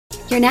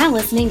You're now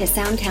listening to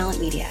Sound Talent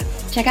Media.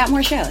 Check out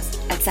more shows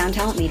at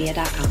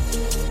soundtalentmedia.com.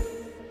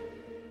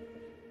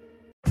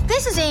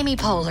 This is Amy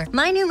Poehler.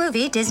 My new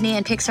movie, Disney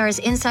and Pixar's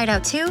Inside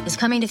Out 2, is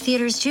coming to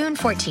theaters June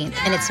 14th,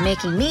 and it's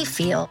making me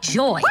feel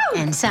joy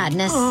and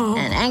sadness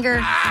and anger,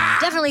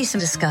 definitely some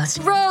disgust,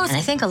 Rose, and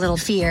I think a little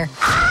fear.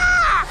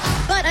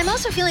 But I'm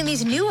also feeling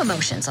these new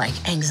emotions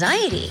like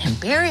anxiety,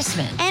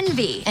 embarrassment,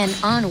 envy, and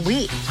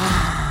ennui.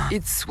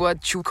 It's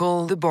what you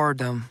call the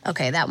boredom.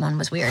 Okay, that one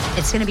was weird.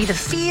 It's gonna be the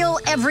feel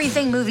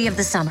everything movie of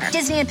the summer.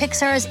 Disney and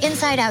Pixar's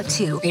Inside Out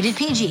 2. Rated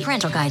PG.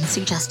 Parental guidance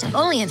suggested.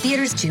 Only in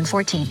theaters June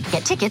 14th.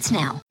 Get tickets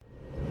now.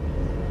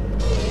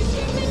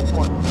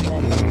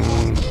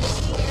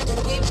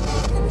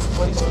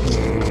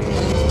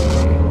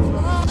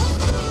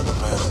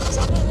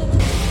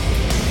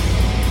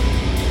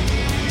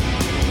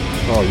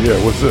 Oh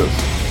yeah, what's this?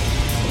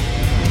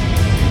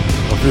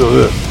 I feel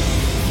this.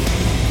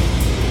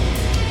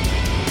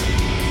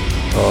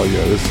 Oh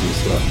yeah, this is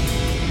stuff.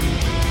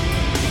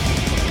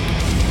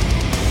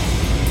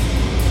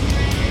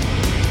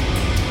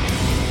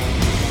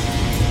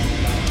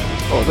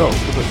 Oh no!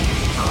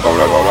 Oh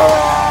no! Oh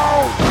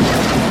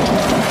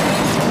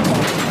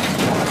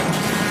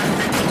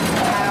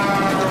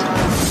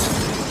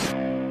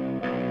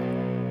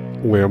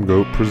no! Lamb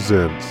Goat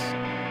presents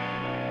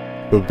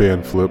the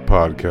Van Flip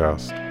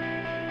Podcast.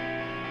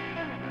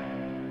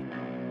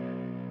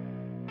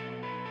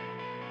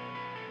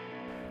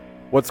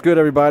 What's good,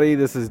 everybody?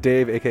 This is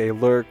Dave, aka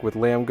Lurk, with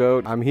Lamb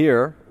Goat. I'm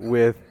here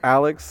with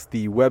Alex,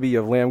 the Webby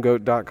of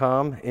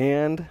lambgoat.com,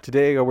 and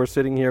today we're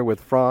sitting here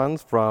with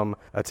Fronz from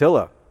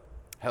Attila.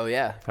 Hell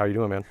yeah. How are you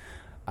doing, man?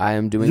 I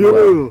am doing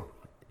well.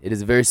 It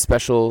is a very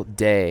special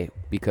day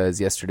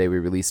because yesterday we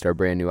released our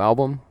brand new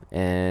album,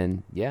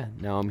 and yeah,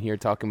 now I'm here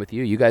talking with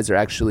you. You guys are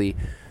actually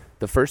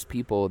the first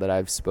people that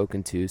I've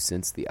spoken to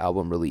since the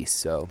album release,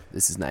 so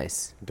this is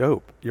nice.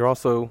 Dope. You're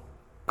also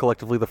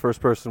collectively the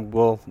first person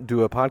we'll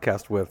do a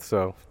podcast with,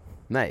 so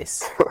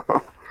nice.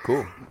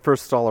 Cool.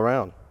 First all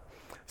around.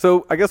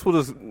 So I guess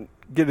we'll just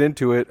get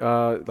into it.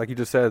 Like you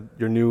just said,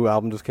 your new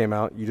album just came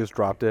out. You just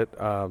dropped it.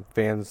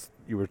 Fans,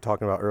 you were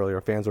talking about earlier,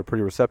 fans are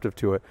pretty receptive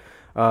to it.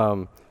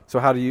 So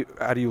how do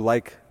you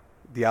like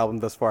the album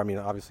thus far? I mean,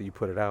 obviously you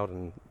put it out,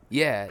 and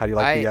yeah, how do you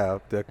like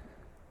the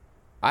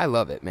I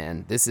love it,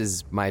 man. This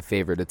is my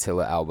favorite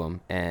Attila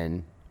album,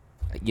 and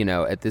you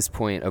know, at this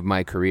point of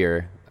my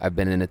career, I've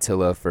been in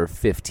Attila for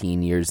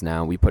 15 years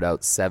now. We put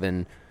out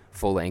 7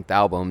 full-length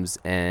albums,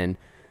 and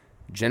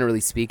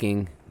generally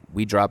speaking,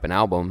 we drop an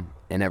album,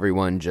 and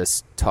everyone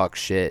just talks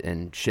shit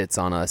and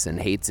shits on us and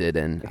hates it,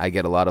 and I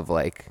get a lot of,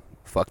 like,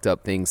 fucked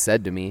up things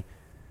said to me.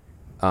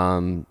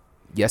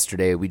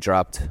 Yesterday, we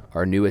dropped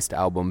our newest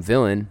album,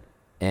 Villain,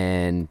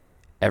 and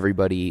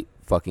everybody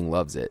fucking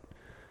loves it.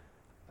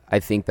 I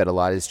think that a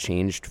lot has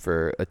changed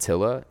for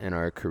Attila and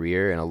our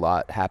career, and a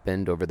lot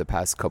happened over the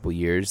past couple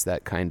years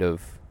that kind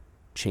of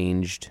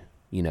changed,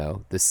 you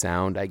know, the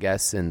sound, I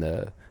guess, and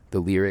the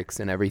lyrics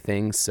and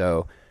everything.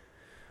 So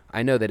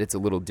I know that it's a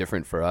little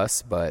different for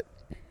us, but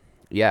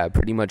yeah,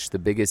 pretty much the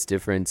biggest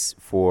difference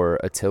for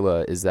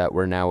Attila is that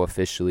we're now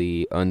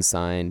officially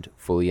unsigned,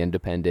 fully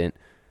independent.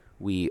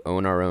 We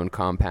own our own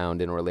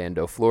compound in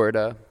Orlando,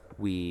 Florida.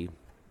 We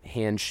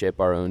hand ship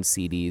our own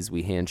CDs.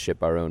 We hand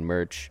ship our own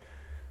merch.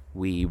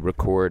 We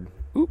record.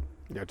 Oop.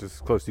 Yeah, just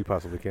as close as you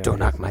possibly can. Don't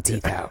knock my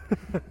teeth out.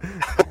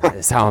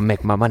 That's how I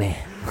make my money.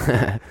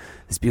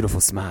 This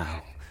beautiful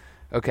smile.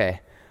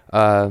 Okay.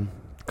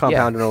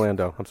 Compound in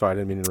Orlando. I'm sorry, I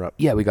didn't mean to interrupt.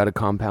 Yeah, we got a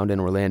compound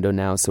in Orlando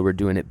now, so we're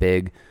doing it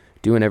big,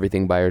 doing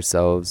everything by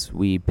ourselves.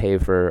 We pay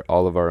for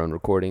all of our own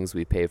recordings.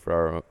 We pay for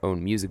our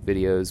own music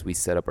videos. We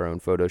set up our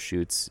own photo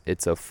shoots.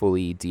 It's a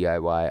fully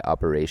DIY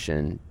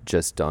operation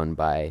just done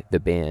by the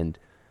band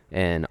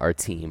and our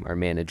team, our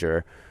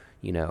manager,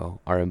 you know,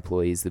 our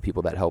employees, the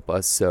people that help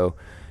us. So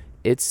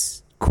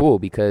it's cool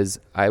because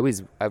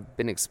I've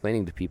been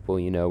explaining to people,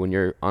 you know, when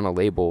you're on a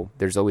label,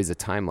 there's always a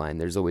timeline.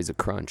 There's always a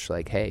crunch.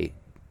 Like, hey,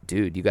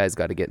 dude, you guys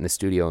got to get in the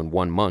studio in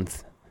 1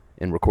 month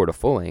and record a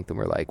full length. And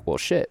we're like, well,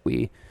 shit,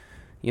 we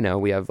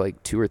have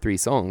like 2 or 3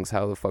 songs.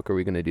 How the fuck are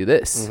we going to do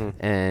this?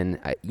 Mm-hmm. And,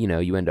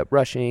 you end up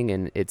rushing,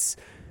 and it's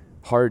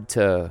hard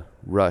to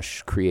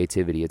rush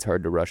creativity. It's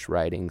hard to rush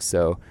writing.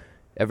 So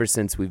ever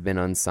since we've been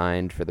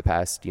unsigned for the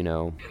past,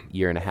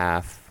 year and a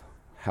half,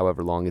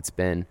 however long it's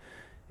been,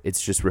 it's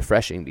just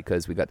refreshing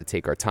because we got to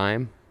take our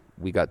time.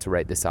 We got to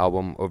write this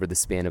album over the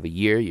span of a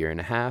year and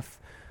a half,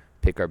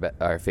 pick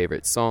our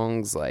favorite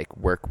songs, like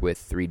work with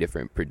 3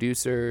 different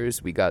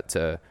producers. We got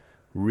to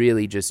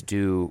really just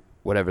do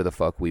whatever the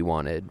fuck we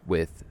wanted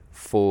with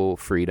full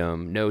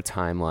freedom, no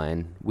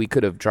timeline. We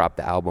could have dropped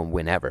the album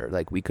whenever.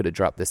 Like, we could have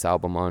dropped this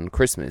album on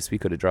Christmas. We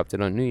could have dropped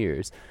it on New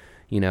Year's.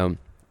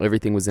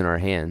 Everything was in our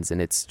hands,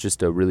 and it's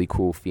just a really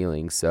cool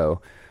feeling.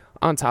 So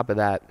on top of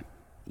that,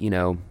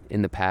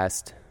 in the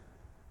past,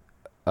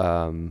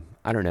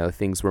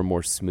 things were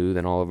more smooth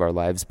in all of our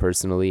lives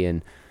personally,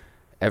 and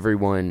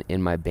everyone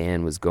in my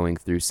band was going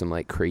through some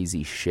like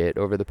crazy shit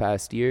over the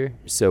past year.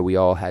 So we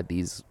all had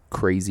these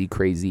crazy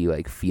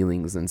like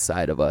feelings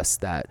inside of us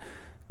that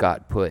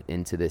got put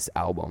into this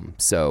album.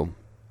 So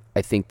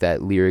I think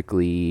that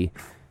lyrically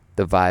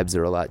the vibes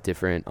are a lot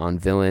different on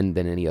Villain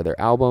than any other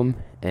album,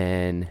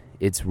 and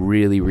it's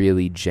really,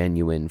 really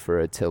genuine for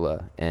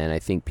Attila, and I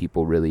think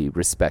people really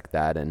respect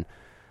that, and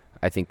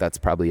I think that's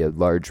probably a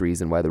large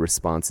reason why the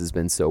response has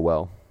been so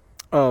well.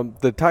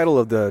 The title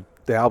of the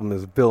album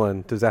is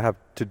Villain. Does that have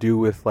to do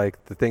with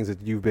like the things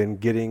that you've been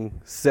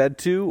getting said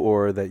to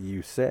or that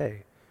you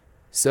say?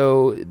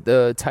 So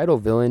the title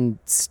Villain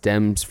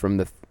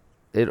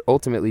it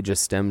ultimately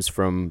just stems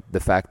from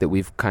the fact that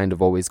we've kind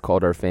of always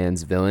called our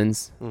fans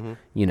villains. Mm-hmm.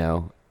 You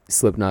know,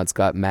 Slipknot's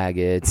got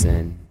maggots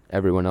and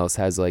everyone else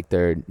has like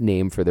their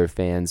name for their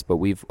fans, but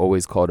we've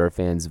always called our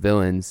fans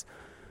villains,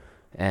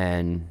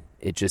 and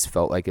it just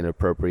felt like an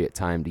appropriate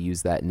time to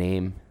use that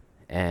name.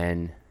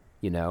 And,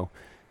 you know,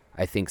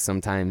 I think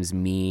sometimes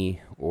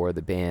me or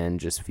the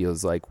band just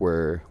feels like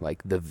we're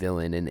like the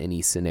villain in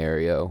any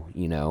scenario.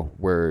 You know,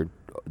 we're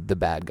the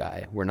bad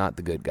guy. We're not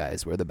the good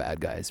guys. We're the bad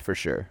guys for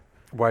sure.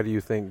 Why do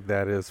you think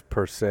that is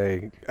per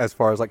se, as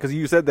far as like, because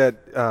you said that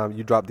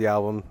you dropped the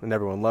album and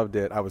everyone loved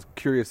it. I was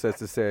curious as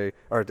to say,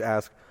 or to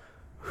ask,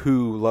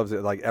 who loves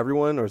it? Like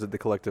everyone, or is it the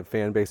collective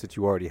fan base that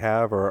you already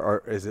have,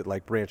 or is it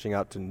like branching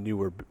out to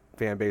newer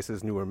fan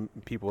bases, newer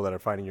people that are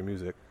finding your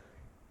music?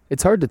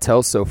 It's hard to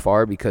tell so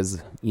far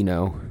because, you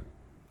know,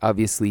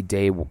 obviously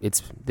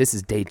this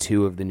is day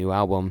 2 of the new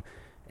album,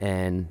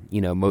 and,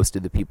 you know, most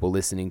of the people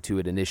listening to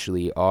it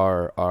initially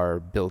are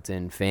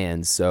built-in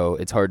fans, so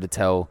it's hard to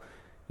tell,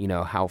 you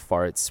know, how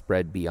far it's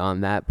spread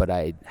beyond that. But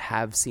I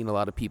have seen a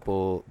lot of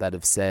people that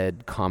have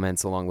said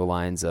comments along the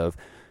lines of,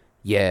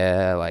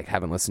 yeah, like,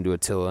 haven't listened to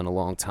Attila in a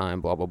long time,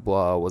 blah, blah,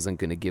 blah, wasn't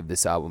going to give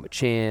this album a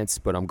chance,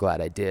 but I'm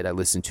glad I did. I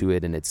listened to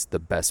it, and it's the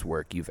best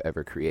work you've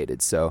ever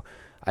created. So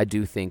I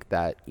do think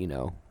that, you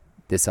know,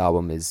 this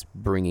album is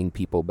bringing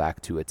people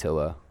back to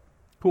Attila,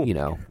 cool, you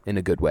know, in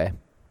a good way.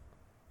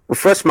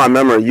 Refresh my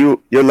memory.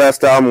 Your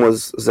last album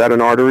was that an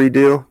Artery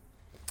deal?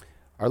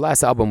 Our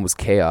last album was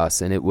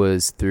Chaos, and it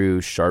was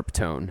through Sharp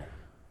Tone.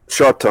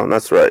 Sharp Tone,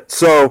 that's right.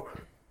 So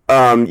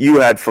you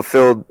had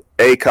fulfilled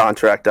a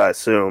contract, I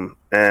assume,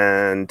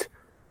 and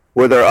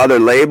were there other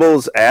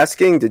labels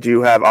asking? Did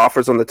you have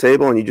offers on the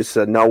table and you just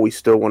said, no, we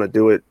still want to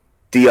do it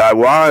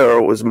DIY, or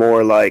it was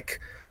more like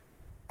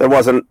there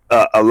wasn't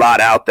a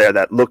lot out there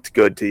that looked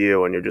good to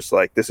you and you're just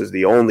like, this is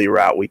the only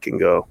route we can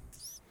go?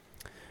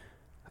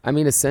 I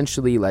mean,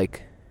 essentially,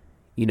 like,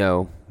 you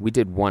know, we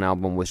did one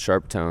album with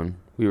Sharp Tone.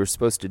 We were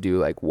supposed to do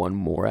like one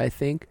more, I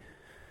think,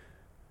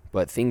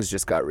 but things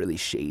just got really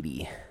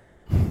shady.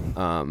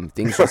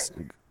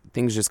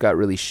 Things just got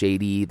really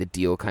shady. The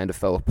deal kind of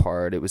fell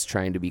apart. It was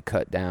trying to be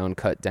cut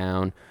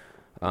down.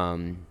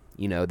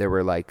 You know, there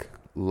were like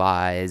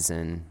lies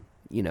and,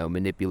 you know,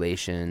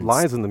 manipulations.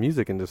 Lies in the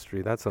music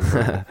industry. That's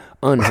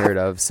unheard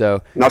of.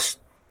 So now,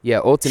 yeah,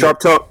 ultimately. Sharp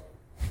Tone.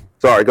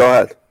 Sorry, go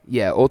ahead.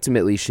 Yeah,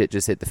 ultimately shit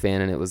just hit the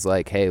fan, and it was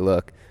like, hey,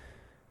 look,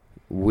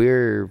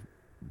 we're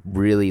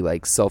really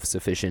like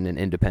self-sufficient and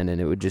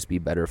independent. It would just be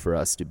better for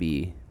us to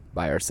be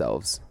by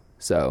ourselves.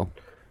 So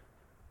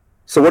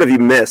what have you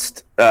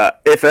missed,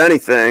 if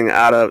anything,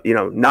 out of, you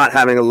know, not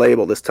having a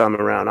label this time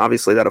around?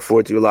 Obviously that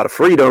affords you a lot of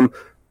freedom,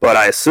 but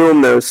I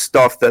assume there's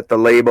stuff that the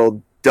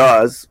label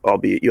does,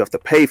 albeit you have to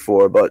pay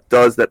for, but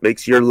does that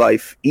makes your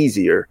life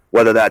easier,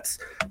 whether that's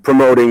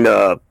promoting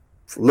the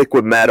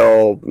liquid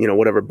metal, you know,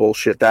 whatever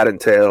bullshit that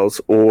entails,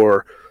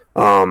 or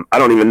I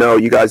don't even know.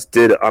 You guys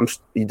did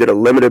you did a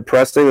limited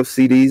pressing of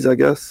CDs, I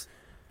guess?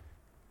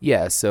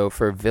 Yeah, so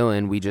for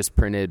Villain, we just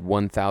printed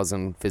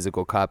 1,000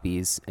 physical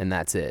copies, and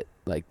that's it.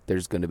 Like,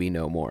 there's going to be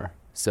no more.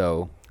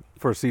 So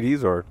for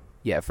CDs, or?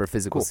 Yeah, for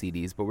physical cool.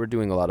 CDs, but we're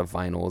doing a lot of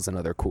vinyls and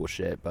other cool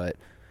shit. But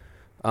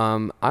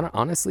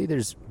honestly,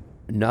 there's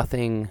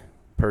nothing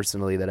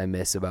personally that I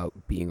miss about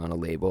being on a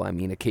label. I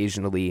mean,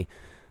 occasionally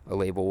a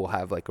label will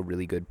have like a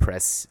really good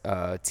press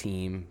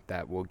team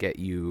that will get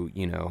you,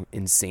 you know,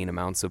 insane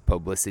amounts of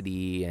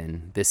publicity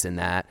and this and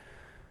that.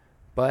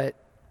 But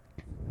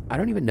I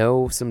don't even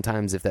know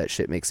sometimes if that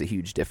shit makes a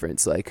huge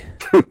difference. Like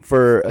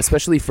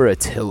especially for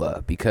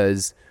Attila,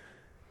 because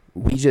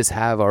we just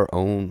have our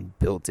own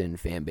built-in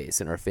fan base,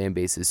 and our fan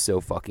base is so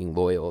fucking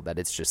loyal that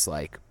it's just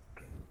like,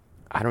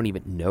 I don't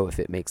even know if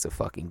it makes a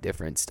fucking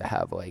difference to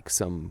have like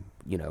some,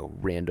 you know,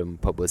 random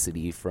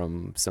publicity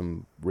from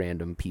some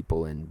random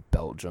people in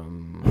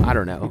Belgium. I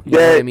don't know. You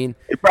know what I mean?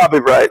 You're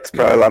probably right. It's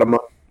probably a lot of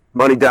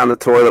money down the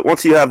toilet.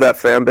 Once you have that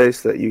fan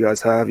base that you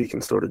guys have, you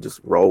can sort of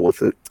just roll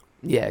with it.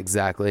 Yeah,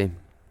 exactly.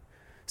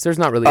 So there's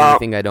not really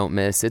anything I don't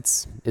miss.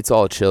 It's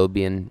all chill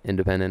being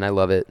independent. I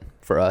love it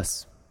for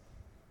us.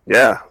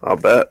 Yeah, I'll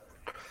bet.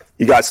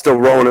 You guys still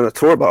rolling in a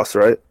tour bus,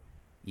 right?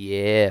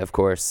 Yeah, of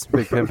course.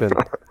 Big pimpin'.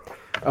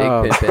 Big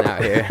pimpin'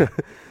 out here.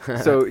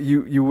 So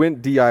you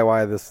went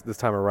DIY this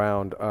time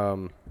around.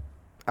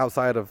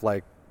 Outside of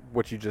like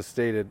what you just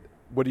stated,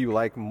 what do you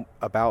like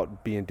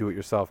about being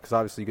do-it-yourself? Because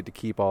obviously you get to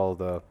keep all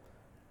the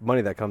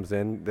money that comes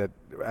in that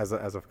as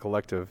a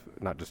collective,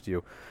 not just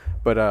you.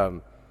 But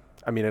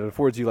I mean, it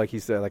affords you, like he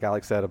said, like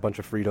Alex said, a bunch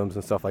of freedoms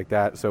and stuff like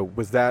that. So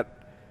was that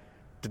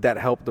did that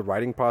help the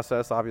writing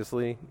process,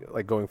 obviously,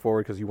 like going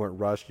forward, because you weren't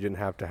rushed, you didn't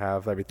have to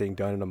have everything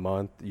done in a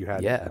month, you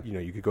had,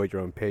 you could go at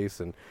your own pace,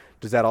 and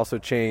does that also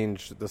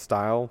change the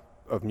style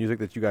of music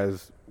that you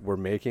guys were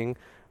making?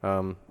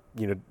 You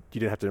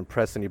didn't have to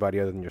impress anybody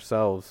other than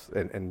yourselves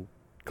and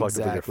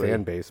collectively your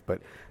fan base,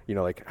 but,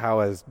 like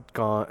how has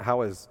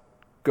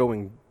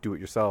going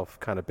do-it-yourself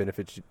kind of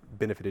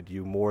benefited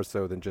you more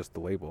so than just the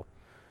label?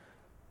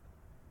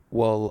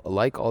 Well,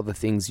 like all the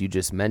things you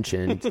just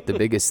mentioned, the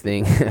biggest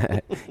thing,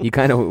 you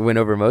kind of went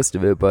over most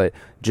of it, but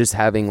just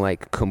having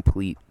like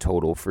complete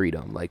total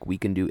freedom. Like we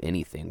can do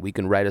anything. We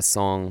can write a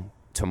song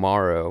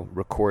tomorrow,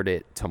 record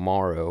it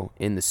tomorrow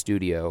in the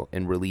studio,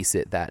 and release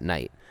it that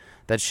night.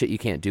 That's shit you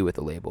can't do with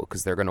a label,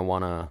 because they're going to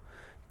want to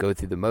go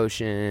through the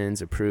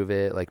motions, approve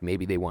it, like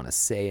maybe they want to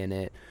say in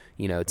it.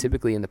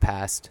 Typically in the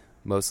past,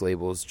 most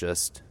labels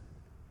just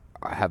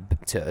have,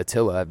 to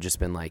Attila, I've just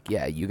been like,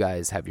 yeah, you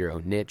guys have your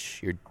own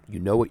niche. You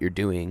know what you're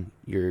doing.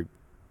 You're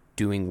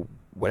doing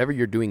whatever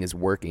you're doing is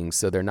working.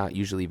 So they're not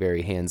usually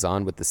very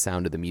hands-on with the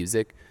sound of the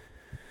music.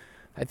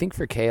 I think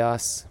for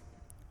Chaos,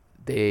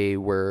 they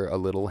were a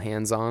little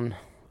hands-on,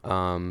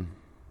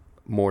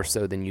 more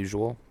so than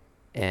usual.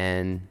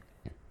 And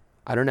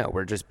I don't know,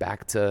 we're just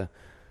back to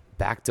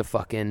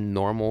fucking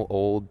normal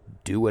old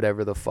do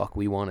whatever the fuck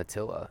we want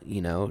Attila.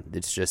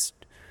 It's just,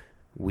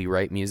 we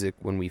write music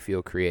when we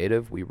feel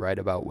creative. We write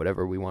about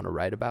whatever we want to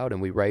write about,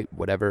 and we write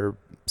whatever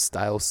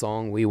style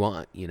song we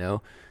want. The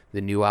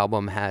new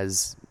album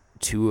has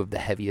 2 of the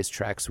heaviest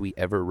tracks we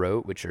ever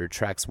wrote, which are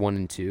tracks 1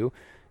 and 2.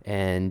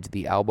 And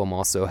the album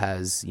also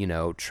has,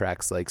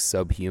 tracks like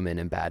Subhuman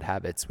and Bad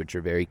Habits, which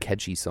are very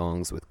catchy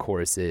songs with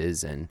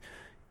choruses, and,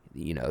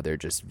 they're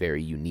just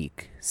very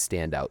unique,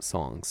 standout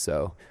songs.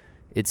 So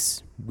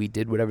we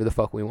did whatever the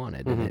fuck we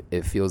wanted, and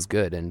it feels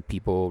good, and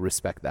people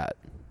respect that.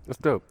 That's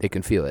dope. They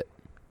can feel it.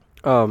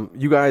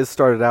 You guys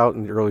started out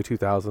in the early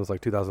 2000s, like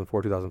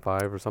 2004,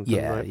 2005 or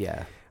something, right?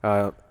 Yeah.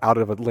 Out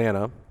of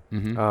Atlanta.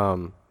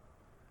 Mm-hmm.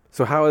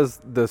 So how has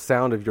the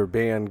sound of your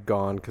band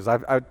gone? Because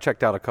I've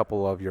checked out a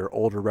couple of your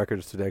older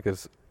records today,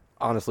 because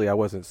honestly, I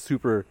wasn't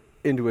super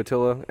into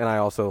Attila, and I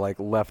also like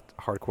left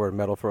hardcore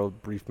metal for a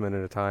brief minute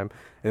at a time.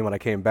 And when I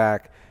came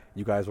back,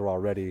 you guys were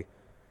already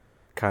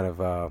kind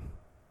of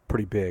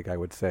pretty big, I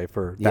would say,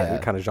 for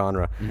that kind of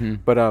genre. Mm-hmm.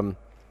 But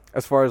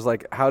as far as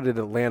like, how did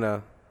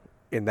Atlanta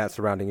in that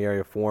surrounding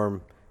area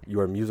form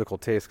your musical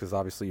taste? Because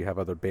obviously you have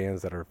other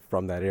bands that are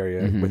from that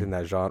area within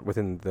that genre,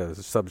 within the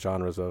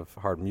subgenres of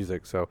hard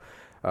music. So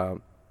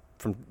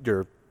from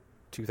your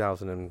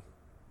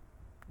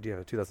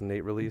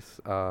 2008 release?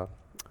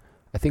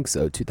 I think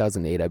so.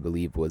 2008, I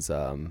believe, was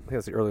I think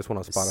that's the earliest one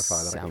on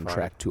Spotify.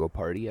 Soundtrack to a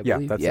Party, I yeah,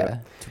 believe. That's it.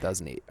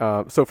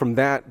 2008. So from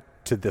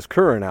that to this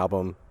current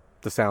album,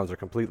 the sounds are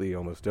completely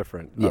almost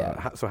different.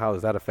 Yeah. So how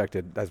has that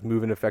affected? Has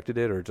moving affected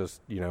it, or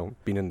just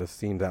being in the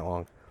scene that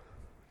long?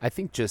 I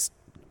think just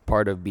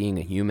part of being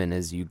a human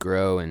is you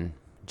grow and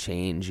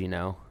change.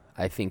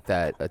 I think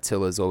that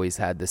Attila's always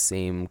had the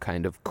same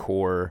kind of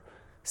core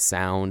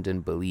sound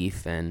and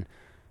belief, and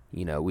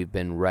we've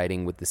been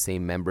writing with the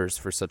same members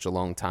for such a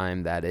long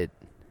time that it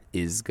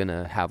is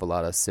gonna have a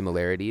lot of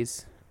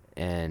similarities.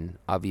 And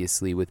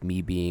obviously, with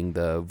me being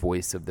the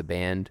voice of the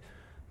band,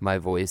 my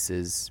voice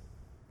is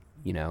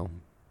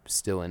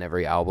still in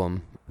every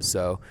album.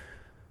 So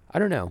I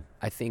don't know,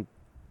 I think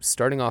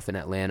starting off in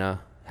Atlanta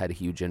had a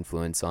huge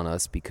influence on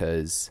us,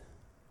 because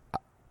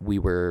we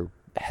were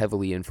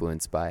heavily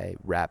influenced by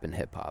rap and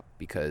hip hop,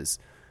 because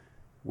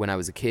when I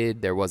was a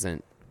kid, there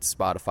wasn't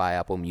Spotify,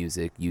 Apple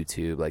Music,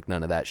 YouTube, like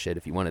none of that shit.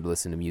 If you wanted to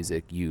listen to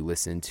music, you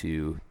listened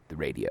to the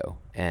radio,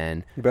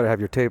 and you better have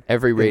your tape.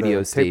 Every radio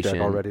tape station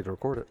deck all ready to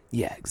record it.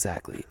 Yeah,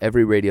 exactly.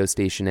 Every radio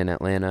station in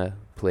Atlanta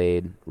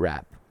played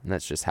rap, and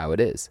that's just how it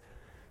is.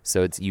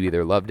 So it's, you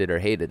either loved it or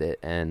hated it,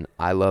 and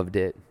I loved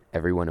it.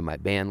 Everyone in my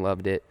band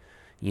loved it.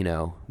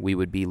 We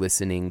would be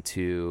listening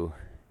to,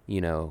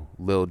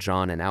 Lil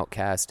Jon and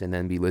Outkast, and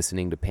then be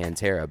listening to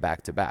Pantera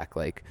back to back.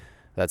 Like,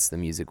 that's the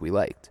music we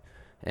liked.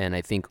 And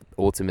I think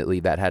ultimately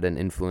that had an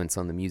influence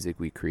on the music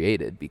we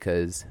created,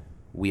 because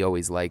we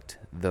always liked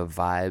the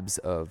vibes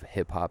of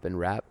hip hop and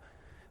rap,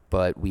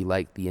 but we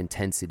liked the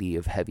intensity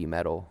of heavy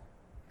metal.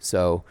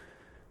 So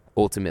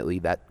ultimately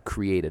that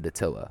created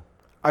Attila.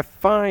 I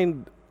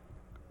find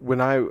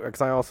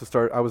because I also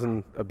started, I was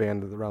in a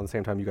band around the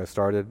same time you guys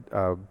started,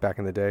 back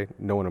in the day.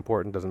 No one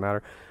important, doesn't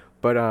matter.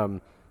 But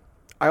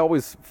I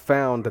always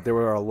found that there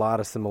were a lot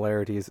of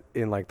similarities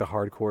in like the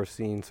hardcore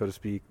scene, so to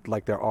speak,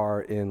 like there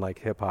are in like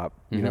hip hop,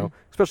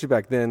 especially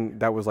back then.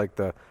 That was like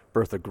the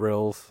birth of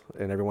grills,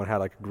 and everyone had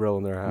like a grill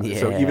in their house. Yeah.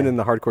 So even in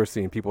the hardcore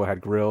scene, people had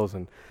grills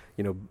and,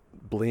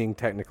 bling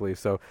technically.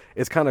 So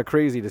it's kind of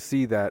crazy to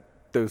see that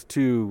those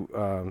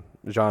two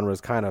genres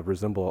kind of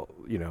resemble,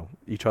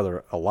 each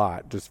other a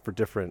lot, just for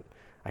different,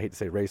 I hate to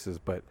say races,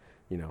 but,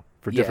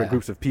 for different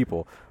groups of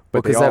people.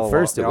 But because at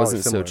first it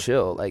wasn't so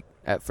chill.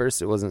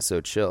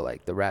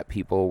 Like the rap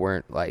people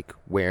weren't like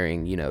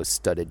wearing,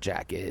 studded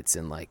jackets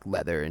and like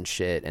leather and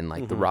shit. And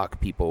like the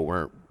rock people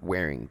weren't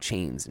wearing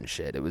chains and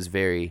shit. It was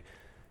very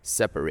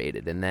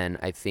separated. And then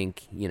I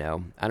think,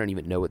 I don't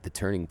even know what the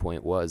turning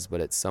point was,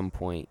 but at some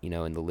point,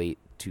 in the late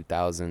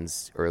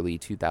 2000s, early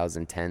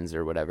 2010s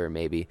or whatever,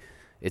 maybe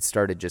it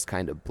started just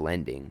kind of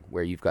blending,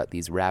 where you've got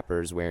these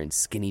rappers wearing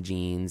skinny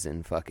jeans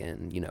and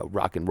fucking,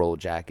 rock and roll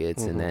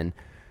jackets. And then,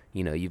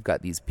 you've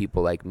got these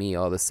people like me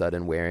all of a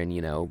sudden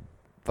wearing,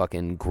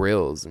 fucking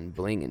grills and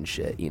bling and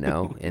shit,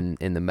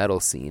 in the metal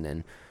scene.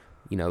 And,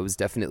 it was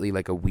definitely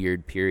like a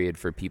weird period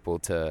for people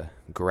to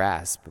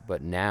grasp.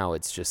 But now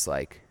it's just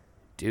like,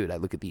 dude, I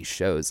look at these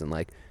shows and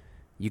like,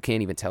 you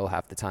can't even tell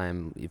half the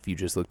time if you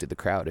just looked at the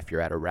crowd, if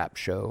you're at a rap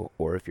show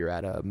or if you're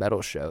at a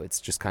metal show. It's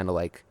just kind of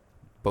like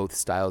both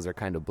styles are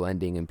kind of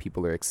blending, and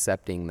people are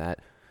accepting that,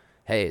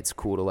 hey, it's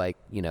cool to like,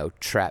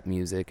 trap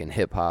music and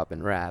hip hop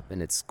and rap,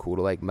 and it's cool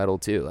to like metal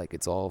too. Like,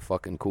 it's all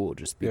fucking cool.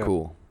 Just be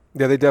cool.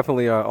 Yeah, they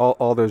definitely are.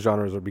 All those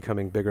genres are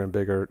becoming bigger and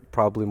bigger,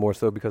 probably more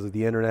so because of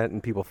the internet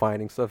and people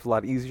finding stuff a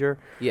lot easier.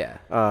 Yeah.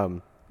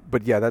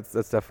 But yeah, that's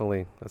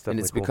definitely and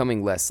it's cool.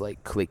 Becoming less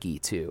like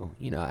cliquey too.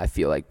 I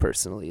feel like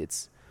personally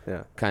it's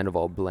kind of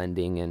all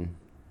blending, and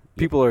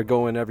people are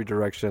going every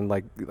direction.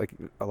 Like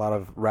a lot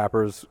of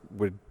rappers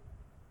would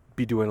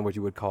be doing what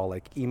you would call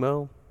like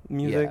emo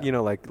music,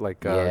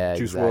 like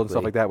Juice WRLD and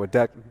stuff like that. Would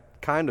that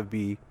kind of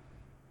be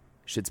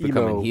shit's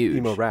becoming huge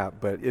emo rap,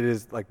 but it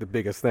is like the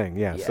biggest thing.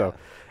 Yeah. So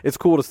it's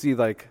cool to see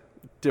like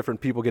different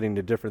people getting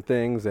to different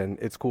things, and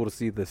it's cool to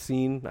see the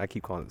scene, I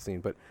keep calling it the scene,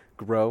 but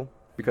grow,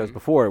 because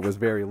before it was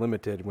very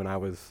limited when I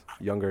was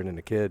younger and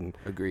a kid, and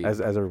Agreed.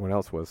 as everyone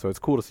else was. So it's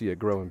cool to see it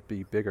grow and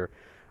be bigger.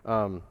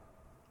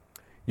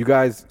 You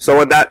guys. So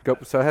with that, go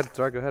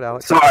ahead,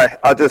 Alex. Sorry,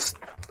 I'll just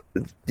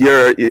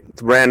your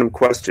random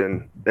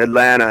question.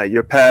 Atlanta,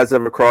 your paths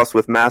ever crossed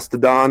with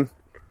Mastodon?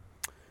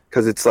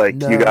 Because it's like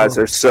you guys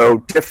are so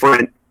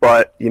different,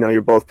 but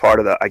you're both part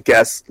of the. I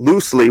guess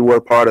loosely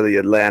we're part of the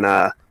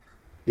Atlanta,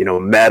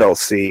 metal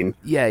scene.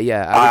 Yeah.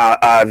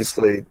 I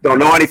obviously don't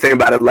know anything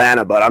about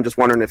Atlanta, but I'm just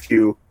wondering if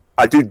you.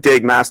 I do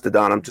dig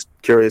Mastodon. I'm just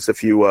curious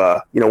if you,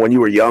 when you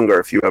were younger,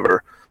 if you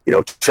ever,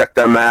 checked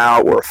them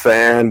out, were a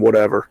fan,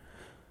 whatever.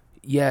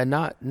 Yeah,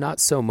 not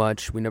so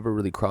much. We never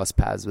really crossed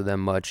paths with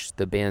them much.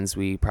 The bands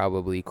we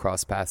probably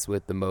crossed paths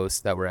with the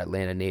most that were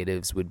Atlanta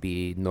natives would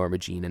be Norma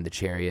Jean and the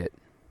Chariot.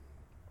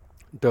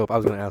 Dope. I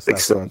was going to ask that.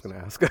 So I was going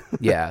to ask.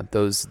 Yeah,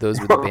 those were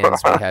the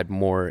bands we had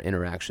more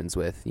interactions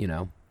with.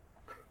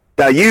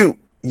 Now you're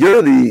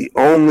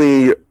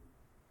the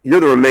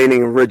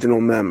remaining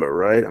original member,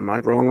 right? Am I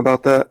wrong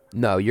about that?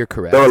 No, you're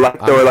correct. There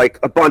were like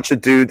a bunch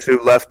of dudes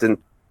who left in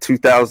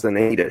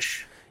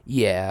 2008ish.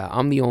 Yeah,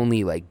 I'm the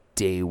only like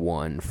day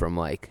one from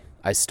like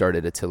I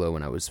started Attila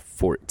when I was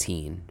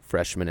 14,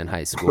 freshman in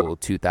high school,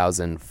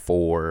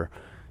 2004.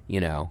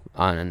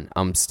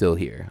 I'm still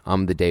here.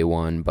 I'm the day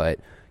one, but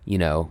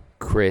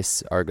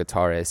Chris, our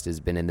guitarist,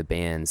 has been in the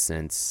band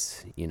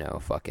since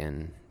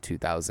fucking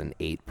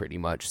 2008 pretty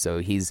much. So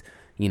he's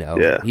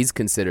he's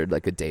considered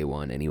like a day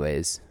one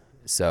anyways.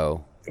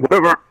 So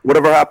whatever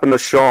happened to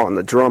Sean,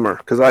 the drummer?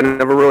 Because I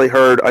never really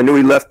heard. I knew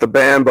he left the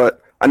band,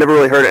 but I never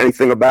really heard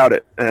anything about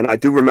it. And I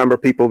do remember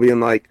people being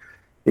like,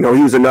 he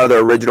was another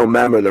original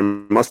member. There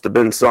must have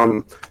been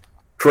some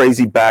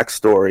crazy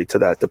backstory to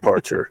that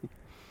departure.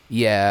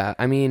 Yeah,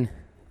 I mean,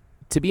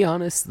 to be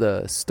honest,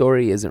 the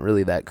story isn't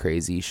really that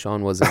crazy.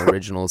 Sean wasn't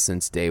original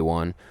since day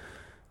one.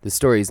 The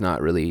story's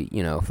not really,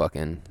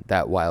 fucking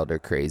that wild or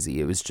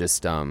crazy. It was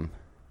just,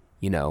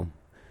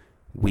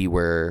 we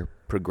were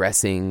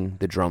progressing.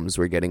 The drums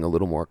were getting a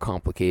little more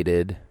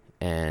complicated,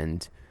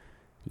 and,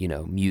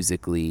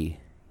 musically,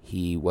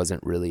 he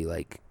wasn't really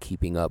like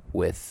keeping up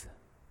with,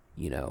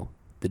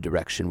 the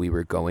direction we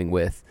were going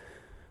with.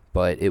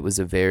 But it was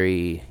a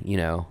very,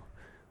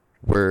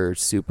 we're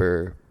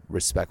super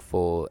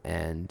respectful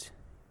and,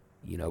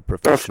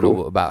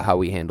 professional about how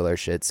we handle our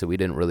shit. So we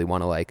didn't really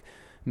want to like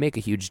make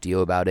a huge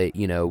deal about it.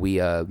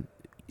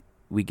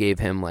 We gave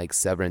him like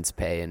severance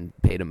pay and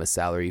paid him a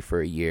salary for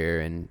a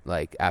year, and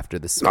like after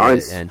the split,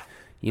 nice. And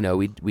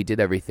we did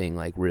everything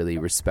like really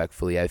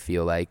respectfully, I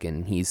feel like,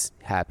 and he's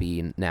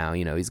happy now.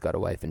 He's got a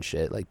wife and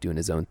shit, like doing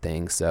his own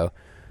thing. So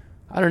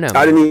I don't know.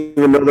 I didn't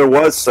even know there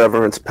was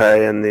severance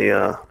pay in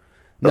the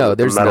no,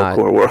 there's not.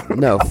 World.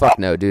 No, fuck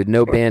no, dude.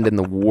 No band in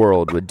the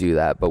world would do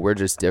that, but we're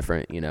just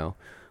different,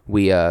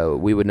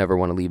 We would never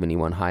want to leave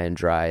anyone high and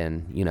dry,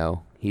 and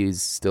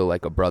he's still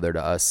like a brother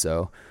to us,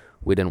 so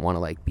we didn't want to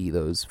like be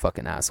those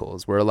fucking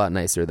assholes. We're a lot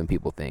nicer than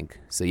people think.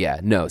 So yeah,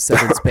 no,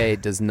 severance pay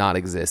does not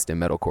exist in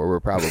metalcore. We're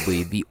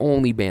probably the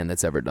only band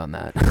that's ever done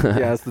that.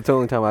 Yeah, it's the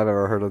only time I've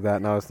ever heard of that,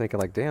 and I was thinking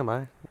like, damn,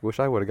 I wish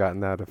I would have gotten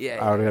that if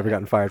I would have never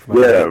gotten fired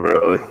from that. Yeah,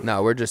 really.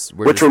 No, we're just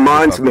which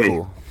reminds me.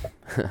 Cool.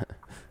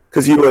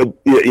 Because you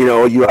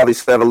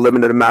obviously have a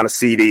limited amount of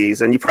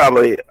CDs, and you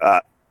probably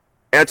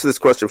answer this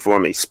question for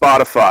me.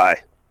 Spotify,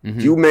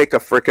 do you make a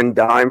freaking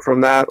dime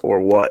from that,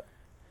 or what?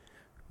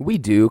 We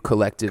do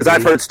collectively. Because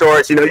I've heard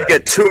stories, you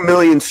get 2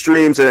 million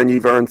streams and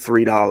you've earned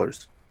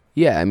 $3.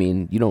 Yeah, I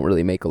mean, you don't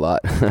really make a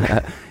lot.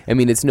 I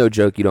mean, it's no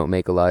joke you don't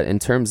make a lot. In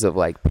terms of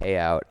like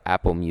payout,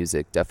 Apple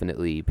Music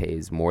definitely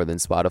pays more than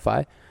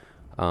Spotify.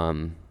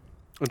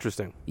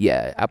 Interesting.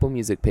 Yeah, Apple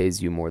Music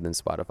pays you more than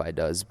Spotify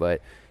does,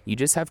 but you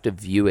just have to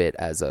view it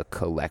as a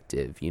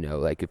collective,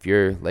 like if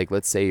you're like,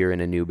 let's say you're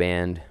in a new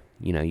band,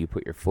 you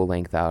put your full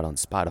length out on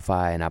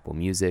Spotify and Apple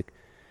Music,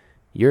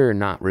 you're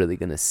not really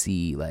going to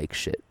see like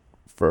shit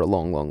for a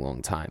long, long,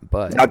 long time.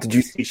 But now, did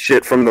you see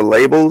shit from the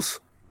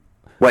labels?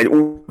 Like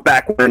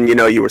back when,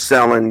 you were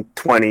selling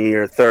 20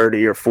 or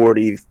 30 or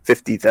 40,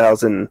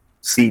 50,000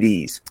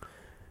 CDs?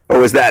 Or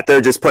was that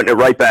they're just putting it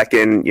right back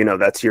in,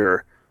 that's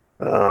your...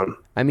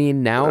 I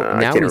mean,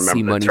 now we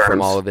see money terms.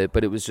 from all of it,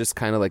 but it was just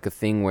kind of like a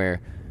thing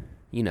where,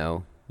 you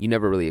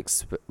never really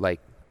expected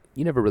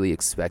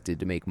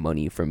to make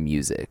money from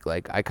music.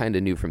 Like, I kind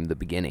of knew from the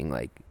beginning,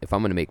 like, if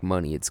I'm going to make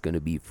money, it's going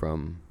to be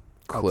from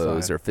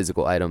clothes outside, or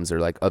physical items or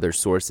like other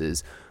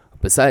sources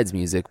besides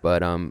music.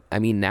 But I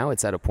mean, now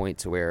it's at a point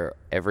to where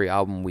every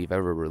album we've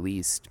ever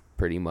released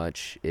pretty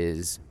much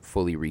is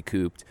fully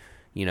recouped.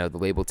 The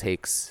label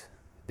takes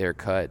their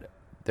cut,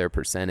 their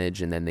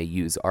percentage, and then they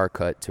use our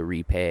cut to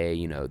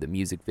repay, the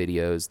music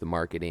videos, the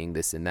marketing,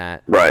 this and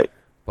that. Right.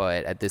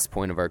 But at this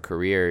point of our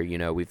career,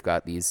 we've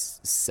got these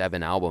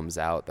 7 albums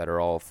out that are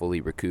all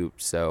fully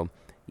recouped. So,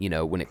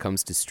 when it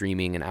comes to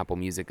streaming and Apple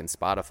Music and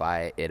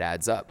Spotify, it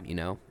adds up,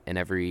 and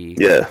every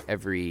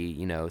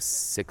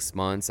 6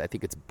 months, I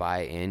think it's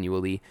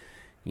biannually,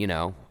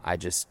 I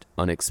just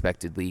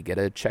unexpectedly get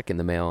a check in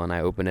the mail and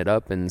I open it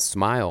up and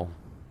smile.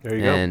 There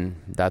you go.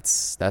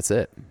 That's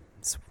it.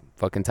 It's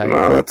fucking tight.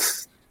 No,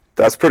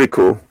 that's pretty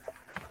cool.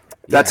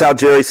 That's how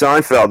Jerry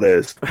Seinfeld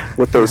is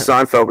with those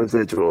Seinfeld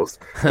residuals.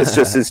 It's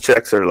just his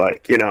checks are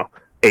like,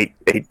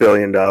 $8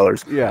 billion.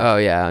 Yeah. Oh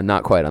yeah,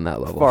 not quite on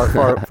that level.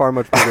 Far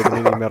much bigger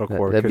than any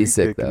metalcore. That'd be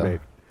sick though.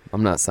 Make.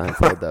 I'm not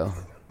Seinfeld though.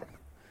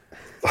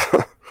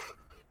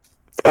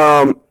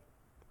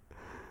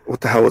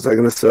 What the hell was I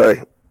gonna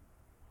say?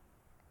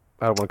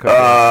 I don't want to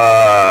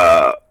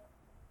cut.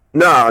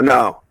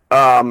 No.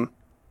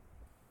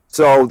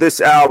 So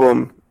this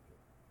album,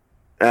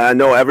 and I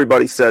know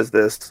everybody says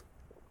this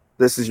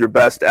is your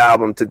best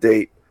album to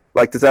date.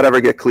 Like, does that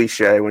ever get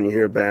cliche when you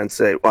hear a band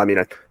say, well, I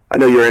mean, I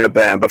know you're in a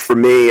band, but for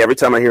me, every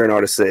time I hear an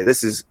artist say,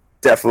 this is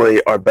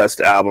definitely our best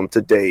album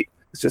to date,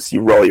 it's just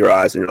you roll your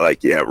eyes and you're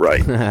like, yeah,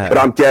 right. But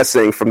I'm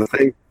guessing from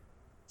the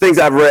things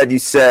I've read, you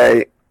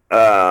say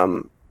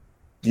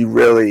you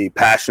really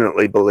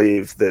passionately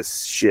believe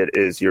this shit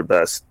is your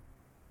best.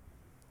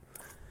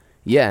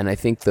 Yeah, and I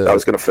think I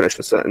was going to finish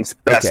the sentence.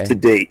 Best to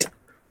date.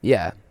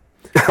 Yeah.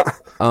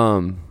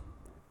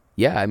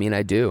 Yeah, I mean,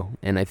 I do.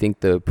 And I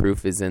think the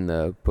proof is in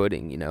the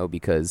pudding,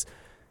 because,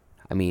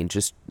 I mean,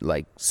 just,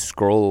 like,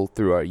 scroll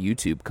through our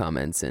YouTube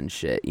comments and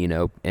shit,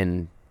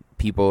 and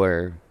people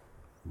are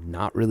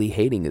not really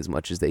hating as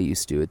much as they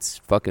used to. It's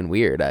fucking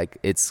weird. Like,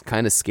 it's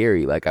kind of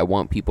scary. Like, I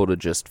want people to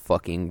just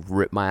fucking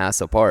rip my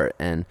ass apart,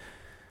 and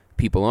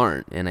people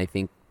aren't. And I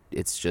think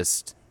it's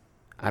just...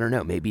 I don't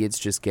know. Maybe it's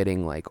just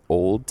getting like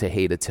old to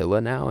hate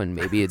Attila now, and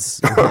maybe it's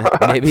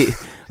maybe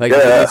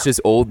it's just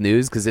old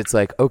news because it's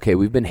like, okay,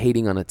 we've been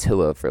hating on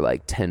Attila for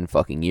like 10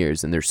 fucking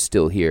years, and they're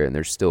still here and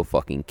they're still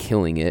fucking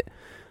killing it.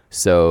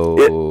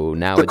 So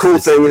now the cool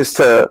thing is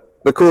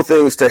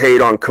to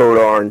hate on Code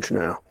Orange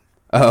now.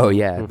 Oh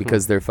yeah,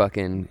 because they're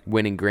fucking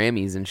winning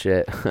Grammys and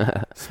shit.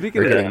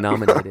 Speaking of getting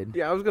nominated.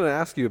 Yeah, I was going to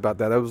ask you about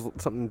that. That was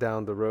something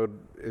down the road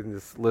in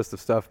this list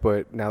of stuff,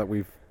 but now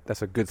that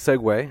that's a good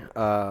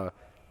segue.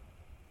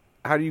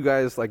 How do you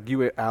guys, like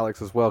you,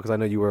 Alex, as well? Because I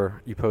know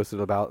you posted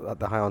about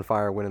the High on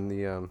Fire winning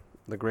the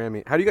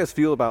Grammy. How do you guys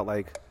feel about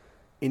like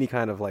any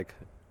kind of like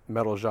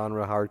metal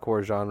genre,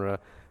 hardcore genre,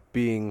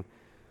 being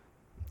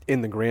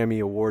in the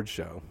Grammy Award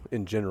show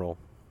in general?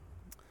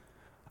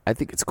 I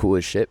think it's cool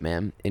as shit,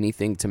 man.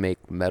 Anything to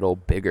make metal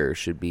bigger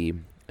should be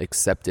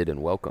accepted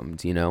and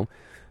welcomed. I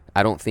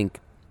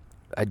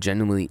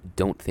genuinely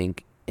don't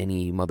think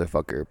any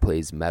motherfucker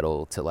plays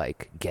metal to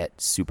like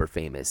get super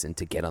famous and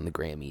to get on the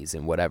Grammys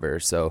and whatever.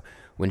 So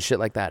when shit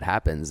like that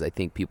happens, I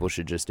think people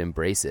should just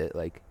embrace it.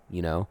 Like,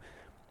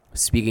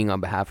 speaking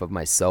on behalf of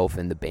myself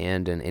and the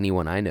band and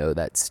anyone I know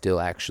that still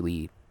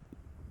actually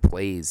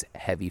plays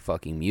heavy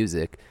fucking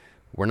music,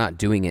 we're not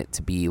doing it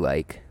to be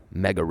like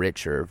mega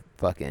rich or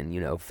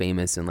fucking,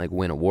 famous and like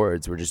win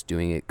awards. We're just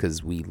doing it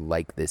because we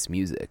like this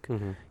music.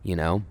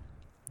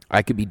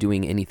 I could be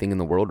doing anything in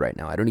the world right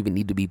now. I don't even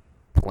need to be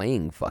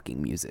playing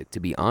fucking music, to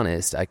be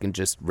honest. I can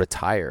just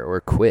retire or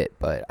quit,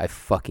 but I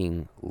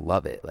fucking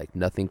love it. Like,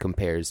 nothing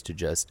compares to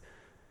just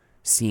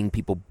seeing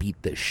people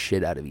beat the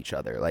shit out of each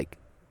other, like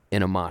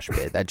in a mosh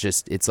pit.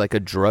 It's like a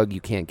drug you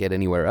can't get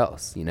anywhere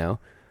else,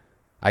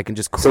 I can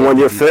just quit. So when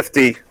you're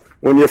 50,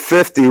 where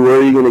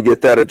are you going to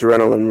get that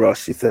adrenaline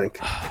rush, you think?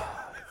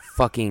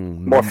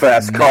 Fucking more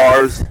fast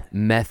cars,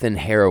 meth and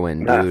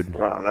heroin, dude.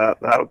 Well,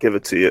 that'll give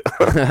it to you.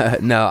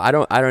 No, I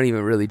don't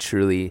even really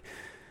truly.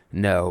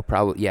 No,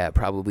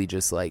 probably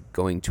just like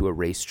going to a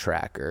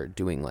racetrack or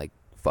doing like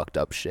fucked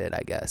up shit,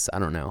 I guess. I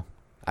don't know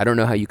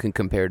how you can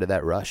compare to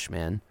that rush,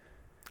 man.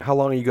 How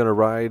long are you going to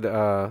ride,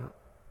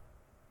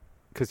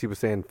 because he was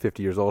saying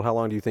 50 years old, how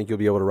long do you think you'll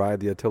be able to ride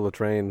the Attila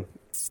train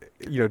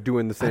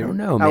doing the same. I don't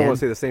know, I man. don't want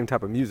to say the same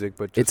type of music,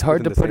 but just it's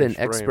hard to within the put same an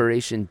frame.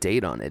 expiration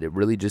date on it. It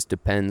really just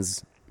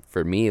depends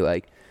for me.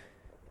 Like,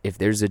 if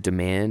there's a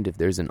demand, if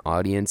there's an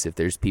audience, if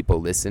there's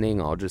people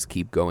listening, I'll just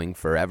keep going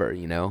forever.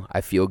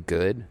 I feel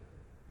good.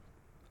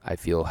 I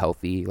feel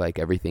healthy. Like,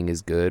 everything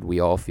is good. We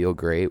all feel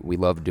great. We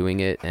love doing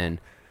it, and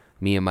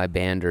me and my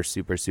band are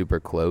super, super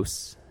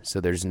close. So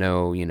there's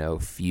no,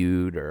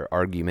 feud or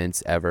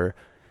arguments ever.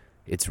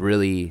 It's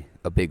really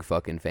a big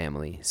fucking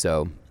family.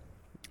 So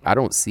I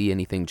don't see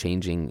anything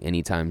changing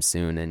anytime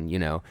soon. And,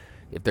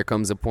 if there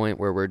comes a point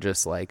where we're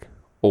just like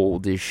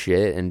old as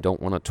shit and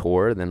don't want to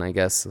tour, then I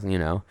guess,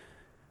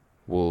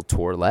 we'll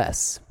tour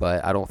less.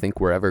 But I don't think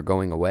we're ever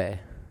going away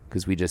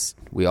because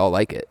we all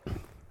like it.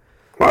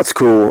 Well, that's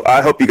cool.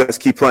 I hope you guys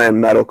keep playing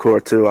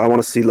metalcore too. I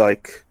want to see some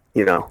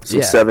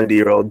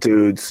 70-year-old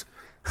dudes.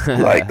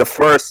 Like the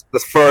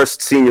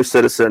first senior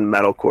citizen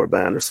metalcore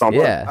band or something.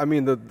 Yeah. I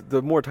mean,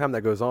 the more time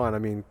that goes on, I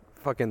mean,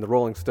 fucking the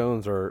Rolling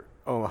Stones are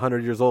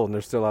 100 years old and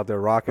they're still out there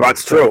rocking.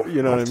 That's true.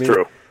 You know That's what I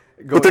mean? True.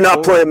 But they're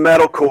not playing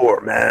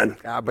metalcore, man.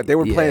 Yeah, but they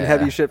were playing Yeah.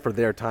 heavy shit for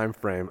their time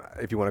frame,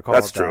 if you want to call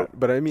That's it true. that.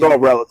 But I mean, It's all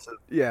relative.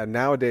 yeah,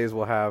 nowadays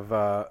we'll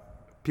have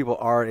people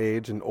our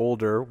age and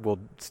older will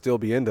still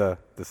be into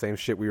the same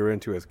shit we were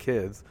into as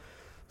kids.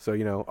 So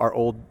our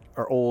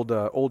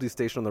oldie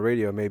station on the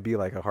radio may be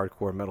like a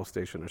hardcore metal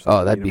station or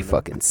something. Oh, that'd you be never know.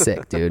 fucking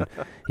sick, dude.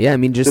 Yeah, I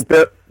mean, just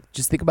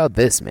think about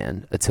this,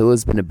 man.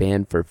 Attila's been a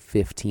band for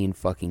 15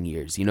 fucking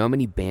years. You know how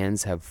many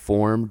bands have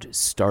formed,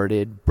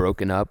 started,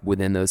 broken up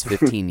within those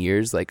 15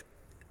 years? Like,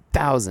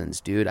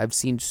 thousands, dude. I've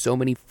seen so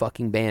many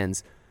fucking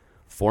bands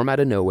form out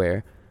of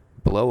nowhere,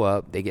 blow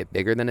up, they get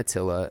bigger than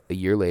Attila. A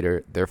year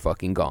later, they're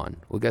fucking gone.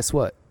 Well, guess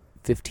what?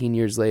 15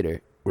 years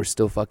later, we're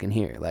still fucking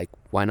here. Like,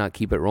 why not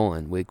keep it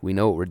rolling? We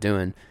know what we're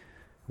doing.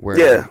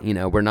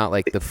 We're not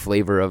like the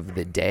flavor of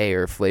the day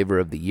or flavor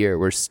of the year.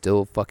 We're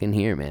still fucking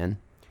here, man.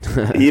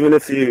 even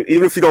if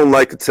you don't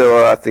like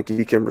Attila, I think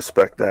you can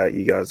respect that.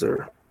 You guys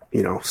are,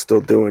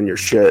 still doing your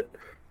shit.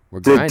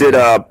 Did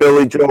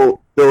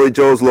Billy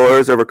Joel's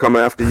lawyers ever come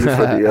after you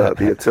for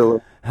the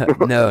Attila?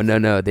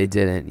 No, they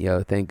didn't.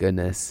 Yo, thank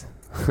goodness.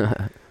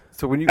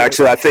 So when you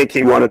Actually, I think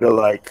he wanted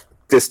to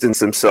distance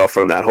himself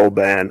from that whole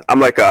band.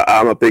 I'm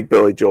a big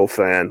Billy Joel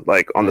fan,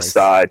 on the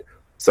side.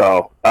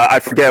 So I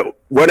forget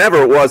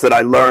whenever it was that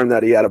I learned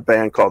that he had a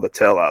band called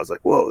Attila. I was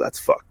like, whoa, that's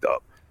fucked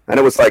up. And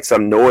it was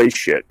some noise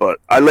shit. But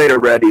I later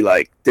read he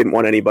didn't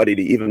want anybody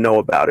to even know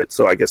about it.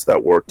 So I guess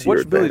that worked to your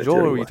which Billy advantage Joel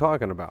anyway. are we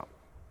talking about?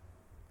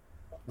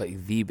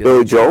 Like the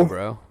Billy Joel?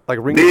 bro. Like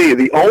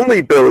The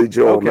only Billy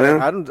Joel, okay,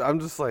 man. I'm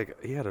just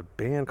he had a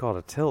band called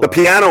Attila. The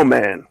Piano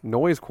Man.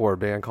 Noisecore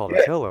band called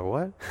Attila.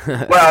 What?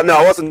 Well,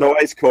 no, it wasn't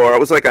Noisecore. It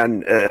was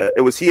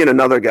it was he and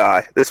another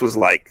guy. This was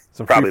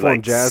Some probably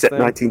freeform jazz thing?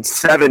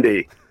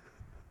 1970.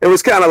 It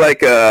was kind of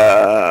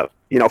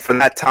for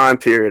that time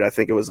period, I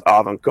think it was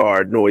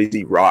avant-garde,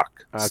 noisy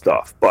rock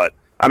stuff. But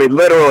I mean,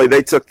 literally,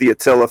 they took the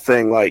Attila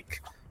thing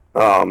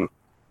all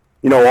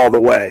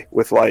the way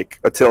with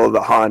Attila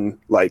the Hun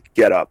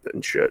get up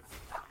and shit.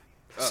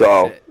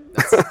 So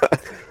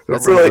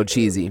That's a little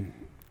cheesy.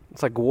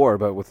 It's like war,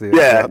 but with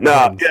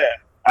the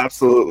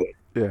absolutely.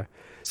 Yeah.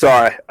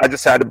 Sorry, I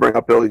just had to bring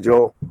up Billy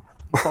Joel.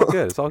 It's all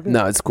good. It's all good.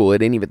 No, it's cool.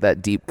 It ain't even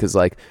that deep because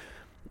I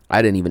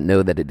didn't even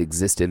know that it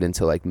existed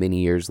until many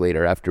years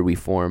later after we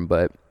formed.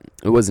 But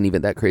it wasn't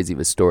even that crazy of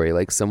a story.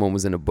 Someone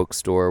was in a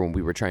bookstore when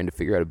we were trying to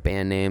figure out a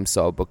band name,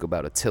 saw a book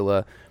about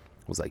Attila,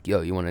 was like,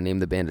 yo, you want to name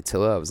the band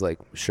Attila? I was like,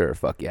 sure,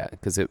 fuck yeah.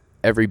 Because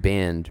every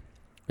band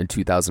in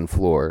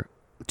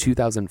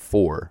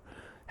 2004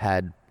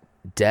 had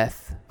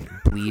death,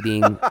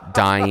 bleeding,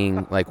 dying,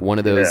 one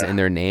of those in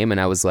their name.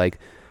 And I was like,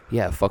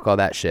 yeah, fuck all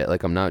that shit.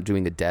 I'm not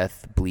doing a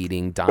death,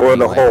 bleeding, dying. Or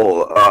the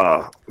whole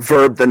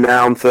verb the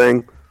noun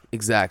thing.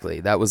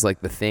 Exactly. That was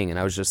the thing. And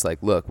I was just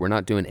like, look, we're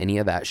not doing any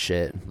of that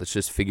shit. Let's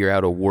just figure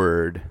out a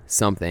word,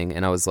 something.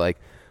 And I was like,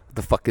 what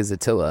the fuck is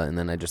Attila? And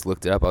then I just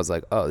looked it up. I was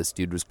like, oh, this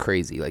dude was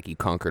crazy. He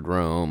conquered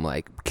Rome,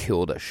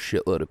 killed a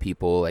shitload of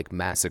people,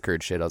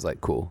 massacred shit. I was like,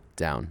 cool,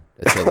 down.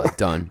 Attila,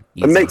 done.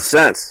 It makes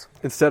sense.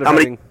 Instead of How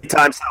many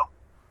times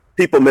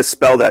people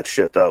misspell that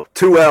shit, though?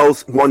 2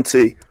 L's, 1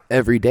 T.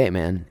 Every day,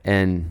 man.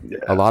 And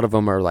a lot of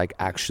them are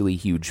actually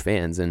huge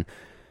fans. And,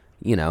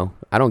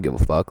 I don't give a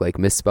fuck.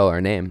 Misspell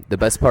our name. The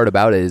best part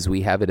about it is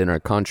we have it in our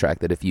contract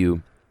that if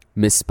you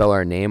misspell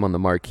our name on the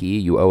marquee,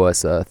 you owe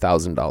us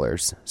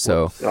 $1,000.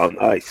 So,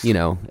 nice.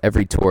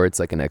 Every tour it's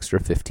an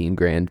extra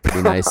 $15,000.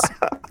 Pretty nice.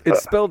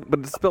 It's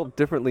spelled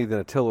differently than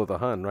Attila the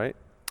Hun, right?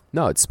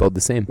 No, it's spelled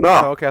the same. No.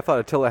 Oh, okay, I thought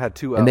Attila had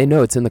 2 L's. And they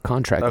know it's in the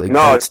contract. Okay.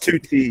 No, it's 2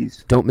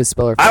 T's. Don't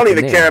misspell our I don't fucking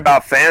even name. care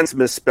about fans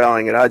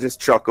misspelling it. I just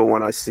chuckle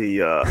when I see,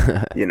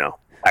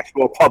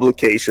 actual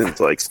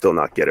publications still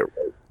not get it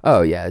right.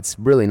 Oh, yeah, it's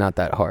really not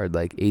that hard.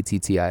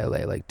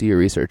 ATTILA. Do your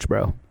research,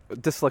 bro.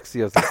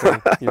 Dyslexia is the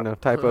thing.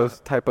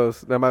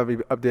 Typos. They might be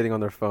updating on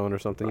their phone or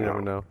something. You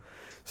never know.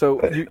 So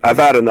I've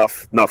had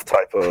enough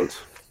typos.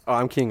 Oh,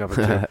 I'm king of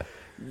it too.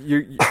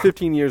 You're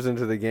 15 years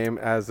into the game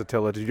as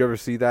Attila. Did you ever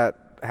see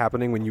that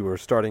happening when you were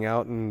starting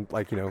out and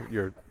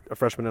your a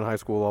freshman in high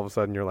school, all of a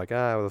sudden you're like,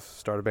 let's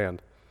start a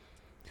band?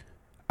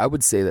 I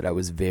would say that I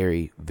was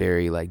very,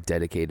 very like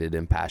dedicated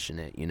and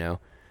passionate,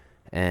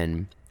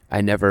 and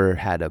I never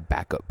had a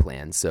backup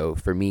plan. So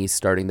for me,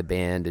 starting the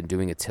band and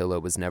doing Attila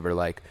was never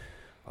like,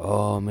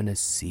 oh, I'm going to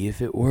see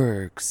if it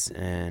works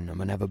and I'm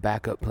going to have a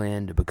backup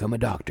plan to become a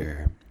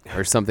doctor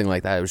or something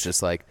like that. It was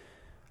just like,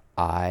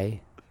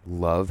 I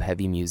love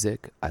heavy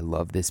music. I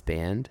love this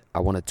band. I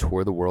want to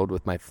tour the world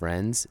with my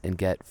friends and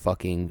get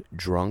fucking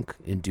drunk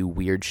and do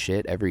weird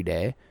shit every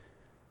day.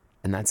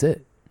 And that's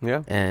it.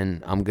 Yeah.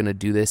 And I'm going to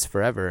do this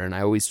forever. And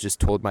I always just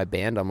told my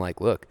band, I'm like,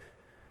 look,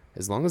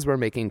 as long as we're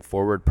making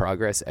forward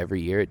progress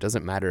every year, it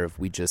doesn't matter if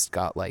we just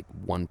got like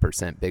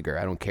 1% bigger.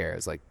 I don't care.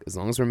 It's like, as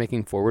long as we're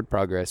making forward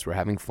progress, we're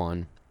having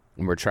fun,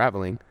 and we're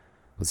traveling,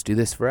 let's do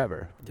this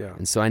forever. Yeah.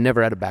 And so I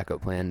never had a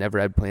backup plan, never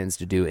had plans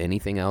to do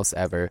anything else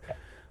ever.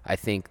 I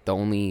think the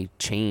only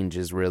change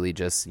is really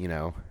just,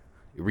 it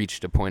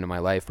reached a point in my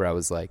life where I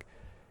was like,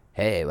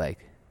 hey,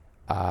 like,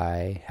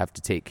 I have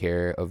to take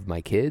care of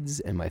my kids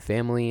and my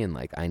family, and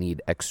like, I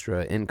need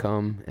extra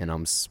income, and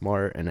I'm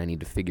smart, and I need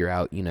to figure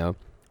out,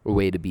 a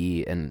way to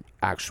be an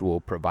actual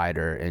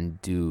provider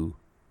and do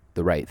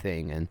the right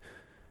thing. And,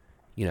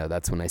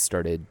 that's when I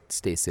started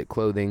Stay Sick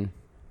Clothing,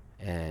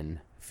 and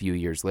a few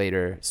years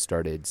later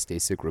started Stay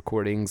Sick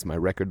Recordings, my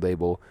record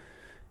label,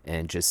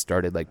 and just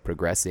started like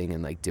progressing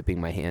and like dipping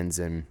my hands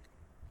in,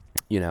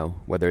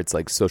 whether it's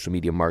like social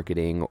media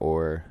marketing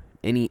or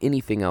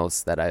anything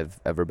else that I've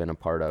ever been a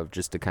part of,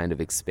 just to kind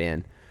of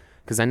expand.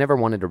 Because I never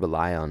wanted to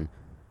rely on,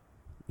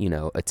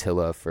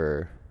 Attila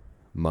for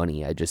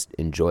money. I just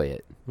enjoy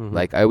it. Mm-hmm.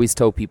 Like I always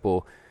tell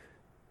people,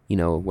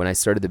 when I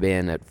started the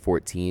band at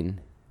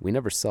 14, we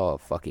never saw a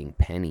fucking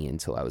penny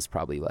until I was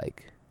probably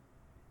like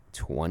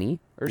 20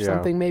 or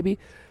something maybe.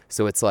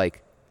 So it's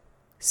like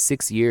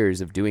 6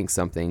 years of doing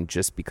something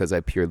just because I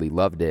purely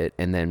loved it.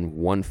 And then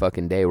one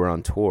fucking day we're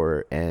on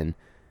tour, and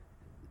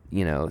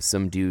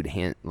some dude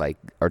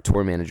our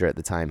tour manager at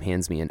the time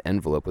hands me an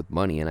envelope with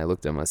money, and I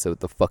looked at him, I said, what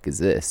the fuck is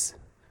this?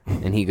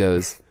 And he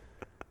goes,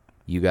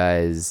 you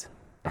guys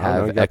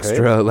have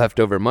extra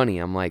leftover money.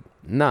 I'm like,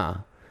 nah.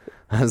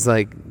 I was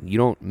like, you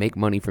don't make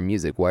money from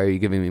music. Why are you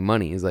giving me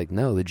money? He's like,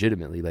 no,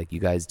 legitimately, like, you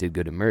guys did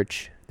good at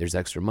merch. There's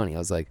extra money. I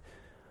was like,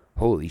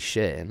 holy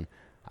shit. And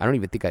I don't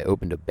even think I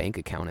opened a bank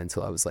account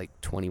until I was like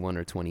 21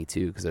 or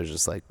 22, because I was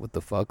just like, what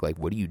the fuck? Like,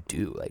 what do you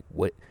do? Like,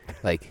 what,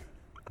 I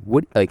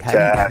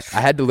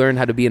had to learn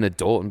how to be an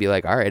adult and be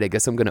like, all right, I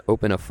guess I'm going to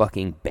open a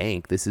fucking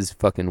bank. This is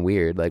fucking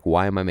weird. Like,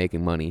 why am I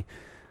making money?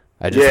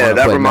 I just want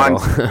to play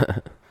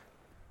metal.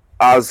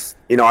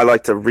 I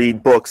like to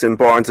read books in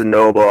Barnes and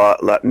Noble,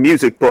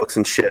 music books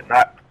and shit.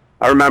 And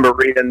I remember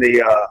reading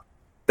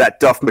that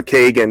Duff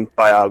McKagan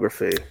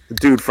biography, the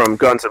dude from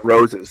Guns N'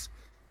 Roses.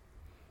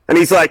 And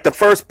he's like, the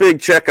first big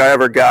check I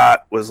ever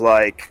got was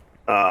like,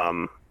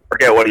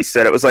 forget what he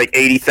said. It was like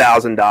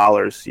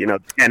 $80,000,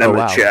 and him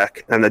the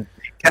check. And the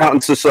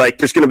accountant's just like,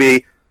 there's going to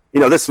be,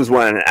 this was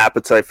when an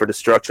appetite for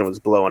destruction was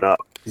blowing up.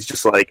 He's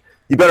just like,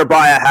 you better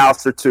buy a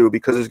house or two,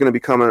 because there's going to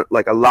become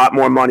a lot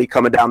more money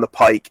coming down the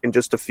pike in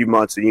just a few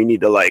months, and you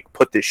need to like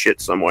put this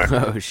shit somewhere.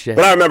 Oh shit!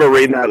 But I remember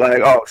reading that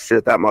like, oh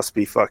shit, that must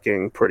be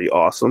fucking pretty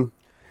awesome.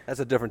 That's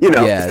a different,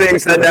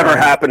 things that never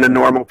happen to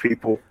normal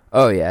people.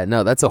 Oh yeah,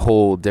 no, that's a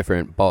whole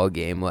different ball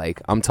game.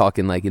 Like I'm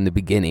talking like in the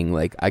beginning,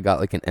 like I got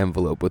like an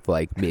envelope with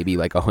like maybe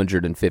like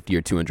 150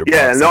 or 200.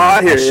 Yeah, bucks, no,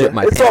 I hear you.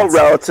 It's all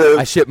relative.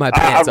 I shit my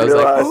pants. I was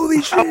like,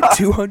 holy shit,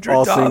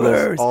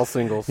 $200. All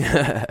singles.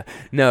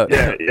 No,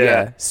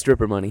 yeah,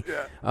 stripper money.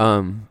 Yeah.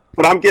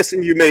 But I'm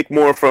guessing you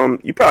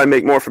probably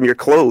make more from your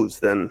clothes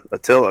than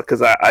Attila,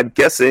 because I'm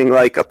guessing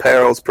like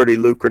apparel's pretty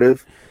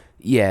lucrative.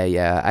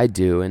 Yeah, I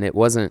do, and it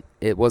wasn't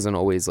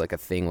always like a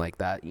thing like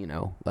that,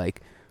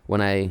 like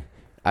when I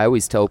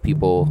always tell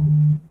people,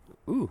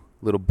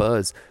 little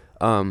buzz,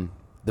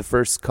 the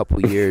first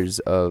couple years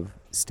of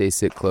Stay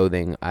Sick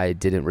Clothing, I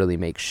didn't really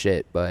make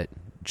shit, but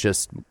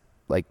just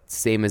like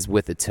same as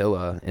with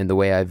Attila, and the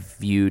way I've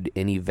viewed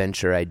any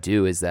venture I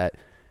do is that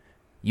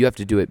you have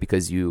to do it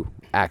because you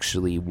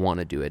actually want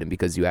to do it and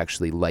because you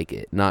actually like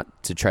it,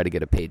 not to try to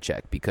get a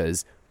paycheck,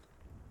 because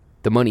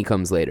the money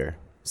comes later.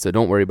 So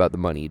don't worry about the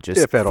money.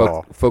 Just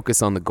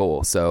focus on the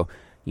goal. So,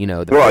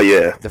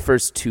 the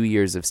first 2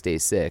 years of Stay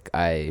Sick,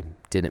 I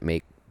didn't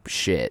make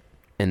shit.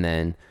 And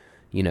then,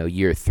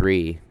 year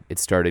 3, it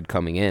started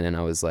coming in, and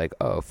I was like,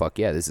 oh, fuck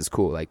yeah, this is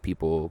cool. Like,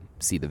 people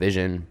see the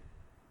vision.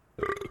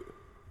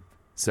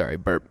 Sorry,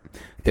 burp.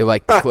 They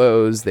like the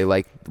clothes. They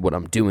like what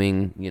I'm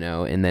doing,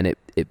 and then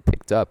it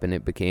picked up, and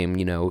it became,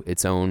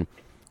 its own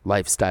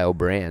lifestyle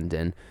brand.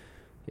 And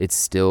it's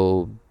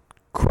still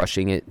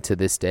crushing it to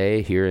this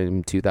day here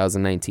in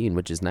 2019,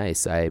 which is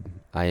nice. I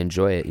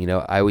enjoy it.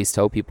 I always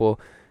tell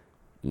people,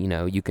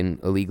 you can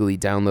illegally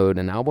download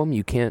an album,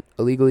 you can't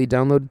illegally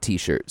download a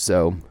t-shirt.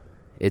 So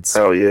it's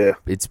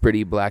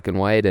pretty black and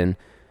white. And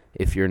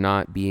if you're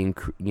not being,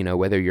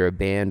 whether you're a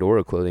band or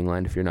a clothing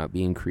line, if you're not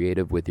being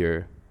creative with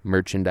your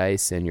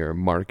merchandise and your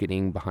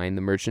marketing behind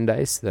the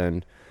merchandise,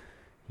 then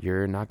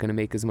you're not going to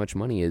make as much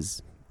money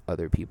as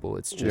other people.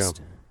 It's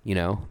just You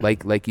know,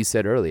 like you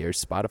said earlier,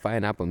 Spotify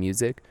and Apple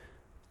Music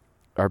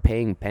are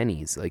paying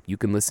pennies. Like, you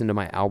can listen to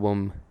my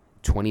album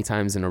 20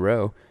 times in a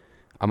row.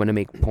 I'm going to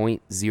make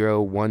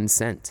 0.01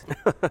 cent.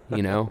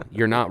 You know,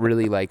 you're not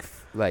really like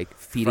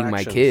feeding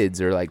my kids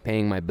or like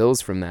paying my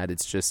bills from that.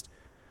 It's just,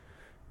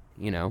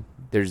 you know,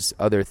 there's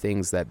other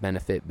things that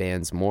benefit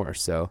bands more.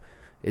 So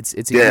it's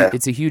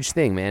a huge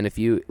thing, man. If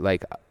you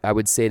like, I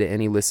would say to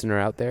any listener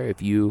out there,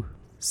 if you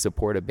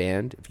support a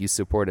band, if you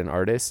support an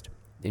artist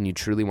and you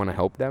truly want to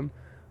help them,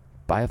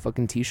 buy a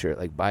fucking t-shirt,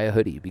 like buy a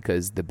hoodie,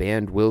 because the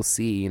band will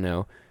see, you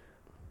know,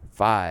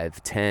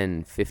 $5,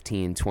 $10,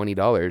 $15,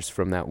 $20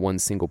 from that one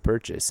single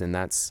purchase, and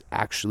that's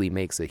actually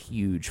makes a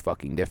huge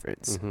fucking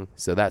difference.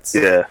 So that's,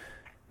 you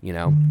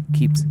know,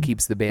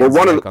 keeps the band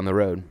on the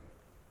road.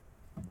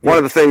 One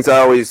of the things I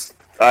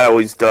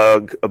always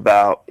dug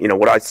about, you know,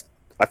 what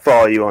I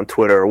follow you on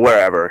Twitter or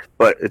wherever,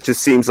 but it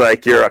just seems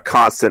like you're a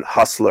constant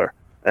hustler,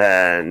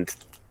 and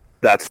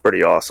that's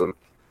pretty awesome.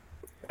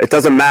 It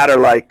doesn't matter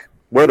like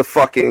where the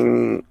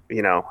fucking,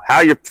 you know,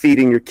 how you're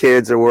feeding your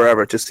kids or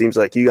wherever. It just seems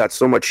like you got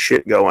so much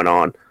shit going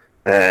on,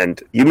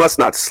 and you must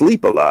not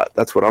sleep a lot.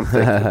 That's what I'm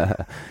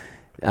thinking.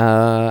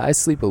 I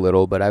sleep a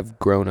little, but I've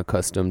grown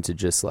accustomed to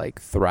just like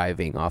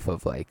thriving off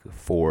of like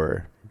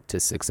 4 to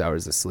 6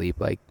 hours of sleep.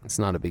 Like, it's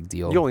not a big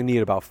deal. You only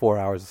need about 4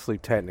 hours of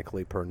sleep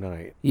technically per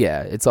night.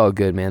 Yeah, it's all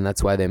good, man.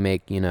 That's why they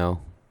make, you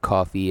know,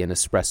 coffee and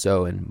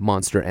espresso and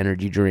Monster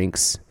energy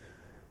drinks.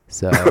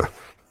 So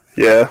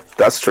yeah,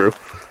 that's true.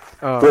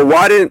 Well,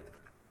 why didn't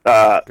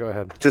go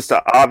ahead. Just an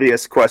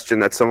obvious question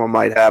that someone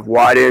might have.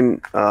 Why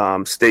didn't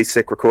Stay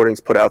Sick Recordings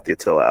put out the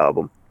Attila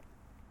album?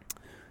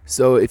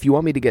 So if you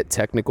want me to get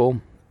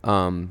technical,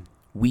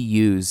 we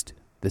used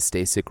the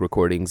Stay Sick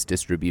Recordings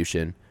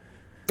distribution.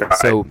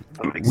 So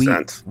that makes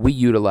sense. We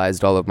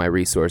utilized all of my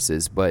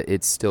resources, but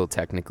it's still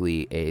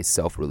technically a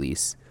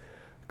self-release.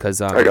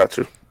 Because I got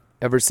you.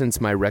 Ever since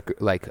my record,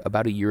 like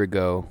about a year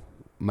ago,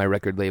 my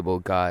record label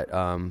got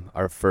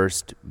our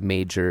first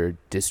major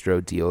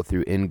distro deal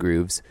through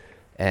InGrooves,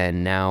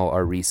 and now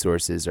our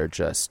resources are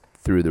just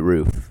through the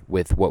roof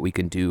with what we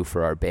can do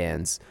for our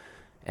bands.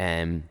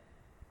 And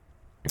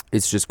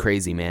it's just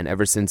crazy, man.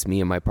 Ever since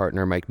me and my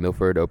partner, Mike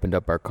Milford, opened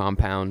up our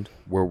compound,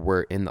 where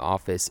we're in the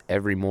office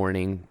every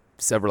morning,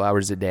 several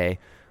hours a day,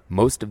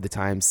 most of the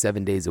time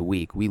 7 days a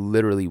week. We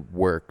literally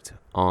worked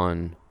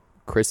on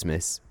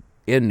Christmas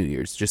and New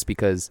Year's just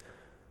because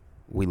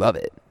we love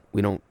it.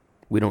 We don't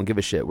give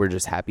a shit. We're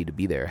just happy to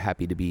be there,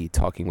 happy to be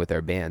talking with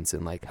our bands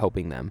and like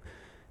helping them.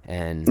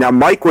 And now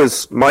Mike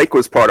was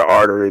part of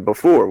Artery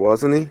before,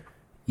 wasn't he?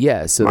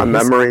 Yeah. So my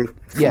memory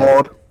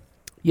flawed.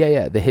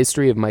 Yeah. The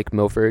history of Mike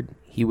Milford.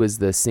 He was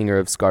the singer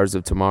of Scars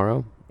of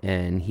Tomorrow,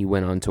 and he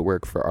went on to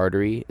work for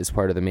Artery as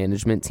part of the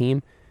management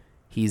team.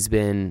 He's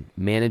been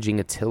managing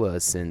Attila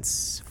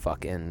since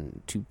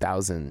fucking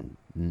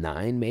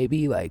 2009,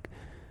 maybe. Like,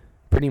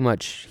 pretty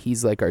much,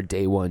 he's like our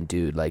day one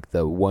dude, like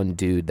the one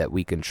dude that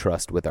we can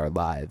trust with our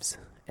lives.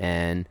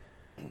 And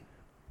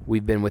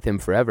we've been with him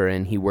forever,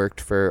 and he worked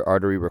for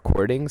Artery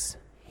Recordings.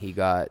 He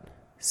got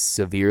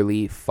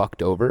severely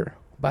fucked over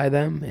by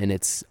them, and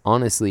it's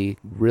honestly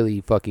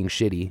really fucking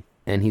shitty.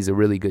 And he's a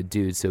really good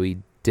dude, so he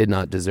did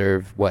not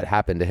deserve what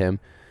happened to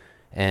him.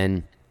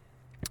 And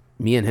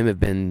me and him have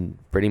been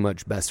pretty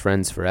much best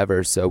friends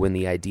forever. So when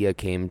the idea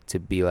came to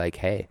be like,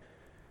 hey,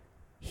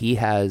 he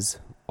has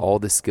all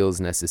the skills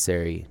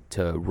necessary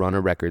to run a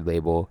record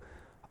label.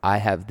 I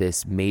have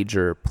this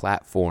major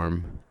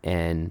platform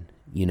and,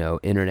 you know,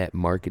 internet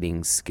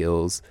marketing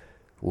skills.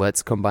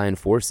 Let's combine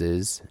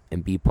forces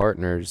and be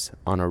partners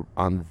on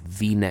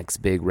the next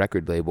big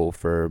record label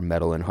for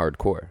metal and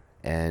hardcore.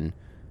 And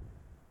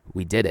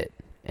we did it.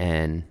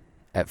 And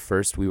at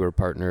first we were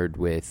partnered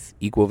with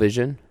Equal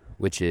Vision,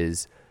 which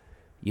is,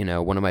 you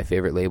know, one of my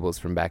favorite labels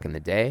from back in the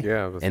day.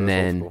 Yeah. And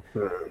then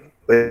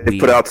they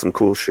put out some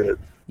cool shit.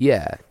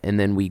 Yeah. And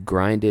then we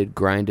grinded,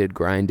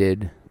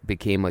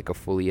 became like a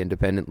fully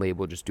independent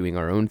label, just doing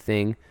our own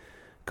thing,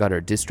 got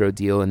our distro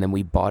deal, and then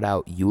we bought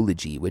out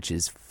Eulogy, which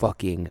is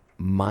fucking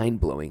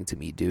mind-blowing to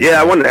me, dude.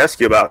 Yeah, I wanted to ask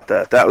you about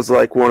that. That was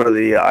like one of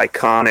the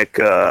iconic,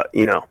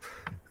 you know,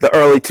 the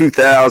early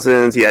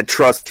 2000s. You had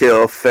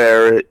Trustkill,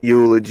 Ferret,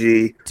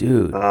 Eulogy,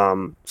 dude.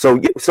 So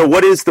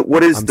what is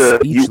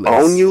the you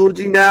own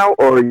Eulogy now,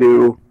 or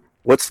you?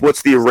 What's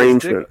the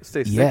arrangement?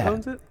 Stay Sick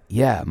owns it?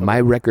 Yeah, my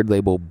record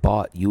label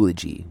bought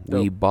Eulogy.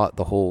 We bought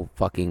the whole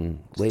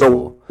fucking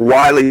label. So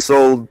Wiley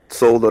sold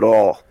it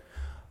all.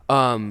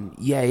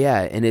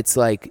 Yeah, and it's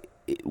like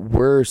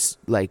we're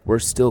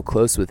still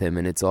close with him,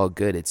 and it's all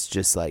good. It's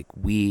just like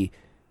we,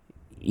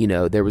 you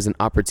know, there was an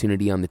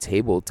opportunity on the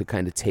table to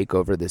kind of take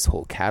over this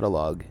whole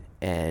catalog,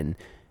 and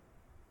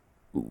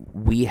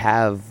we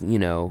have, you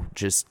know,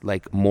 just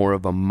like more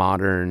of a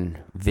modern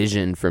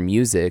vision for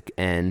music.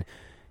 And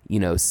you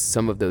know,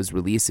 some of those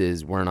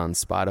releases weren't on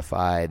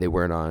Spotify, they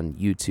weren't on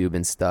YouTube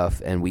and stuff,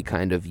 and we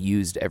kind of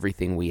used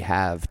everything we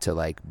have to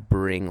like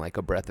bring like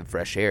a breath of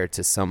fresh air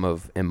to some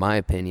of, in my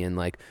opinion,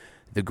 like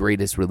the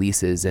greatest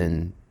releases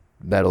in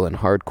metal and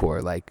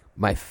hardcore. Like,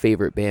 my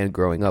favorite band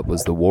growing up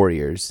was the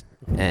Warriors,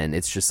 and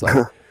it's just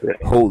like,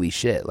 holy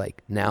shit,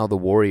 like, now the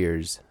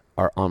Warriors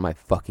are on my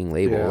fucking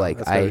label. Yeah, like,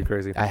 that's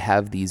crazy. I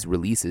have these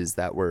releases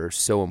that were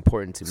so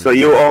important to me. So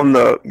you own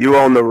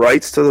the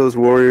rights to those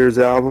Warriors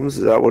albums?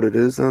 Is that what it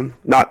is then?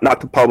 Not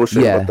the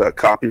publishing, but the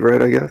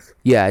copyright, I guess.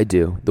 Yeah, I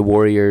do. The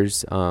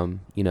Warriors,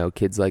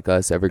 Kids Like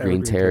Us,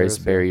 Evergreen Terrace,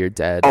 Bury Your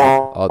Dead,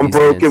 all these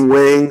Broken bands.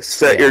 Wings,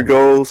 Set Your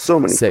Goals, so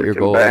many Set Your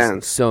Goals,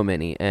 bands. so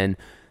many. And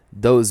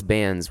those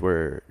bands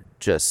were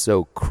just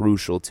so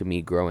crucial to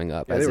me growing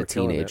up as a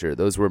teenager.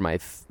 Those were my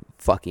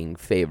fucking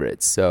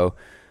favorites. So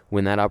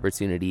when that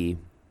opportunity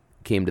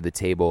came to the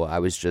table, I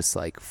was just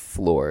like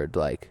floored,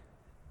 like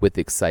with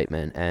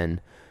excitement and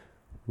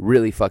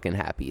really fucking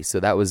happy. So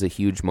that was a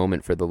huge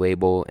moment for the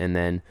label. And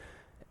then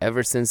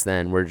ever since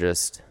then, we're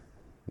just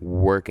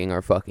working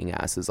our fucking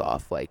asses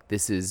off. Like,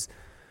 this is,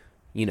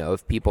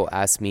 if people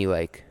ask me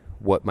like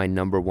what my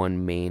number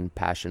one main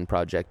passion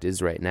project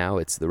is right now,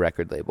 it's the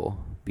record label,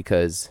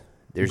 because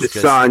there's just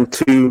signed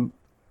two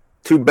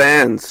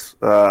bands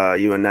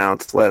you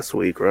announced last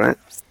week, right?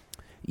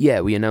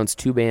 Yeah, we announced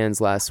 2 bands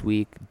last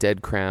week,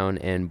 Dead Crown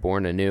and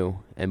Born Anew,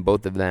 and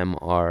both of them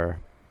are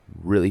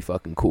really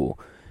fucking cool.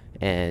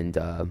 And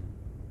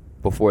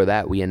before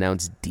that, we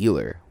announced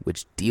Dealer,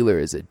 which Dealer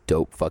is a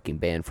dope fucking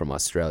band from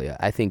Australia.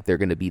 I think they're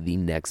going to be the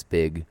next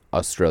big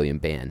Australian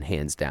band,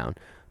 hands down.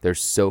 They're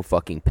so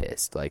fucking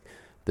pissed. Like,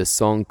 the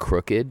song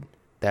Crooked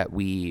that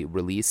we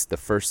released, the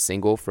first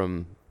single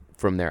from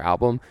their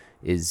album,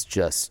 is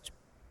just,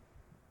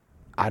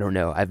 I don't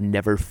know, I've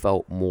never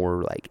felt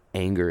more like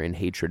anger and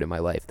hatred in my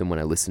life than when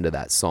I listen to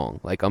that song.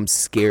 Like, I'm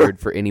scared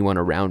for anyone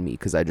around me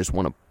because I just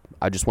want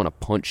to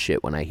punch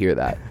shit when I hear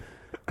that.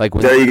 Like,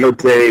 when there you go,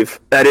 Dave.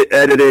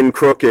 Edit in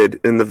Crooked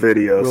in the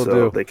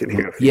video they can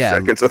hear a few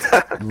seconds of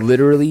that.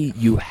 Literally,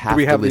 you have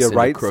to listen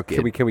to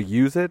Crooked. Can we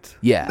use it?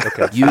 Yeah.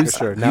 Okay. Use,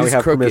 sure. Now use we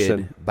have Crooked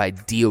permission. by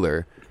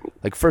Dealer.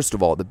 Like, first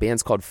of all, the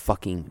band's called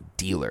fucking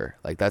Dealer.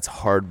 Like, that's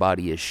hard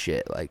body as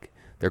shit. Like,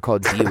 they're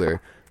called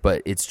Dealer.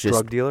 But it's just...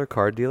 Drug dealer?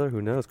 Card dealer?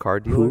 Who knows?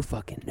 Card dealer? Who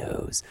fucking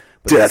knows?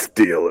 But Death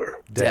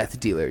dealer. Death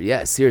dealer.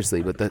 Yeah,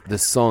 seriously. But the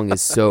song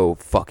is so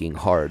fucking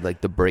hard.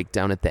 Like, the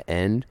breakdown at the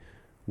end,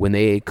 when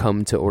they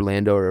come to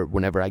Orlando or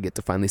whenever I get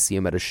to finally see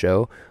them at a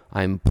show,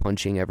 I'm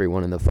punching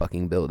everyone in the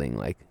fucking building.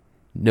 Like,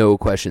 no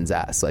questions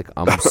asked. Like,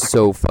 I'm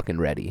so fucking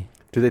ready.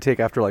 Do they take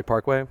after, like,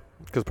 Parkway?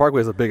 Because Parkway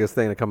is the biggest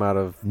thing to come out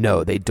of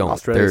No, they don't.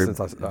 Australia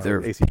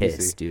They're ACDC.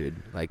 pissed, dude.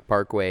 Like,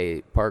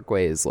 Parkway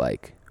is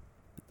like...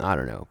 I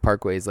don't know.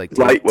 Parkway is like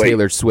Lightweight.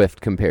 Taylor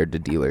Swift compared to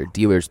Dealer.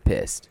 Dealer's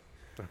pissed.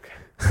 Okay.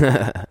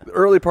 The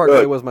early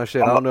Parkway was my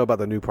shit. I don't know about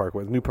the new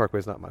Parkway. The new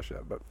Parkway's not my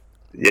shit, but...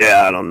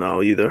 Yeah, I don't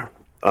know either.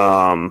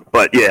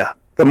 But yeah,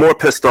 the more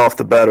pissed off,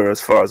 the better, as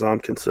far as I'm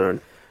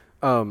concerned.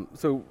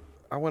 So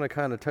I want to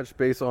kind of touch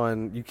base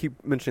on... You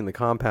keep mentioning the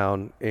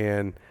compound,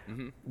 and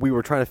we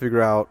were trying to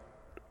figure out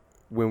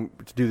to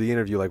do the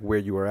interview, like, where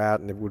you were at,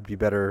 and it would be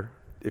better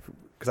if...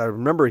 Because I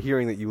remember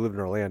hearing that you lived in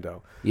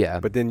Orlando.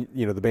 Yeah. But then,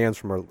 the band's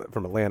from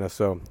Atlanta,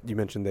 so you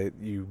mentioned that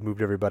you moved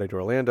everybody to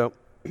Orlando.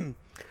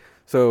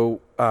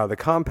 So the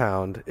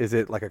compound, is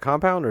it like a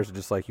compound, or is it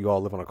just like you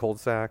all live on a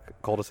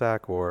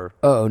cul-de-sac, or...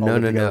 Oh,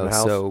 no.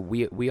 So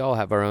we all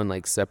have our own,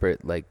 like,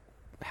 separate, like,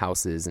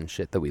 houses and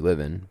shit that we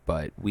live in.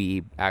 But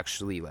we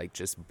actually, like,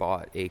 just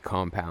bought a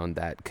compound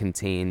that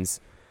contains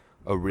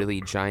a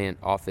really giant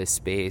office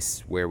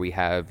space where we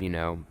have,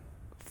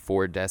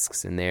 4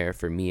 desks in there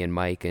for me and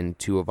Mike and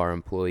 2 of our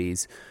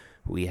employees.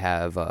 We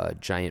have a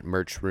giant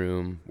merch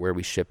room where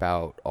we ship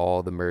out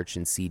all the merch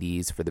and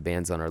CDs for the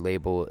bands on our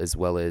label, as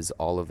well as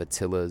all of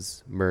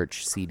Attila's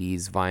merch,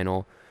 CDs,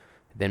 vinyl.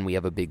 Then we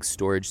have a big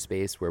storage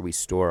space where we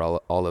store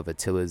all of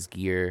Attila's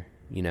gear,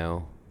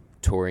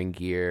 touring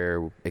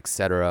gear,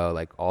 etc.,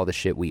 like all the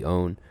shit we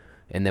own.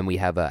 And then we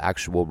have an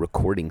actual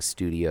recording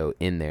studio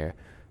in there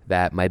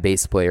that my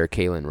bass player,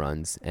 Kalen,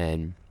 runs.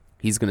 And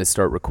he's going to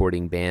start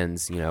recording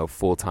bands,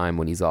 full time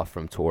when he's off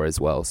from tour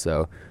as well.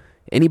 So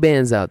any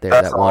bands out there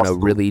that want a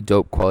really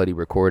dope quality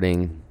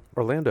recording,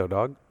 Orlando,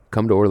 dog.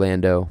 Come to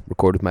Orlando,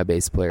 record with my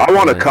bass player. I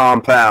want a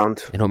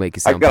compound. And he'll make you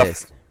sound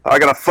pissed. I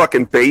got a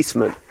fucking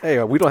basement.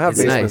 Hey, we don't have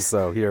basements, nice.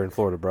 though, here in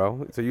Florida,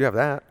 bro. So you have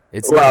that.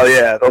 Well, nice.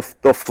 Yeah,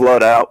 they'll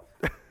flood out.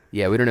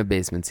 Yeah, we don't have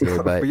basements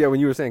here, but yeah, when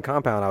you were saying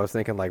compound, I was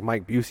thinking like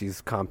Mike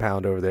Busey's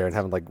compound over there and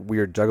having like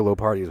weird juggalo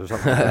parties or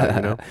something like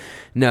that,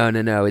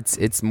 No.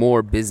 It's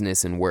more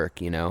business and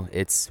work,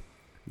 It's,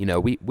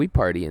 we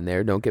party in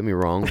there. Don't get me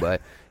wrong,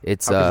 but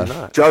it's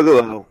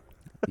juggalo.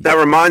 That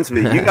reminds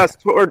me, you guys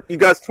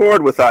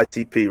toured with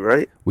ITP,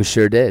 right? We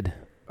sure did.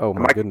 Oh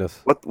my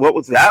goodness. What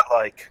was that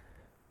like?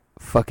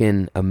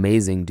 Fucking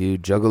amazing,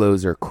 dude.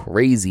 Juggalos are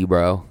crazy,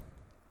 bro.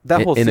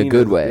 That whole in scene a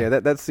good way. Yeah,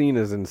 that scene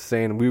is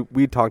insane.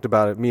 We talked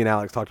about it. Me and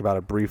Alex talked about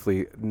it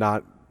briefly,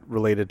 not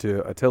related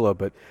to Attila,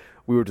 but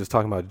we were just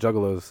talking about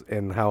Juggalos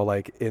and how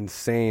like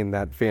insane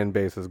that fan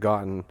base has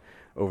gotten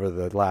over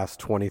the last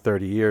 20,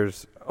 30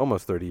 years,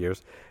 almost 30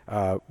 years,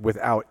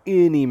 without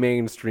any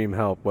mainstream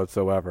help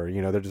whatsoever.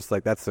 They're just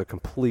like, that's a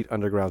complete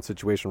underground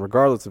situation,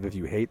 regardless of if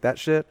you hate that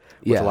shit,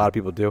 which a lot of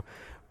people do.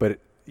 but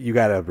you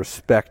got to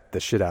respect the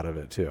shit out of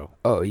it too.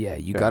 Oh yeah,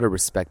 you got to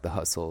respect the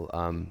hustle.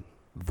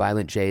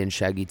 Violent J and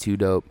Shaggy 2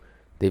 Dope,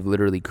 they've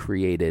literally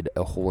created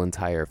a whole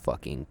entire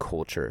fucking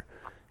culture.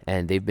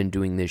 And they've been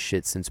doing this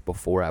shit since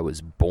before I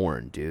was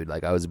born, dude.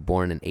 Like, I was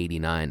born in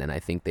 89, and I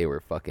think they were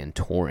fucking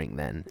touring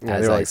then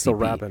as they were, like, ICP. still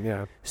rapping,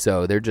 yeah.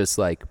 So they're just,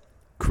 like,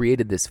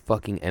 created this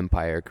fucking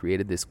empire,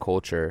 created this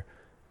culture,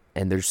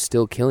 and they're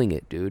still killing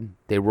it, dude.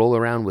 They roll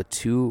around with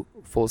 2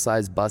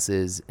 full-size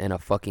buses and a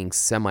fucking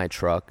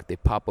semi-truck. They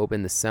pop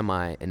open the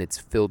semi, and it's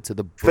filled to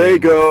the brim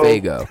with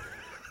Faygo.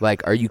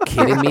 Like, are you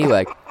kidding me?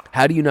 Like,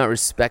 how do you not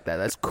respect that?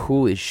 That's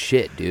cool as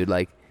shit, dude.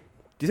 Like,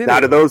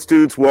 now, do those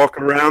dudes walk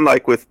around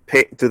like with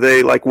paint? Do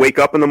they like wake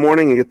up in the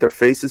morning and get their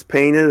faces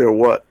painted, or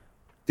what?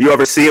 Do you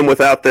ever see them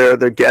without their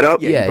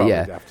getup?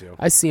 Yeah.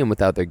 I see them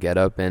without their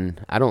getup,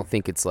 and I don't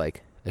think it's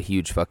like a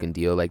huge fucking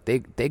deal. Like they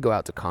go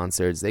out to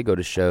concerts, they go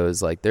to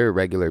shows, like they're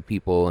regular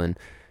people, and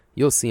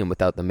you'll see them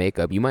without the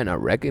makeup. You might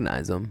not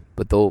recognize them,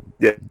 but they'll.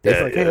 It's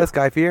like, hey, that's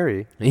Guy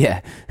Fieri.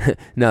 Yeah,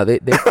 no, they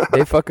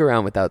fuck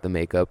around without the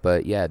makeup,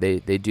 but yeah, they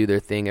do their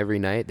thing every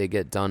night. They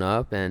get done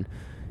up, and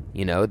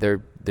you know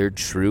they're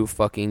true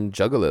fucking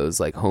juggalos.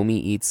 Like,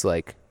 homie eats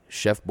like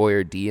Chef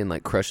Boyardee and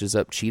like crushes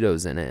up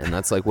Cheetos in it, and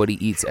that's like what he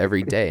eats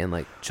every day, and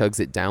like chugs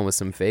it down with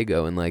some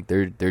Faygo, and like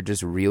they're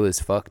just real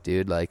as fuck,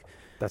 dude. Like,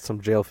 that's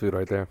some jail food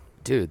right there,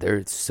 dude.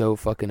 They're so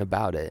fucking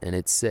about it, and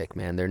it's sick,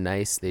 man. They're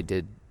nice. They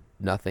did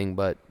nothing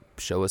but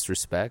show us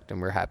respect,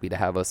 and we're happy to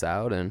have us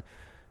out, and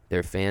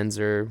their fans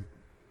are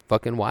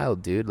fucking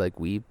wild, dude. Like,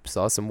 we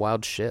saw some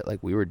wild shit. Like,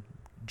 we were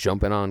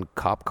jumping on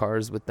cop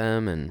cars with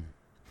them, and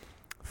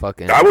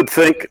fucking, I would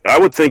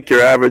think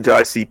your average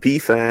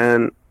ICP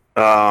fan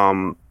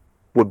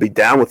would be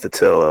down with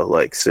Attila,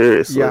 like,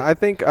 seriously. Yeah, I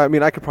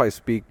could probably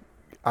speak.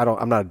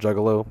 I'm not a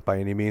juggalo by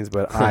any means,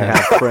 but I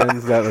have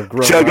friends that have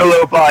grown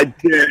juggalo up. by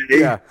day,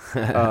 yeah,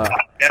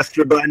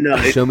 Esther by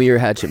night. Show me your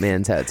Hatchet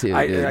Man tattoo,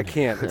 dude. I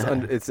can't.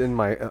 It's in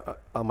my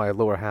on my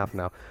lower half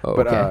now. Oh,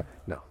 but okay.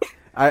 No,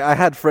 I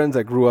had friends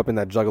that grew up in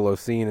that juggalo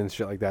scene and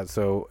shit like that,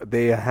 so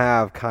they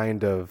have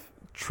kind of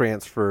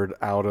transferred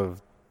out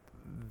of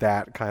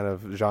that kind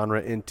of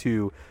genre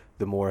into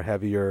the more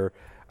heavier.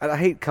 I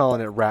hate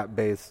calling it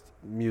rap-based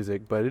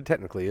music, but it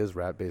technically is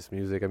rap-based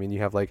music. I mean,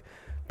 you have like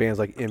bands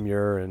like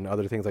Imur and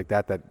other things like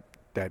that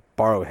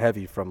borrow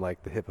heavy from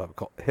like the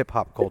hip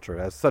hop culture,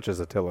 as such as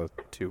Attila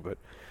too. But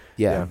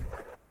yeah.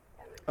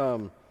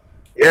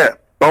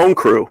 Bone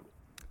Crew.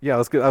 Yeah,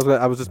 that's good.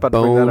 I was just about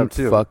to bring that up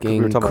too. Fucking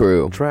we were talking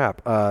Crew. About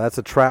trap. That's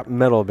a trap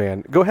metal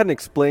band. Go ahead and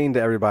explain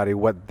to everybody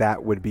what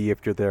that would be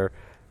if they're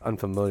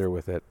unfamiliar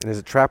with it. And is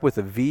it trap with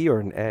a V or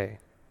an A?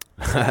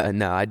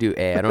 No, I do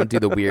A. I don't do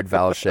the weird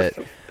vowel shit.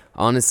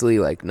 Honestly,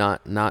 like,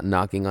 not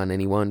knocking on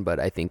anyone, but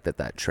I think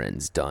that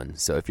trend's done.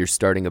 So if you're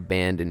starting a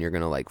band and you're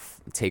gonna like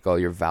take all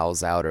your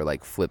vowels out or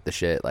like flip the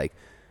shit, like,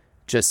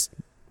 just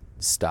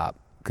stop,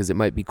 because it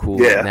might be cool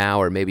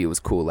now, or maybe it was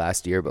cool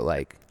last year, but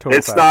like,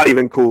 it's not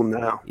even cool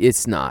now.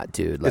 It's not,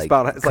 dude. Like,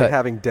 it's like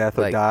having death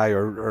or die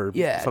or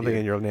something, dude,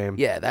 in your name.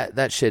 Yeah,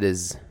 that shit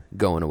is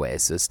going away.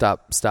 So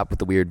stop with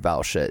the weird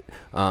vowel shit.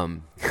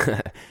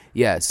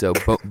 Yeah. So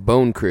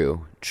Bone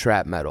Crew,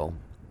 trap metal.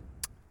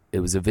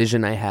 It was a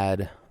vision I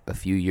had a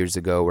few years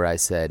ago where I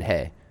said,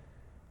 hey,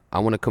 I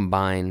want to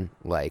combine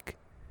like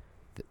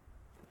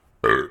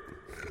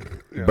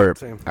burp.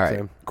 Same, all right,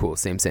 same. Cool.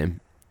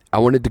 Same. I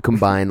wanted to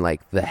combine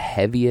like the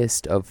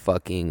heaviest of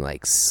fucking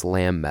like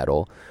slam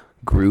metal,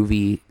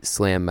 groovy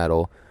slam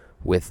metal,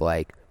 with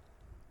like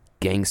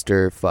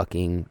gangster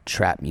fucking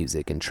trap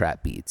music and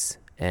trap beats.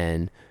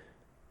 And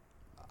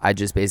I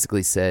just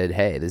basically said,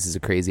 hey, this is a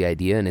crazy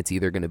idea, and it's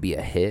either going to be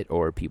a hit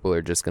or people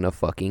are just going to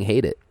fucking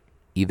hate it.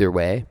 Either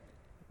way,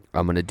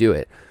 I'm going to do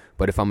it.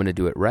 But if I'm going to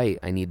do it right,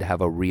 I need to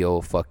have a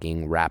real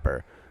fucking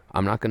rapper.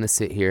 I'm not going to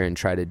sit here and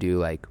try to do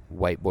like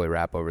white boy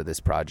rap over this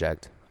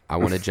project. I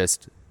want to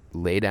just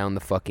lay down the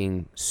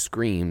fucking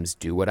screams,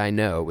 do what I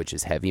know, which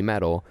is heavy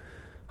metal.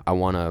 I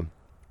want to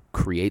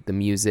create the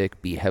music,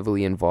 be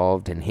heavily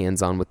involved and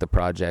hands-on with the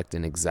project,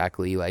 and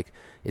exactly like,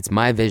 it's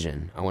my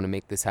vision. I want to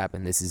make this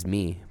happen. This is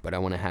me, but I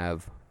want to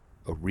have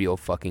a real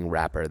fucking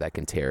rapper that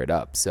can tear it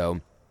up.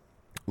 So,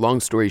 long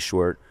story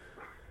short,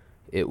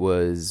 it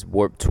was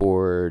Warped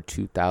Tour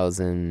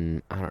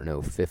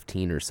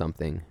 2015 or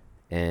something,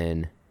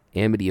 and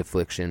Amity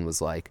Affliction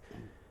was like,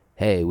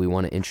 hey, we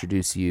want to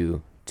introduce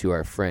you to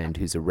our friend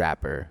who's a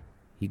rapper.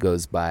 He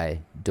goes by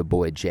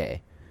DaBoy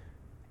J.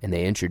 And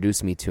they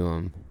introduced me to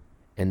him,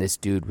 and this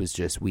dude was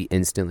just, we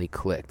instantly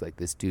clicked. Like,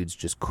 this dude's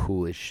just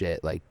cool as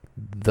shit. Like,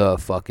 the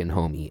fucking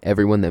homie.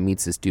 Everyone that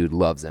meets this dude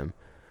loves him.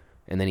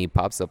 And then he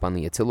pops up on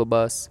the Attila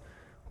bus.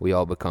 We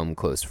all become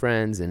close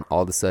friends, and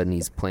all of a sudden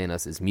he's playing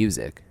us his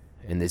music.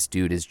 And this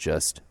dude is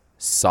just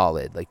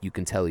solid. Like, you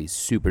can tell he's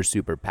super,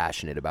 super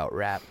passionate about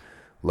rap,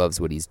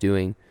 loves what he's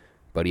doing,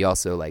 but he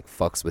also, like,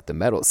 fucks with the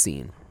metal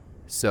scene.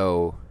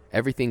 So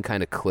everything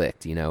kind of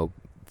clicked, you know,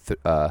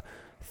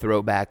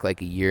 throw back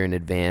like a year in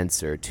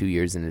advance or 2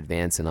 years in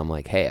advance, and I'm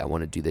like, hey, I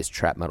want to do this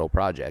trap metal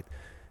project.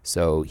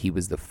 So he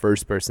was the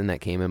first person that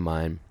came in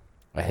mind.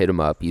 I hit him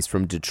up. He's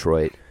from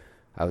Detroit.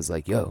 I was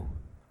like, yo,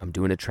 I'm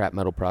doing a trap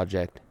metal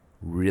project,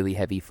 really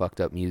heavy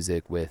fucked up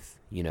music with,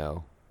 you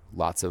know,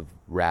 lots of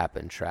rap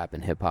and trap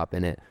and hip hop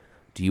in it.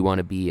 Do you want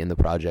to be in the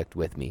project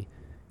with me?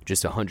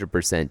 Just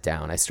 100%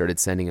 down. I started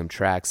sending him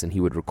tracks and he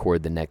would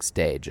record the next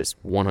day,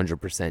 just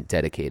 100%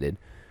 dedicated.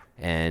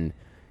 And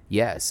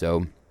yeah,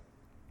 so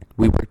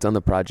we worked on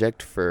the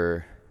project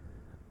for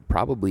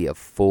probably a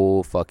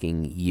full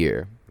fucking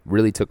year.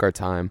 Really took our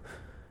time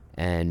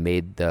and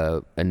made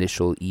the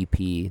initial EP,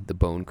 the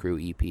Bone Crew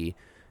EP,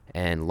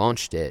 and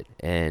launched it.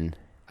 And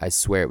I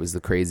swear it was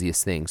the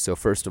craziest thing. So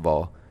first of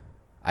all,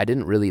 I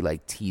didn't really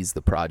like tease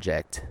the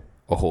project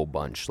a whole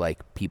bunch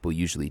like people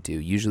usually do.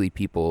 Usually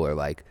people are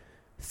like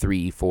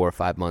 3, 4,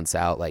 5 months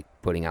out, like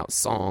putting out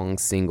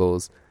songs,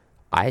 singles.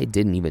 I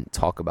didn't even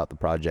talk about the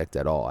project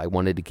at all. I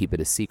wanted to keep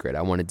it a secret.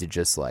 I wanted to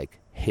just like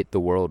hit the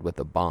world with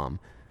a bomb.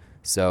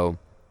 So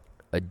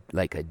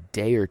like a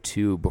day or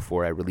two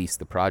before I released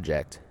the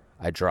project,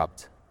 I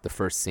dropped the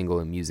first single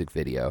and music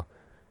video.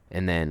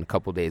 And then a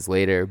couple days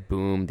later,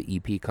 boom, the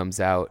EP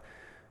comes out.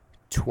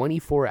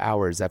 24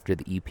 hours after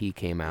the EP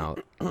came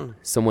out,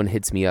 someone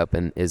hits me up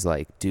and is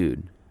like,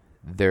 dude,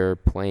 they're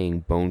playing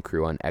Bone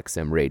Crew on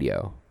XM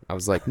radio. I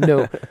was like,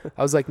 no,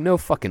 no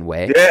fucking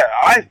way. Yeah,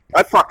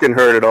 I fucking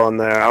heard it on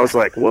there. I was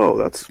like, whoa,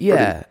 that's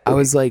yeah. I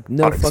was like,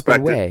 no unexpected.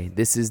 Fucking way.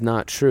 This is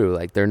not true.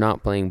 Like, they're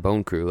not playing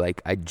Bone Crew.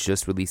 Like, I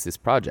just released this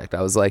project.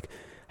 I was like,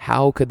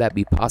 how could that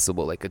be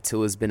possible? Like,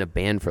 Attila's been a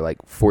band for like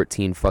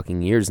 14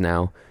 fucking years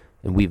now,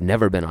 and we've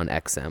never been on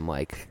XM.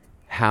 Like,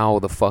 how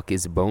the fuck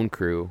is Bone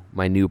Crew,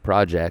 my new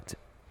project,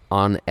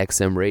 on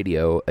XM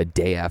radio a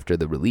day after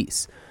the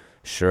release?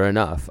 Sure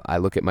enough, I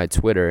look at my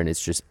Twitter and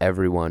it's just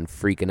everyone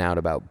freaking out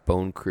about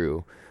Bone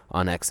Crew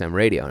on XM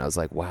radio. And I was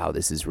like, wow,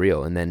 this is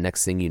real. And then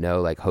next thing you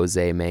know, like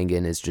Jose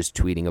Mangan is just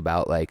tweeting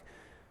about like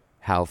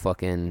how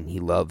fucking he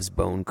loves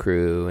Bone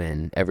Crew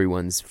and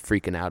everyone's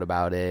freaking out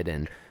about it.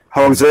 And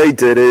Jose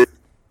did it.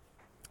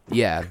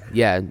 Yeah.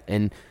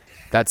 And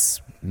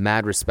that's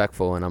mad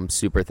respectful. And I'm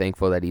super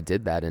thankful that he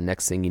did that. And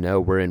next thing you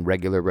know, we're in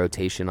regular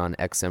rotation on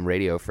XM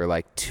radio for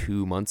like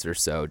 2 months or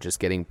so,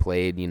 just getting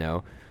played, you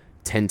know,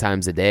 10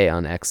 times a day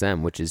on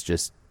XM, which is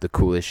just the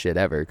coolest shit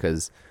ever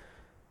because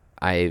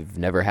I've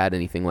never had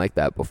anything like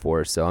that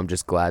before. So I'm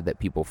just glad that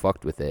people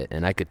fucked with it.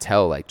 And I could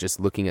tell, like,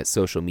 just looking at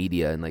social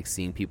media and like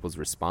seeing people's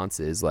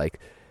responses, like,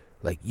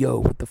 yo,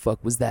 what the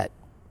fuck was that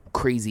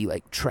crazy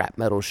like trap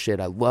metal shit?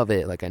 I love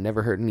it. Like, I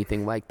never heard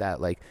anything like that.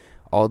 Like,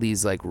 all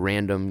these like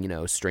random, you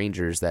know,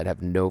 strangers that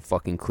have no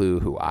fucking clue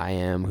who I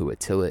am, who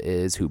Attila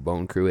is, who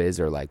Bone Crew is,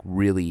 are like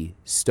really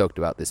stoked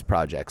about this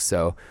project.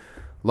 So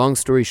long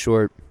story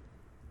short,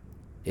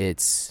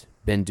 it's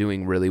been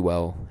doing really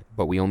well,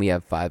 but we only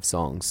have 5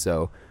 songs.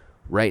 So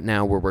right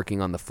now we're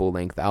working on the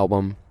full-length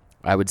album.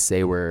 I would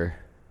say we're,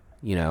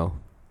 you know,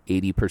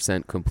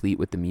 80% complete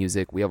with the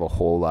music. We have a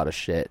whole lot of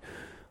shit.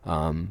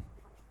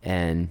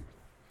 And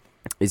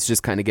it's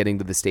just kind of getting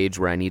to the stage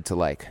where I need to,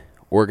 like,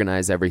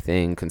 organize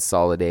everything,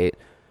 consolidate,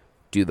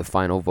 do the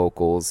final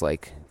vocals,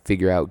 like,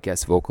 figure out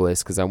guest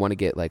vocalists, because I want to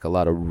get, like, a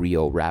lot of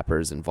real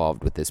rappers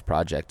involved with this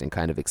project and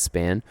kind of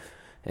expand.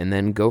 And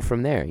then go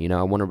from there. You know,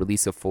 I want to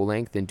release a full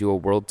length and do a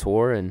world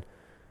tour and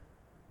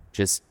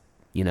just,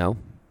 you know,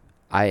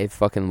 I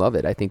fucking love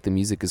it. I think the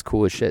music is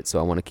cool as shit. So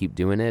I want to keep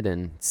doing it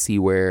and see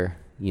where,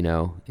 you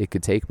know, it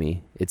could take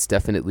me. It's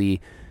definitely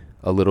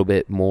a little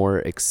bit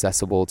more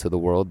accessible to the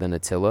world than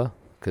Attila,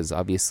 because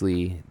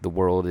obviously the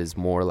world is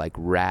more like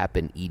rap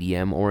and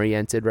EDM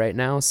oriented right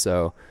now.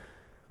 So,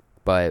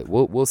 but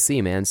we'll see,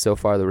 man. So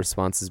far the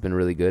response has been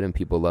really good and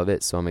people love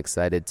it. So I'm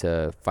excited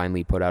to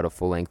finally put out a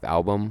full length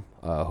album,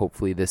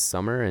 hopefully this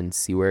summer, and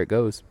see where it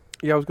goes.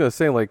 Yeah, I was gonna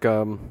say, like,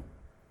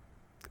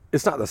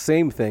 it's not the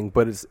same thing,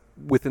 but it's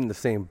within the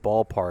same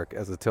ballpark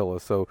as Attila.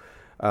 So,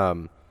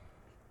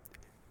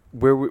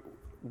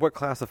 what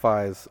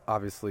classifies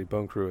obviously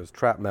Bone Crew as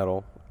trap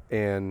metal,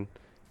 and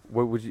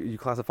what would you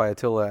classify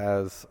Attila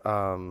as?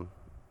 I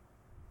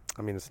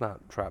mean, it's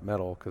not trap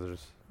metal because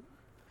there's.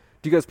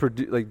 Do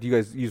you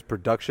guys use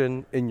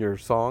production in your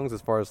songs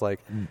as far as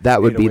like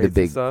that would be the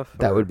big stuff?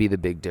 That would be the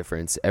big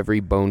difference. Every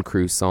Bone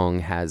Crew song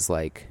has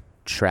like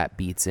trap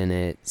beats in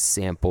it,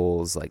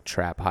 samples, like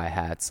trap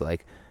hi-hats,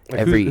 like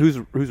every who's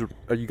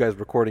are you guys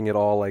recording it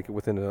all like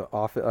within an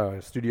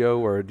office studio,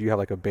 or do you have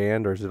like a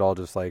band, or is it all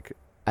just like?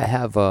 I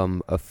have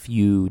a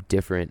few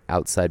different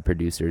outside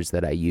producers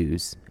that I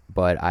use,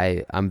 but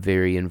I'm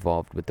very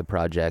involved with the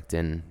project,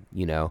 and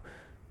you know,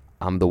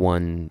 I'm the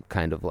one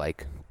kind of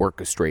like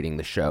orchestrating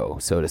the show,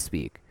 so to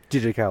speak.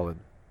 DJ Khaled.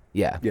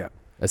 Yeah.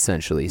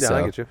 Essentially. Yeah, so,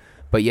 I get you.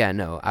 But yeah,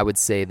 no, I would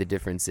say the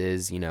difference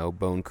is, you know,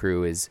 Bone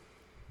Crew is,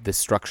 the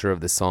structure of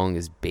the song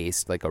is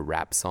based like a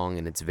rap song,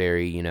 and it's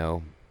very, you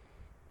know,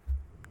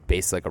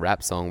 based like a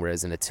rap song,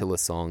 whereas an Attila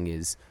song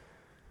is,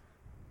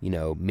 you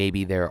know,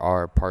 maybe there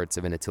are parts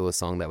of an Attila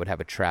song that would have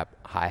a trap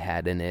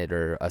hi-hat in it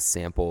or a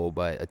sample,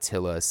 but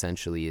Attila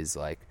essentially is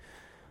like,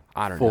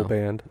 I don't know. Full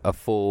band. A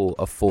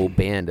full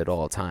band at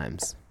all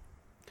times.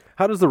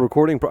 How does the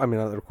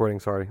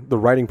the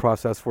writing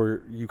process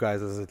for you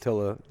guys as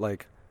Attila,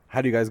 like,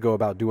 how do you guys go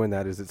about doing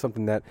that? Is it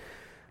something that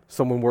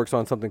someone works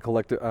on something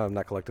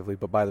not collectively,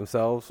 but by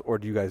themselves, or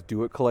do you guys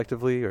do it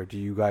collectively, or do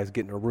you guys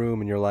get in a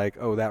room and you're like,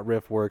 oh, that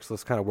riff works,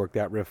 let's kind of work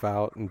that riff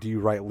out? And do you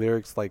write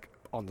lyrics like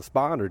on the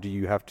spot, or do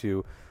you have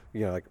to,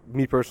 like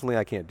me personally,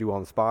 I can't do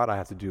on the spot. I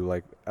have to do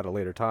like at a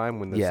later time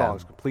when the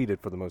song's completed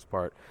for the most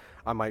part.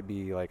 I might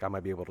be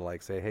able to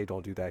like say, hey,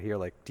 don't do that here,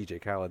 like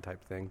DJ Khaled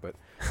type thing. But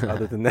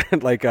other than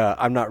that, like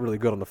I'm not really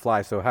good on the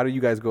fly. So how do you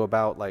guys go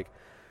about like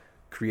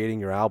creating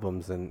your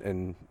albums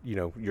and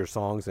your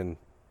songs, and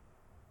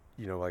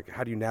like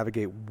how do you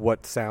navigate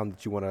what sound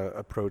that you want to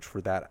approach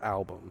for that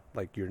album?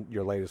 Like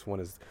your latest one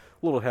is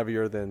a little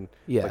heavier than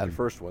like your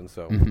first one,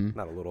 so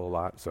not a little, a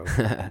lot. So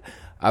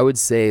I would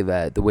say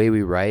that the way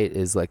we write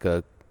is like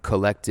a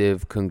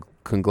collective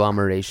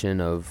conglomeration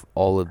of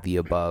all of the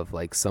above.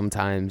 Like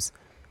sometimes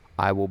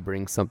I will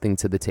bring something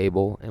to the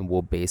table and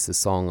we'll base a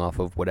song off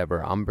of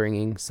whatever I'm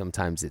bringing.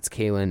 Sometimes it's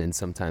Kalen and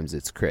sometimes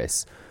it's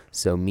Chris.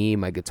 So me,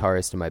 my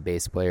guitarist, and my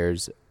bass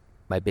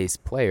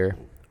player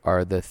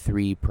are the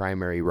three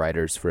primary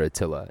writers for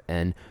Attila,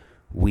 and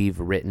we've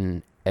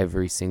written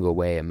every single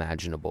way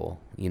imaginable.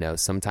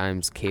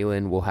 Sometimes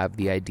Kalen will have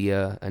the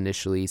idea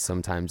initially,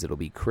 sometimes it'll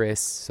be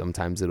Chris,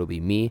 sometimes it'll be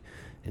me,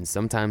 and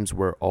sometimes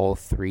we're all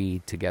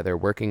three together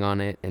working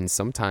on it, and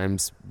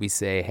sometimes we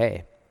say,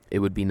 hey, it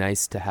would be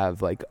nice to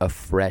have like a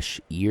fresh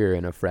ear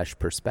and a fresh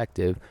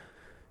perspective,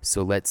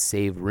 so let's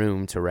save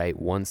room to write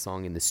one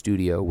song in the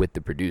studio with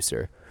the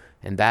producer.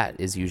 And that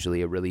is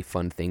usually a really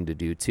fun thing to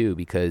do too,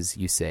 because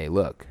you say,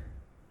 look,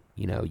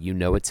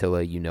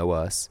 Attila,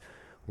 us,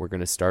 we're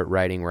going to start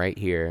writing right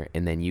here,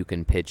 and then you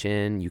can pitch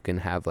in, you can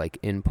have like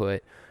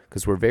input,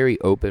 because we're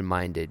very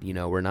open-minded,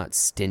 we're not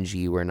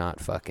stingy, we're not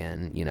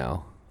fucking,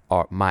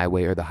 my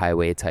way or the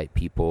highway type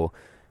people.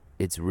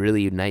 It's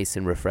really nice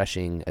and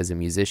refreshing as a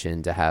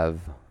musician to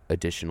have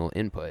additional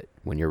input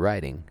when you're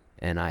writing,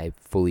 and I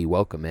fully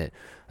welcome it,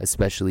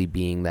 especially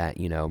being that,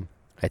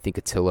 I think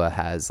Attila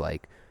has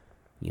like,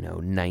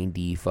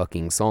 90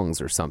 fucking songs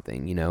or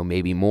something,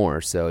 maybe more.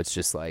 So it's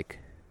just like,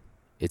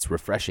 it's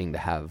refreshing to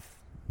have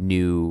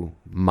new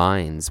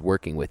minds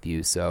working with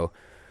you. So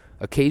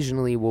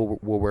occasionally we'll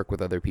work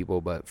with other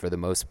people, but for the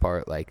most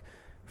part, like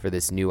for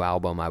this new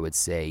album, I would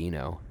say,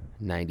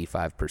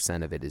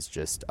 95% of it is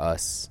just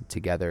us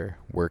together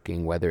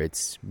working, whether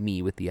it's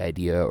me with the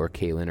idea or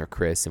Kalen or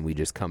Chris, and we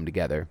just come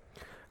together.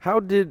 How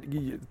did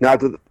you...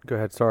 Go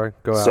ahead. Sorry.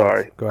 Go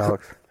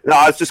Alex. No,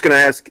 I was just going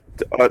to ask,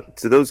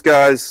 to those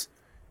guys,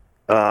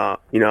 how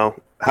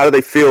do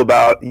they feel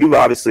about, you've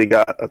obviously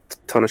got a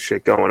ton of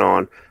shit going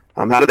on.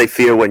 How do they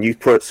feel when you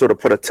put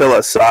Attila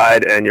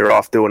aside and you're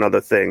off doing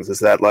other things? Is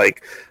that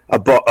like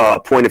a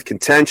point of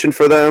contention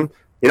for them?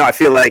 I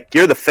feel like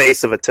you're the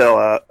face of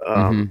Attila,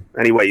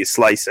 any way you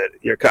slice it.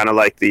 You're kind of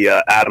like the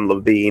Adam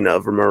Levine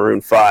of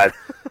Maroon 5.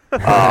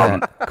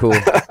 Cool.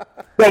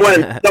 So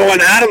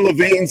when Adam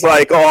Levine's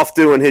like off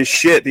doing his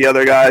shit, the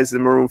other guys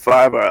in Maroon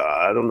 5,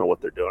 I don't know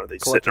what they're doing. Are they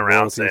sitting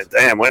around saying,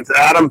 damn, when's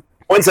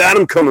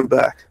Adam coming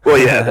back? Well,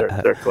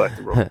 yeah, they're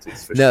collecting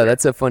royalties. For sure.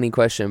 That's a funny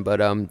question,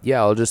 but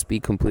I'll just be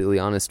completely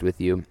honest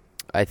with you.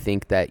 I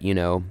think that, in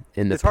the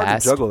past... It's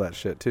hard to juggle that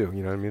shit, too,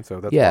 you know what I mean? So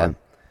that's fine.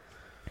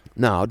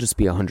 No, I'll just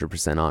be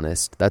 100%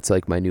 honest. That's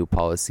like my new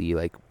policy,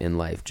 like in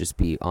life, just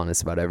be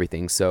honest about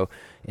everything. So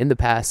in the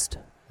past,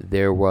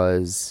 there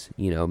was,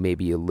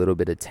 maybe a little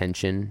bit of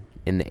tension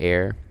in the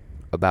air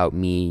about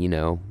me,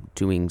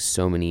 doing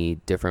so many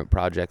different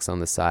projects on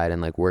the side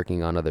and like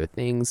working on other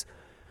things.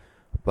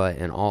 But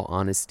in all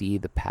honesty,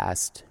 the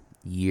past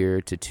year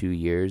to 2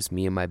 years,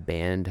 me and my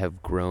band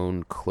have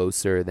grown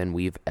closer than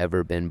we've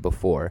ever been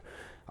before.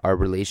 Our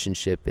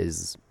relationship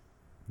is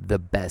the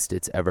best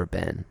it's ever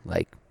been,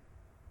 like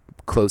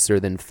closer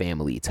than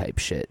family type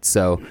shit.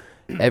 So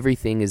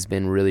everything has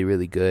been really,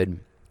 really good.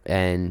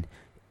 And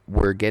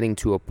we're getting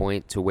to a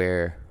point to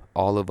where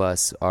all of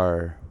us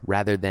are,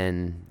 rather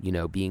than,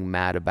 being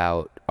mad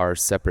about our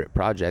separate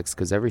projects,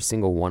 because every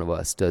single one of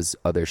us does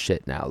other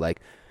shit now.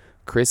 Like,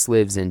 Chris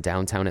lives in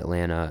downtown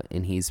Atlanta,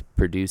 and he's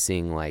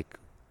producing like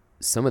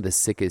some of the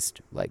sickest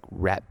like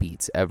rap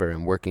beats ever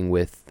and working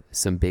with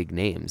some big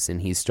names,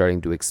 and he's starting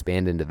to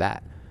expand into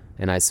that,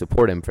 and I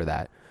support him for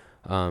that.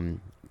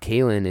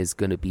 Kalen is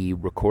going to be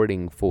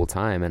recording full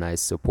time, and I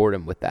support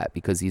him with that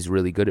because he's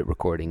really good at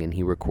recording, and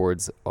he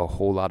records a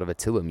whole lot of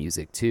Attila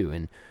music too,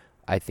 and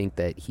I think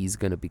that he's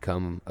going to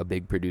become a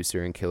big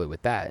producer and kill it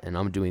with that, and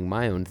I'm doing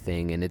my own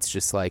thing. And it's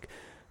just like,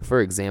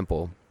 for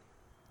example,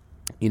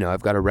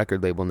 I've got a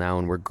record label now,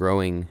 and we're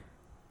growing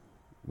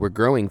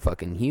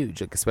fucking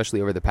huge, like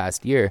especially over the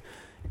past year.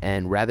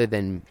 And rather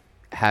than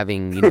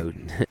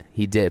having,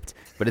 he dipped,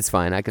 but it's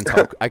fine. I could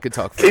talk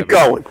forever. Keep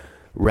going.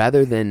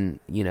 Rather than,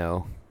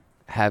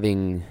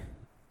 having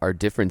our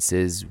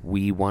differences,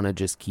 we want to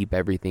just keep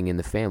everything in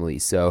the family.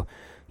 So,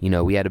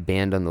 we had a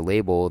band on the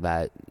label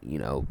that,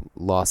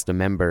 lost a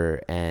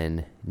member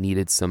and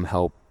needed some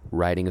help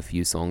writing a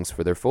few songs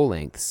for their full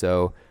length.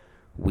 So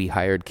we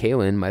hired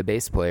Kalen, my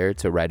bass player,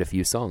 to write a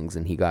few songs,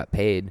 and he got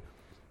paid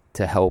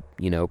to help,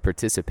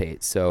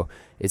 participate. So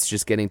it's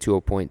just getting to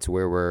a point to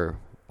where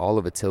all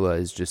of Attila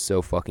is just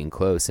so fucking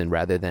close. And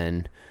rather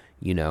than,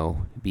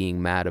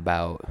 being mad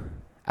about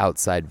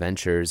outside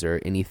ventures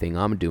or anything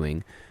I'm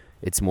doing.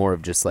 It's more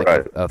of just like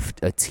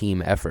a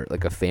team effort,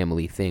 like a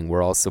family thing.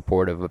 We're all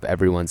supportive of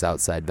everyone's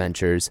outside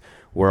ventures.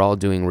 We're all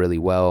doing really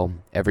well.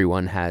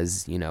 Everyone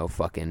has,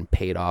 fucking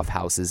paid off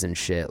houses and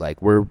shit.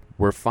 Like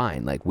we're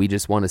fine. Like we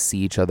just want to see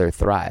each other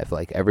thrive.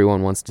 Like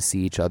everyone wants to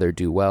see each other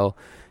do well.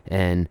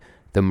 And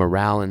the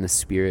morale and the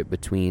spirit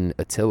between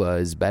Attila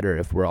is better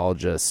if we're all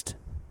just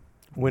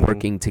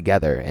working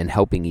together and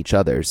helping each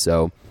other.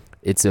 So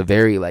it's a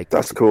very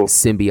that's cool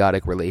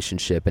symbiotic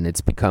relationship, and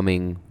it's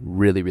becoming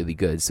really, really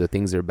good. So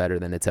things are better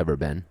than it's ever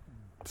been.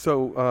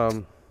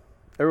 So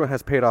everyone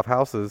has paid off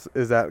houses.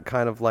 Is that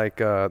kind of like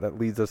that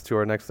leads us to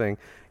our next thing?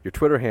 Your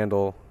Twitter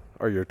handle,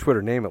 or your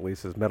Twitter name at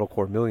least, is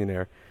Metalcore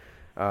Millionaire.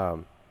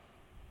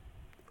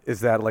 Is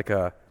that like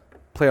a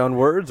play on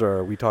words, or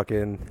are we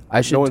talking?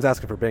 No one's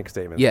asking for bank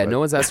statements. Yeah, no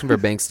one's asking for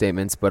bank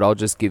statements, but I'll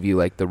just give you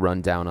like the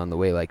rundown on the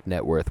way like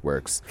net worth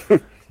works.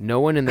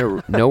 No one in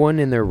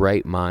their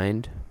right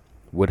mind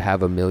would have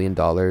 $1 million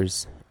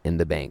in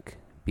the bank,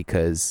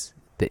 because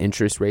the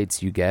interest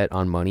rates you get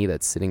on money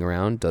that's sitting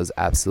around does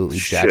absolutely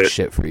jack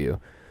shit for you.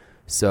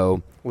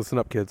 So listen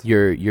up, kids.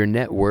 Your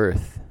net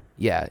worth,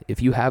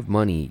 if you have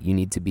money, you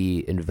need to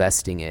be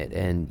investing it,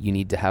 and you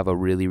need to have a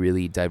really,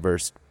 really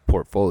diverse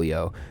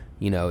portfolio.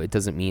 It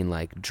doesn't mean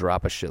like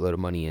drop a shitload of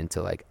money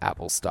into like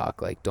Apple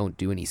stock. Like don't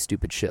do any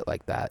stupid shit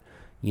like that.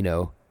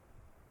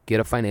 Get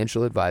a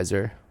financial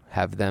advisor,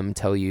 have them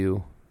tell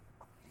you,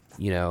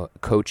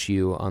 coach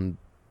you on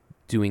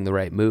doing the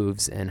right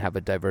moves, and have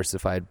a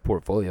diversified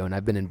portfolio. And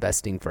I've been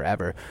investing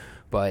forever,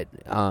 but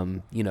the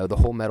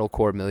whole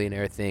Metalcore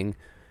Millionaire thing,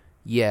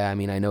 I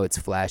know it's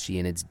flashy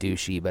and it's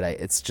douchey, but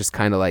it's just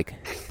kind of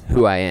like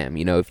who I am.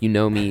 If you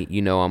know me,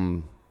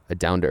 I'm a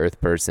down-to-earth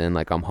person.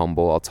 Like I'm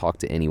humble. I'll talk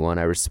to anyone.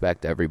 I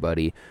respect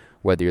everybody,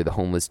 whether you're the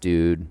homeless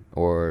dude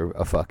or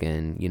a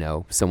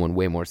fucking, someone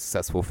way more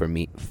successful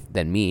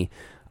than me.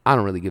 I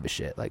don't really give a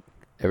shit. Like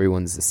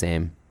everyone's the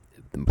same.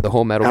 The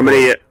whole metal.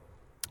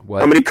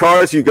 How many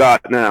cars you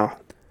got now?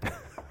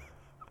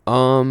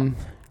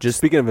 Just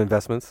speaking of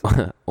investments,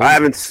 I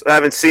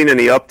haven't seen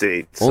any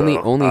updates.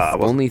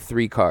 Only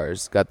 3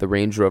 cars. Got the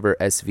Range Rover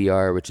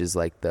SVR, which is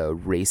like the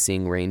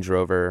racing Range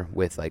Rover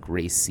with like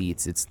race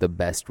seats. It's the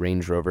best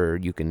Range Rover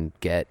you can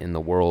get in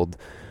the world.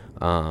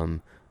 I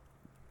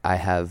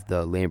have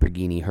the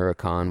Lamborghini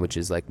Huracan, which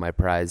is like my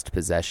prized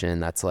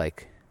possession. That's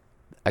like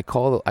I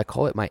call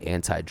it my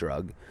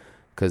anti-drug,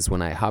 because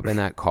when I hop in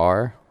that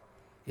car,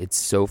 it's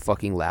so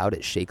fucking loud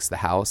it shakes the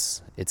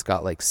house. It's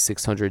got like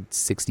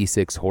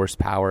 666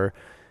 horsepower,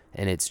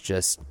 and it's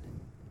just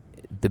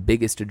the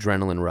biggest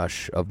adrenaline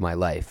rush of my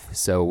life.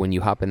 So when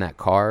you hop in that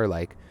car,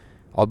 like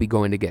I'll be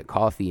going to get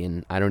coffee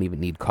and I don't even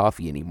need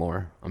coffee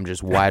anymore. I'm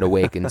just wide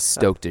awake and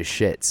stoked as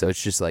shit. So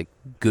it's just like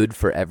good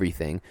for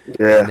everything.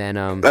 Yeah. And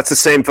then that's the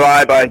same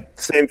vibe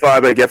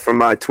I get from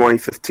my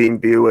 2015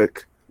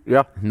 Buick.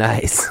 Yeah.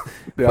 Nice.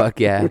 Yeah. Fuck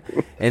yeah.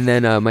 And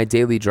then my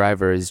daily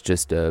driver is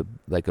just a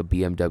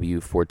BMW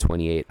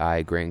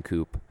 428i Grand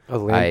Coupe.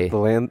 Oh,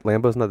 the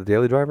Lambo's not the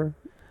daily driver?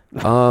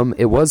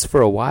 It was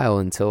for a while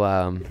until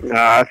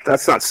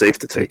that's not safe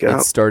to take out.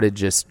 It started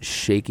just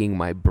shaking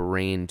my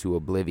brain to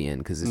oblivion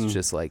because it's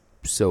just like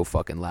so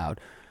fucking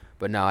loud.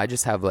 But now I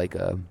just have like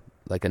a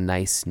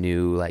nice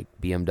new like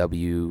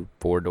BMW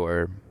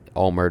 4-door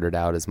all murdered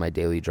out as my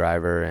daily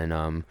driver.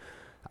 And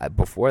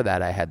before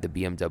that I had the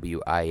BMW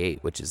i8,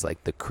 which is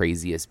like the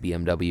craziest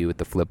BMW with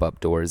the flip up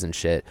doors and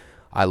shit.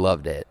 I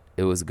loved it.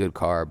 It was a good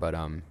car, but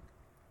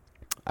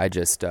I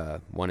just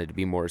wanted to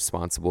be more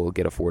responsible,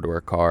 get a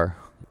 4-door car.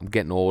 I'm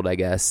getting old, I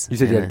guess. You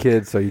said you had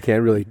kids, so you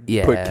can't really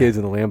put kids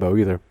in the Lambo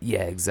either.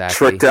 Yeah, exactly.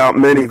 Tricked out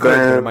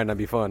minivan. It might not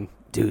be fun.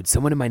 Dude,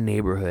 someone in my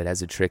neighborhood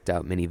has a tricked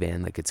out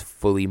minivan. Like, it's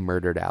fully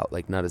murdered out.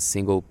 Like, not a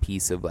single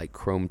piece of, like,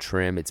 chrome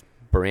trim. It's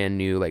brand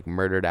new, like,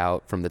 murdered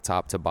out from the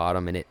top to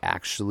bottom, and it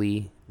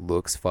actually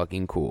looks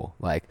fucking cool.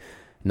 Like,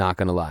 not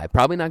gonna lie.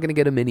 Probably not gonna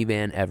get a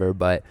minivan ever,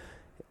 but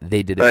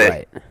they did it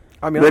right.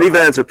 I mean,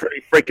 minivans are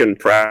pretty freaking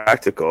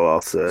practical, I'll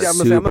say. Yeah,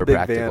 I'm a big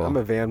practical. I'm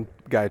a van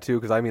guy too,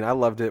 because I mean, I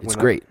loved it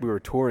when we were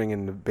touring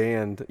in the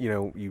band. You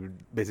know, you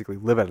basically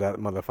live at that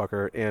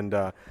motherfucker,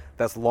 and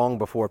that's long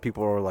before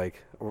people are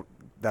like,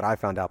 that I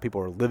found out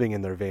people were living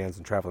in their vans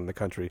and traveling the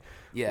country.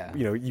 Yeah.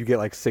 You know, you get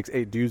like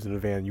 6-8 dudes in a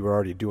van, you were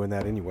already doing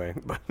that anyway.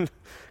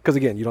 Because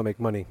again, you don't make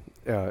money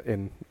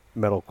in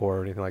metalcore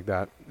or anything like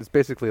that. It's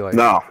basically like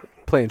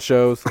playing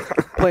shows,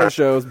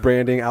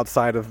 branding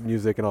outside of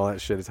music and all that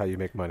shit is how you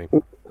make money.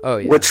 Oh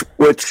yeah.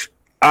 Which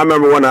I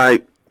remember when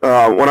I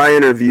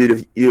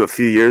interviewed you a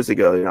few years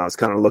ago. You know, I was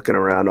kind of looking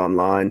around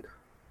online.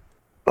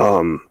 You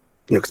know,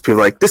 because people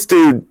are like, this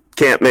dude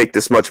can't make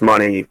this much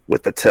money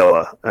with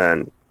Attila,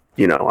 and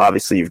you know,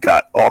 obviously you've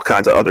got all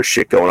kinds of other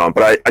shit going on.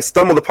 But I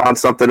stumbled upon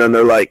something, and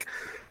they're like,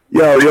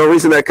 yo, the only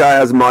reason that guy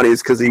has money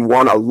is because he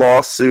won a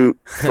lawsuit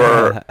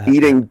for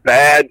eating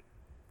bad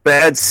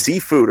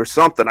seafood or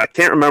something. I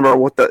can't remember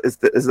is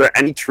there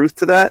any truth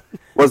to that?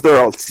 Was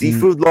there a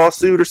seafood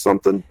lawsuit or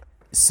something?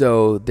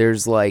 So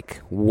there's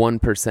like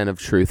 1% of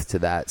truth to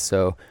that.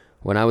 So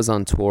when I was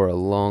on tour a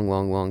long,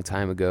 long, long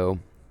time ago,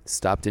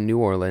 stopped in New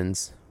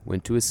Orleans,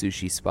 went to a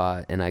sushi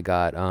spot, and I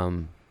got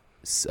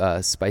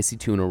spicy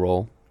tuna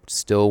roll.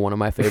 Still one of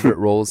my favorite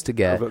rolls to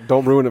get.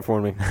 Don't ruin it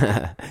for me.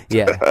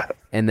 Yeah.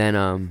 And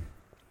then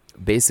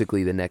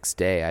basically the next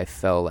day I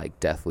felt like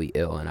deathly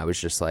ill, and I was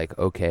just like,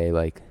 okay,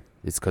 like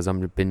it's because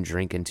I've been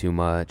drinking too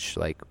much.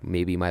 Like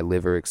maybe my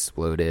liver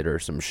exploded or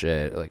some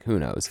shit. Like who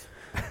knows?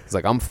 It's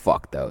like I'm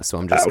fucked though, so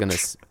I'm just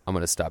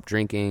gonna stop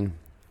drinking,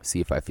 see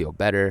if I feel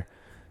better.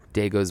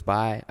 Day goes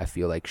by, I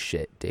feel like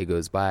shit. Day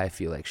goes by, I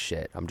feel like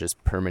shit. I'm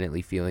just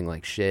permanently feeling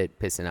like shit,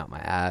 pissing out my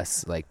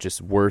ass, like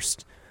just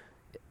worst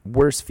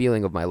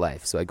feeling of my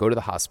life. So I go to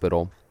the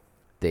hospital.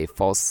 They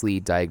falsely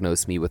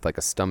diagnosed me with like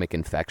a stomach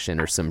infection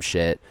or some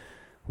shit,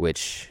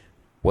 which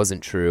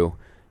wasn't true.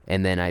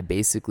 And then I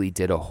basically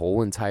did a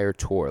whole entire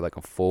tour, like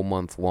a full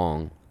month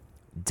long,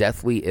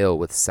 deathly ill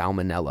with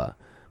salmonella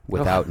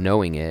without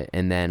knowing it.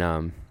 And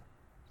then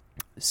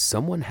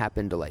someone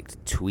happened to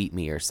like tweet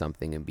me or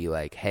something and be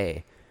like,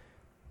 hey,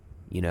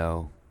 you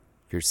know,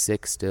 you're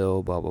sick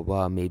still, blah, blah,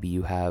 blah. Maybe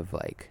you have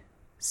like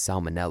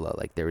salmonella.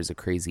 Like there was a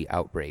crazy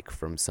outbreak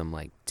from some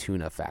like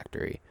tuna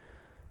factory.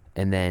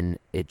 And then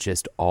it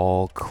just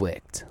all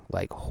clicked.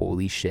 Like,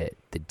 holy shit.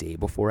 The day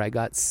before I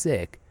got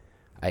sick,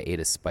 I ate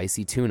a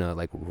spicy tuna,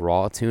 like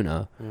raw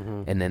tuna.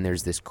 Mm-hmm. And then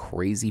there's this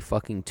crazy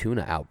fucking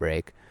tuna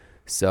outbreak.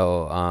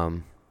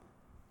 So,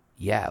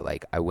 yeah,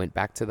 like I went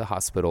back to the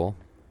hospital.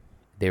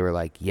 They were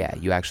like, yeah,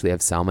 you actually have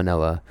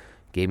salmonella.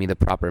 Gave me the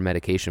proper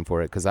medication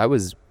for it because I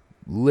was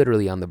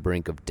literally on the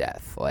brink of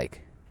death.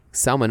 Like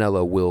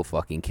salmonella will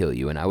fucking kill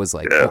you. And I was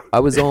like, I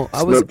was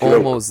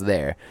almost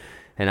there.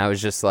 And I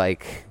was just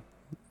like,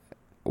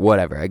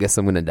 whatever, I guess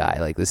I'm going to die.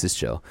 Like this is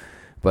chill.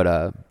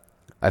 But,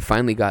 I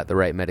finally got the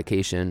right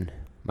medication.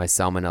 My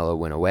salmonella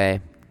went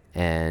away.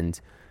 And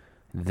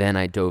then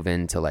I dove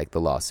into like the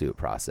lawsuit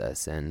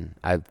process, and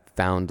I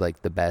found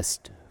like the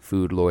best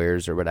food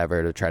lawyers or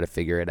whatever to try to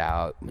figure it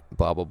out,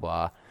 blah, blah,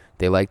 blah.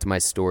 They liked my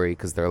story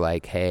because they're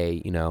like,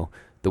 hey, you know,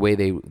 the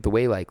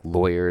way like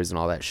lawyers and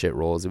all that shit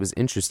rolls, it was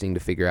interesting to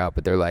figure out.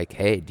 But they're like,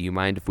 hey, do you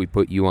mind if we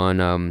put you on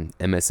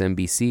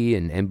MSNBC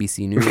and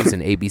NBC News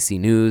and ABC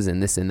News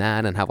and this and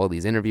that and have all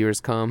these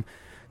interviewers come?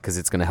 Because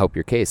it's going to help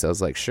your case. I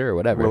was like, sure,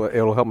 whatever. Well,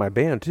 it'll help my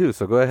band too,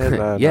 so go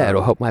ahead. Yeah,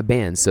 it'll help my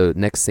band. So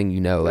next thing you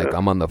know, like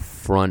I'm on the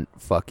front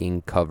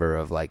fucking cover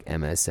of like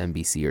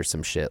MSNBC or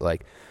some shit.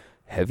 Like,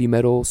 heavy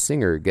metal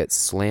singer gets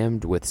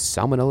slammed with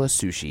salmonella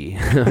sushi.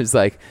 I was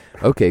like,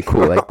 okay,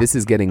 cool. Like this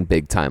is getting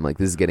big time. Like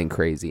this is getting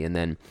crazy. And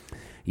then,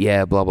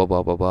 yeah, blah, blah,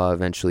 blah, blah, blah.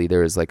 Eventually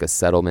there was like a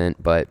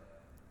settlement. But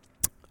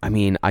I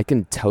mean, I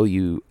can tell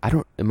you,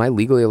 am I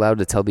legally allowed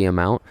to tell the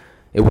amount?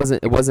 It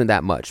wasn't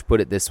that much.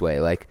 Put it this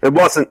way. Like it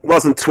wasn't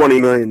 $20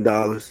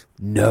 million.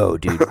 No,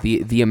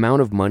 dude. the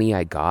amount of money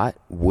I got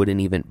wouldn't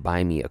even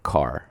buy me a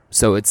car.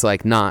 So it's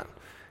like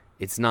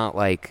it's not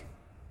like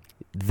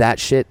that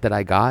shit that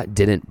I got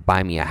didn't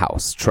buy me a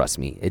house. Trust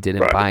me. It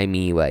didn't buy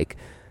me like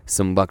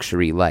some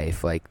luxury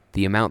life. Like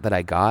the amount that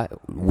I got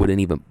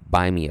wouldn't even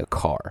buy me a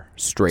car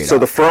straight up. So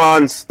the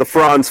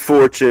Fronz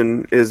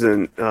fortune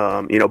isn't,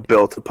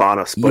 built upon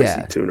a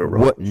spicy tuna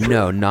roll.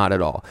 No, not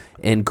at all.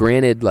 And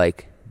granted,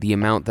 like the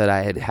amount that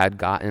I had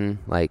gotten,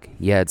 like,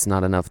 yeah, it's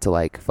not enough to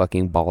like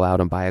fucking ball out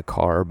and buy a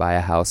car or buy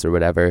a house or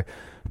whatever.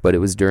 But it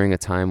was during a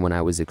time when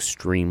I was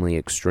extremely,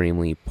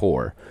 extremely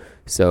poor.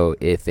 So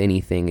if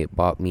anything, it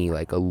bought me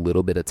like a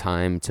little bit of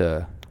time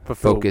to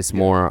focus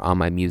more on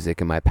my music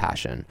and my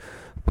passion.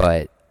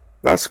 But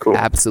that's cool.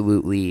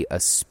 Absolutely a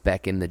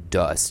speck in the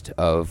dust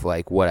of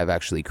like what I've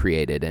actually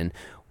created. And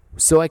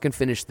so I can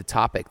finish the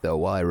topic though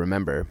while I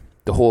remember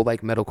the whole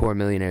like metalcore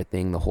millionaire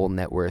thing, the whole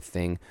net worth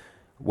thing.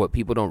 What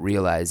people don't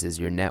realize is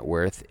your net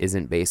worth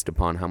isn't based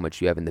upon how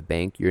much you have in the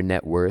bank. Your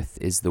net worth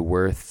is the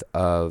worth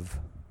of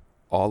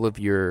all of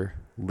your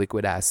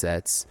liquid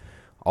assets,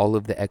 all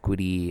of the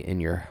equity in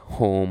your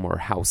home or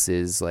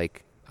houses.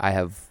 Like I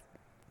have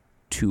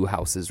 2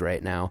 houses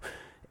right now.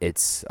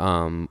 It's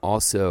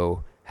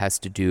also has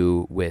to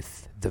do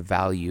with the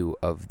value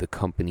of the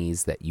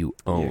companies that you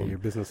own. Yeah, your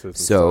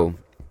businesses. So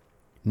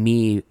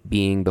me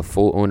being the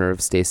full owner of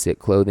Stay Sick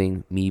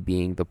Clothing, me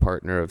being the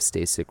partner of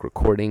Stay Sick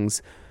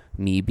Recordings,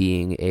 me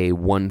being a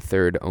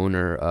 1/3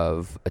 owner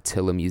of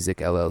Attila Music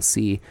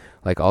LLC,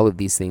 like all of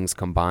these things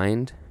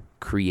combined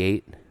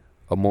create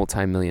a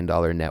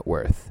multi-million-dollar net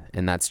worth.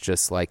 And that's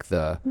just like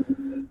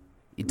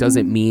it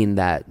doesn't mean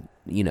that,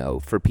 you know,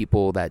 for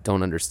people that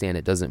don't understand,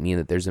 it doesn't mean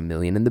that there's $1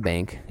 million in the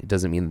bank. It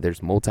doesn't mean that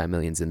there's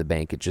multi-millions in the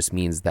bank. It just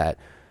means that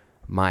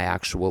my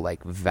actual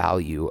like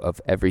value of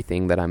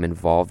everything that I'm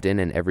involved in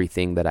and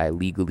everything that I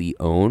legally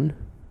own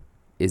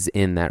is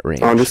in that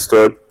range.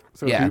 Understood.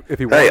 So yeah. if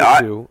you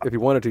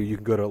wanted to, you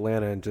can go to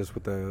Atlanta and just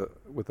with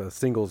a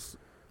singles,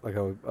 like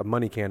a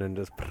money cannon,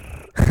 just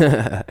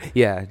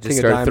yeah, just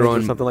start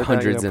throwing like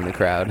hundreds in the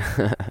crowd.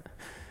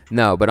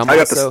 No, but I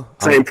got the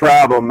same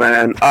problem,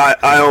 man.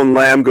 I own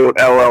Lamb Goat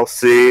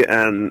LLC,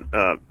 and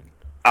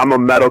I'm a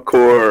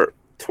metalcore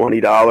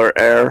 $20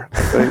 Air,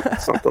 I think,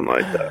 something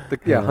like that.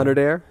 100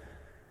 Air.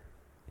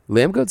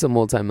 Lamb Goat's a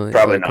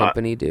multi-million-dollar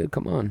company, dude.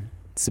 Come on.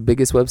 It's the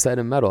biggest website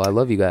in metal. I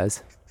love you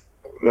guys.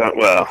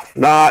 Well,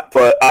 not,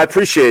 but I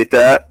appreciate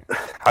that.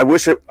 I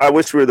wish we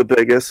were the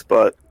biggest,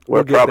 but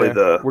we're probably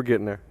we're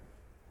getting there.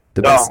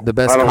 The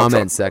best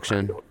comment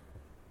section.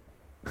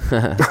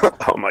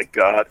 Oh my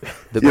god!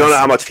 You don't know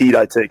how much heat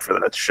I take for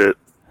that shit.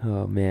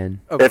 Oh man!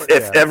 If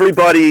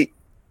everybody,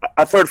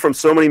 I've heard from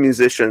so many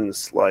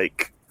musicians,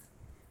 like,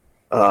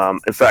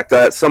 in fact,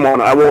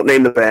 someone, I won't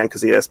name the band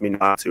because he asked me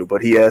not to,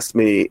 but he asked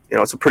me,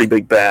 it's a pretty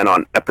big band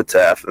on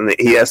Epitaph, and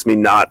he asked me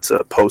not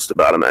to post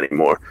about him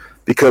anymore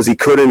because he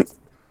couldn't.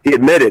 He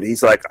admitted,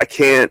 he's like, I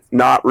can't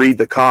not read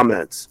the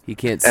comments. He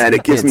can't, and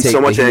it gives me so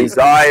much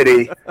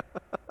anxiety.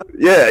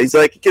 Yeah, he's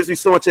like, it gives me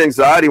so much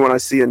anxiety when I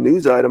see a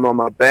news item on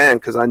my band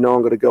because I know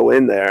I'm going to go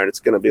in there and it's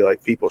going to be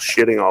like people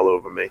shitting all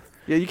over me.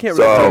 Yeah, you can't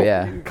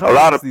really. A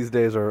lot of these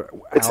days are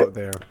out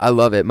there. I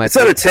love it. It's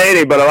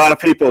entertaining, but a lot of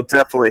people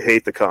definitely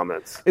hate the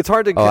comments. It's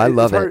hard to. I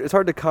love it. It's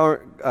hard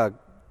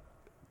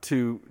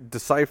to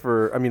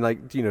decipher. I mean,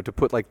 like, to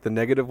put like the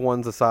negative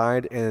ones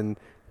aside and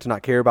to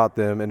not care about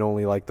them and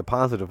only like the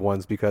positive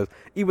ones, because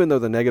even though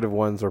the negative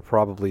ones are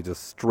probably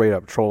just straight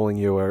up trolling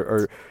you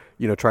or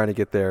trying to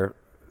get their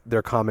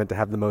comment to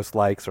have the most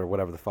likes or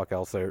whatever the fuck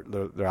else they're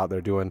out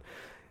there doing,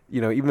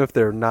 even if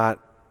they're not,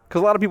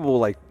 because a lot of people will,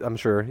 like, I'm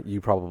sure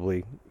you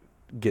probably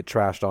get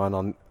trashed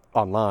on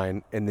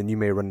online, and then you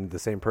may run into the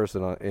same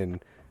person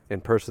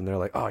in person. They're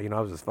like, oh, I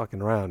was just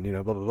fucking around,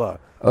 blah blah blah.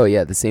 Oh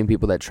yeah, the same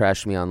people that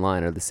trash me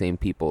online are the same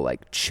people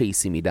like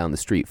chasing me down the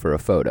street for a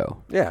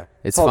photo. Yeah,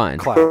 it's fine.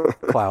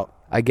 Clout.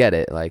 I get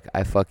it. Like,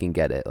 I fucking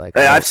get it. Like,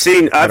 hey, I've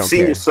seen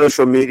your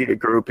social media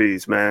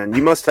groupies, man.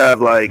 You must have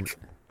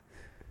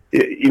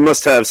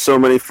so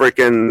many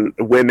freaking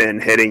women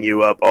hitting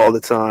you up all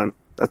the time.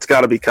 That's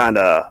got to be kind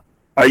of.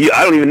 I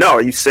don't even know.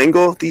 Are you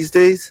single these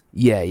days?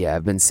 Yeah.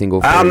 I've been single.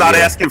 I'm not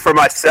asking for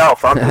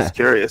myself. I'm just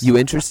curious. You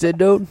interested,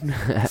 dude?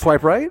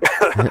 Swipe right.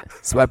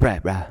 Swipe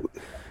right, bro.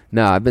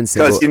 No, I've been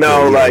single.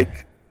 Because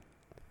like,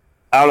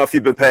 I don't know if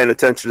you've been paying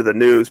attention to the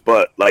news,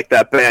 but like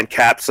that band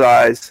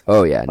Capsize.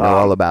 Oh yeah, know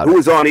all about it. Who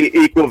was on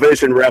Equal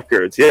Vision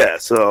Records? Yeah.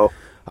 So,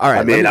 all right.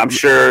 I mean, I'm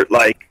sure,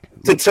 like,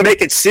 to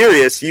make it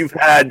serious, you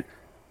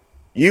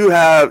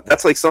have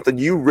that's like something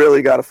you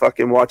really got to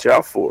fucking watch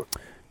out for.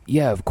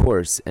 Yeah, of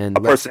course. And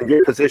a person in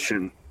your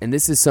position. And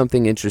this is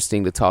something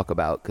interesting to talk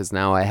about because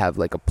now I have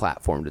like a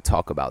platform to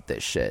talk about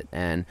this shit.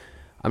 And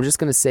I'm just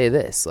going to say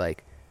this,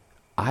 like,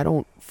 I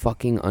don't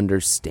fucking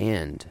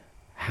understand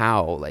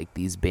how like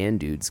these band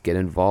dudes get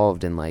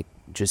involved in like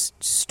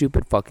just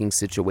stupid fucking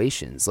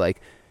situations.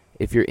 Like,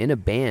 if you're in a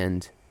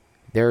band,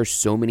 there are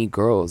so many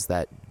girls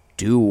that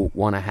do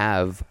want to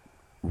have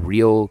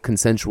real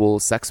consensual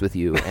sex with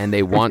you and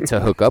they want to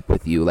hook up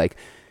with you. Like,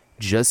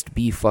 just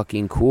be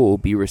fucking cool,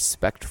 be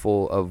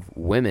respectful of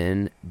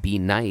women, be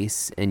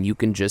nice, and you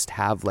can just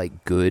have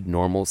like good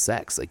normal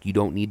sex. Like, you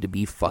don't need to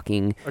be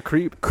fucking a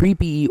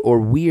creepy or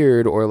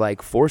weird or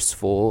like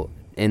forceful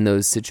in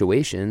those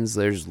situations.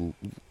 There's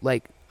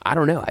like, I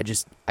don't know,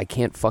 I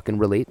can't fucking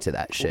relate to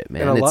that shit,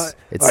 man. I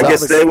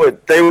guess they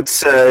would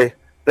say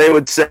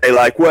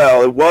like,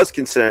 well, it was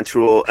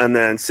consensual, and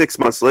then 6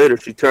 months later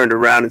she turned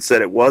around and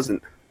said it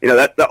wasn't.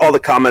 That all the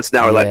comments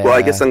now are like, well,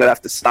 I guess I'm gonna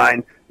have to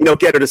sign,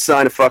 get her to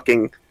sign a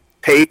fucking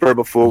paper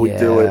before we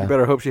do it. You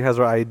better hope she has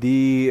her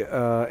ID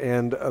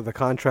and the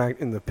contract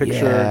in the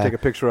picture and take a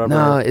picture of her.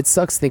 No, it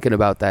sucks thinking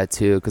about that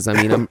too, because I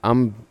mean,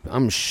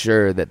 I'm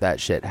sure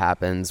that shit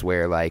happens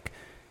where, like,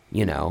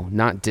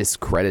 not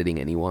discrediting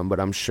anyone,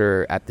 but I'm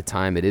sure at the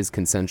time it is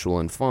consensual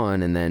and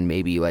fun, and then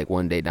maybe like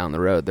one day down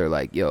the road they're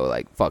like, yo,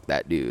 like, fuck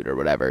that dude or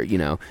whatever, he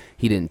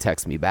didn't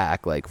text me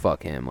back, like,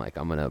 fuck him, like,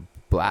 I'm gonna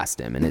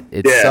blast him, and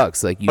it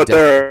sucks. Like, you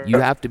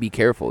have to be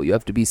careful, you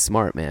have to be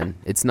smart, man.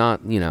 It's not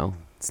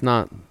it's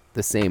not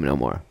the same no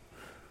more.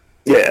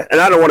 Yeah,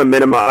 and I don't want to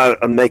minimize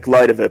make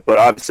light of it, but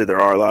obviously there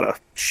are a lot of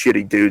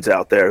shitty dudes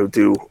out there who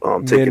do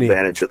take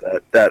advantage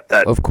of that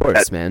of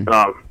course, man,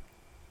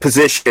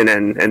 position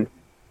and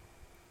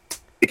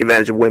take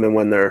advantage of women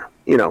when they're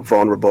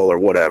vulnerable or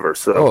whatever.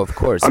 So of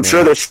course, I'm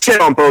sure there's shit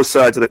on both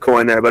sides of the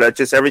coin there, but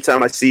every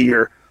time I see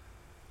your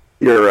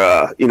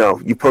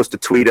you post a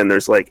tweet and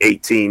there's like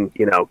 18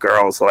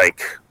 girls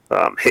like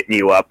hitting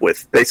you up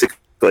with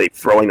basically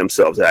throwing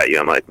themselves at you,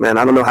 I'm like, man,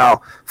 I don't know how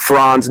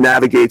Fronz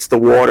navigates the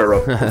water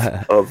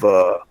of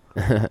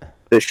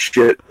this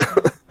shit.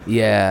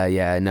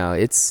 yeah, no,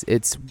 it's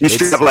you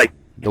should have like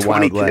the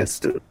 20 Wild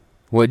kids. West.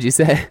 What'd you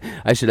say?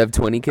 I should have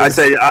 20 kids? I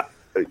say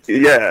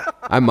yeah.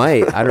 I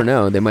might. I don't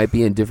know. They might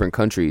be in different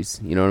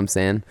countries. You know what I'm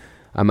saying?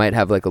 I might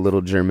have like a little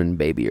German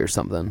baby or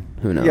something.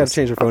 Who knows? You got to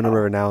change your phone number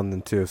every now and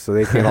then too, so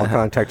they can't all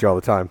contact you all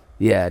the time.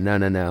 Yeah, no.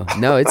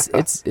 No,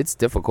 it's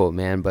difficult,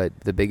 man. But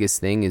the biggest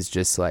thing is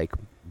just like,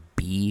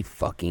 be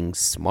fucking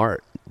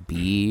smart,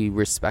 be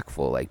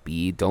respectful. Like,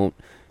 don't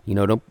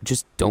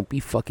be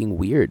fucking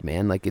weird,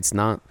 man. Like, it's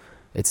not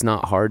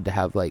hard to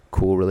have like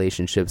cool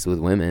relationships with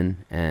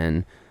women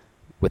and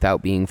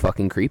without being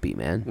fucking creepy,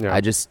 man. Yeah.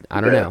 I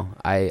don't know.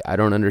 I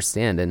don't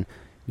understand. And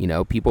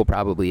people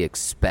probably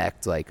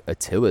expect like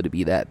Attila to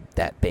be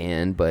that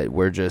band, but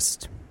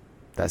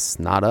that's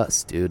not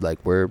us, dude.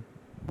 Like, we're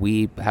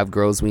we have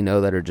girls we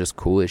know that are just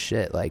cool as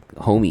shit, like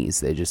homies.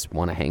 They just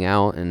want to hang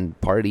out and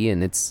party,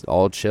 and it's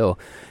all chill.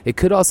 It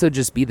could also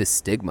just be the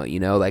stigma, you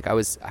know? Like, I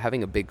was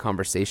having a big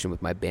conversation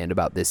with my band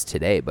about this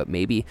today, but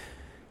maybe,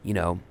 you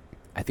know,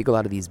 I think a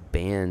lot of these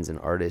bands and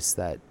artists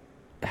that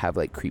have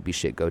like creepy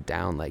shit go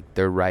down, like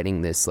they're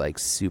writing this like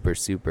super,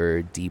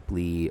 super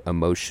deeply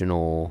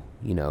emotional,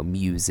 you know,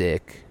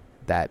 music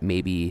that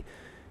maybe,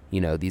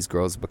 you know, these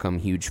girls become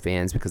huge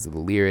fans because of the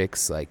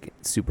lyrics, like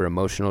super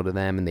emotional to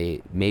them.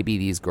 And maybe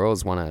these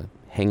girls want to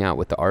hang out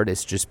with the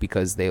artist just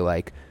because they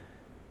like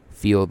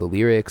feel the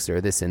lyrics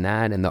or this and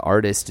that. And the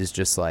artist is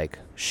just like,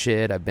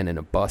 shit, I've been in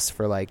a bus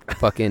for like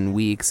fucking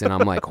weeks and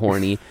I'm like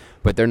horny.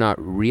 But they're not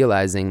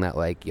realizing that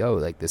like, yo,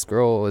 like this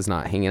girl is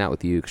not hanging out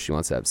with you because she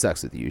wants to have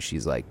sex with you.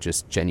 She's like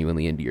just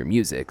genuinely into your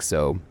music.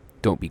 So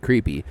don't be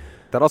creepy.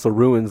 That also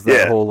ruins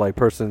that whole like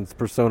person's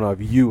persona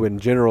of you in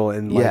general,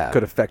 and like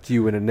could affect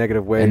you in a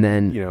negative way. And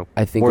then you know,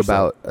 I think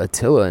about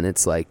Attila, and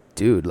it's like,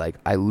 dude, like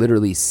I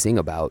literally sing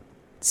about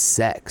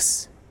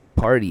sex,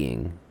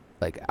 partying,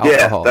 like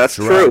alcohol. Yeah, that's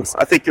drugs.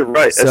 true. I think you're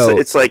right. So,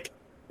 it's like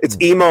it's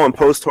emo and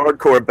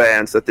post-hardcore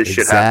bands that this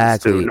shit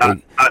happens to, not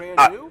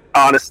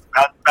honest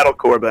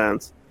metalcore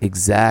bands.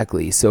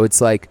 Exactly. So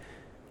it's like,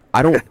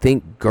 I don't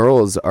think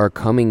girls are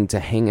coming to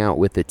hang out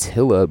with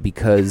Attila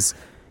because,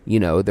 you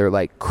know, they're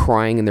like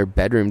crying in their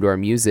bedroom to our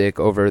music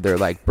over their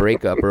like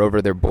breakup or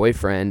over their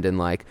boyfriend, and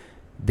like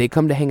they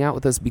come to hang out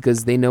with us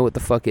because they know what the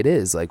fuck it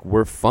is. Like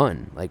we're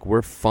fun. Like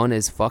we're fun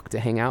as fuck to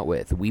hang out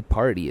with. We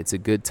party. It's a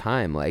good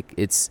time. Like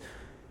it's,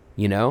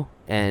 you know,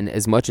 and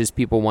as much as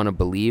people want to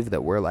believe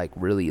that we're like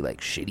really like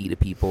shitty to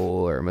people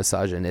or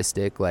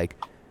misogynistic, like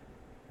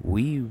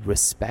we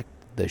respect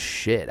the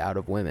shit out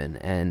of women,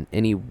 and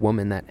any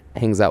woman that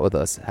hangs out with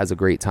us has a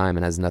great time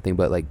and has nothing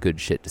but like good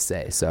shit to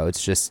say. So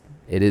it's just,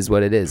 it is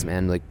what it is,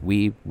 man. Like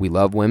we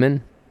love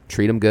women,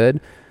 treat them good,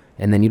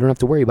 and then you don't have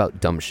to worry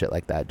about dumb shit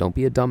like that. Don't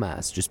be a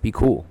dumbass. Just be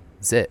cool.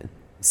 That's it.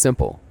 It's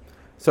simple.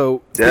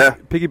 So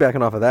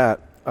piggybacking off of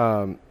that,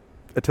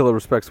 Attila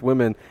respects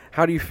women.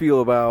 How do you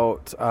feel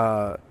about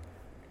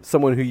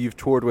someone who you've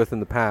toured with in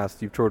the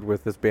past? You've toured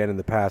with this band in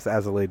the past,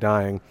 As I Lay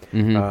Dying,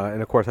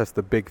 and of course that's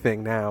the big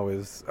thing now.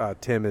 Is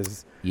Tim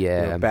is you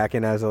know, back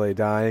in As I Lay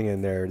Dying,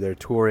 and they're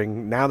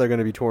touring now. They're going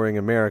to be touring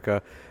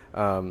America.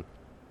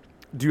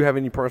 Do you have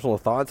any personal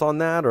thoughts on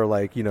that, or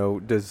like, you know,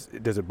 does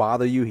it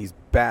bother you? He's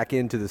back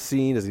into the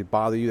scene. Does it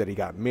bother you that he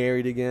got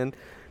married again?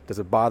 Does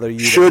it bother you?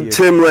 Should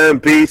Tim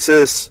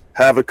Lambesis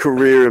have a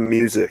career in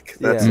music?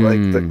 That's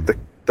like the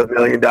 $1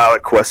 million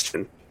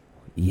question.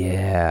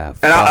 Yeah,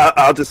 and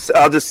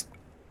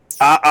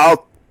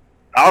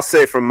I'll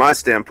say from my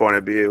point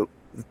of view,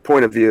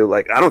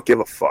 like I don't give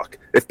a fuck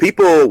if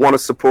people want to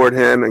support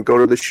him and go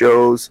to the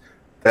shows,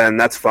 then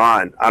that's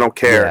fine. I don't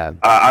care.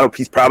 Yeah.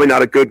 He's probably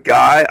not a good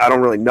guy. I don't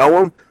really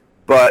know him,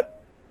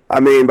 but I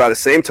mean, by the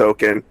same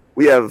token,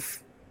 we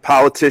have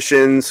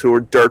politicians who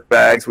are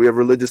dirtbags. We have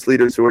religious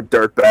leaders who are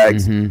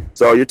dirtbags.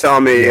 So you're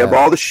telling me of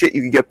all the shit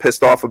you can get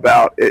pissed off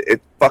about,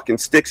 it fucking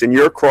sticks in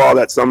your craw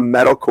that some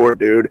metalcore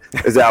dude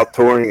is out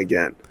touring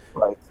again.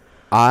 Right.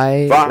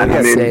 I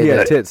mean, he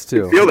had tits too.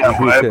 You feel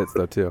that way. Tits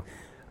though too.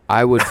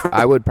 I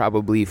would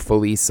probably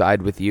fully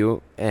side with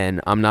you,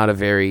 and I'm not a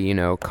very, you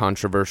know,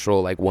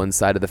 controversial like one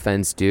side of the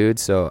fence dude.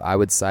 So I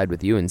would side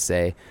with you and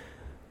say,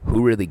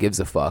 who really gives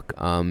a fuck?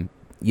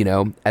 You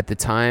know, at the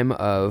time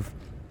of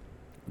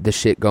the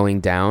shit going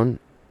down,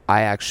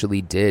 I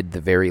actually did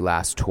the very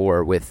last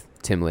tour with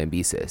Tim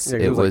Lambesis. Yeah,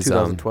 it was like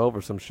 2012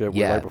 or some shit.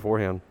 Right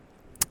beforehand.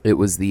 It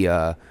was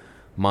the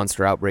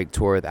Monster Outbreak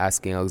tour with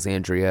Asking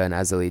Alexandria and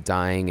As I Lay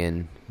Dying,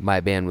 and my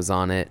band was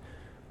on it.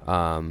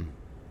 Or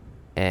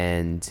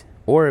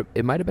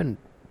it might have been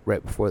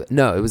right before that.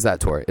 No, it was that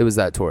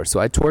tour. So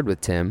I toured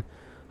with Tim.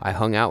 I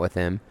hung out with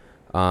him.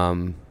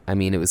 I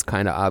mean, it was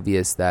kind of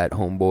obvious that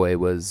homeboy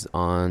was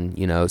on,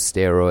 you know,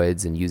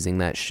 steroids and using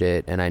that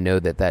shit. And I know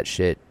that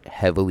shit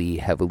heavily,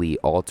 heavily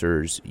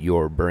alters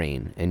your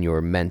brain and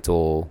your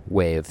mental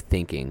way of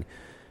thinking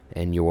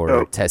and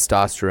your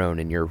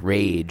testosterone and your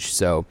rage.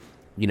 So,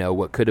 you know,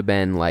 what could have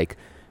been like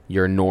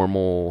your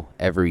normal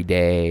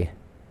everyday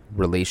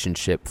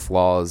relationship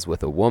flaws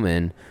with a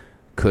woman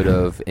could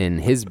have, in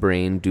his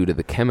brain, due to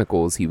the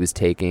chemicals he was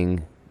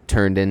taking,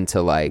 turned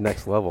into like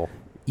next level.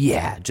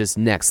 Yeah, just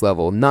next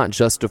level. Not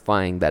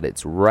justifying that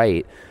it's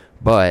right,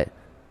 but,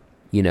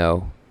 you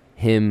know,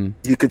 him...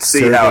 You could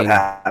see how it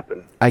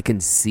happened. I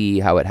can see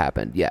how it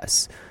happened,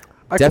 yes.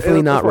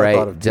 Definitely not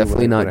right.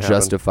 Definitely not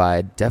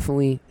justified.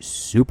 Definitely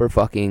super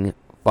fucking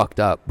fucked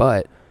up.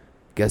 But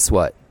guess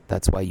what?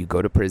 That's why you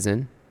go to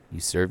prison. You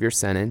serve your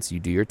sentence. You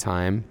do your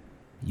time.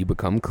 You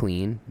become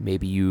clean.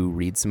 Maybe you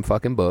read some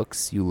fucking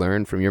books. You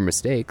learn from your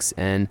mistakes.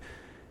 And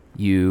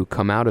you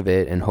come out of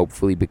it and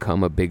hopefully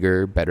become a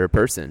bigger, better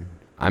person.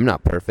 I'm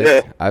not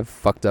perfect. Yeah. I've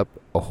fucked up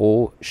a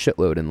whole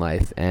shitload in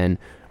life, and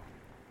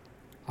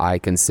I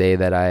can say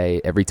that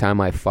every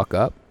time I fuck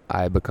up,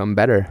 I become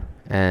better,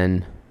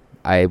 and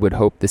I would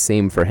hope the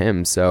same for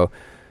him. So,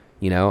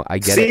 I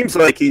get seems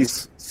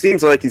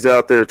like he's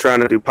out there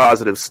trying to do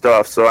positive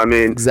stuff. So I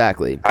mean,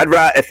 exactly. I'd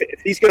rather if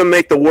he's going to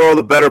make the world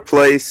a better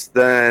place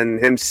than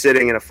him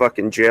sitting in a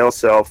fucking jail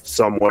cell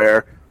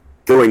somewhere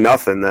doing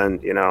nothing. Then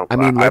I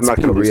mean, I'm not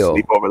going to real.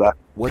 sleep over that.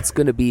 What's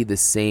going to be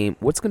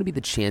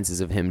the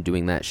chances of him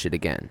doing that shit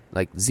again?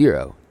 Like,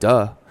 zero.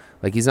 Duh.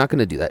 Like, he's not going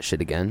to do that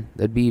shit again.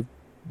 That'd be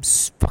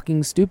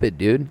fucking stupid,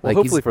 dude. Well, like,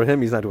 hopefully for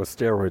him, he's not doing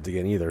steroids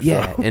again either.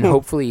 Yeah, so. And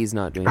hopefully he's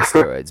not doing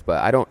steroids.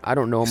 But I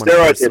don't know him on a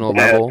Steroids personal are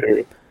bad, level.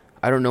 dude.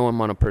 I don't know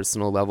him on a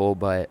personal level,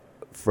 but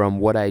from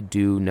what I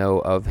do know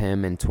of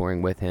him and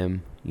touring with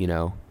him,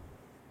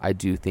 I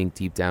do think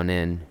deep down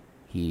in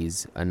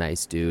he's a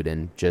nice dude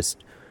and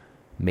just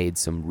made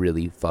some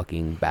really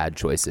fucking bad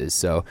choices.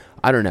 So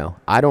I don't know.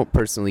 I don't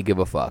personally give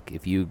a fuck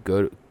if you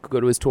go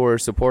to his tour or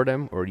support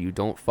him, or you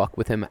don't fuck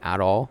with him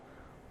at all.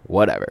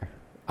 Whatever.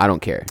 I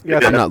don't care. Yeah,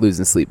 I'm not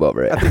losing sleep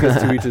over it. I think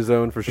it's to each his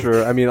own for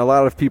sure. I mean, a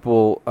lot of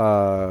people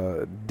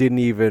didn't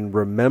even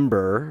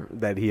remember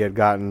that he had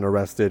gotten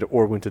arrested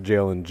or went to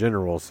jail in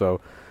general.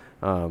 So,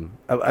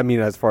 I mean,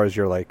 as far as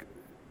your like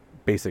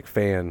basic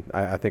fan,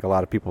 I think a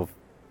lot of people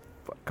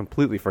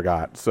completely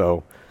forgot.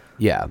 So,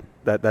 yeah,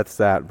 that's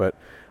that. But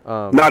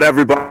not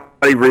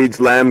everybody reads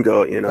Lamb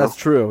Goat, That's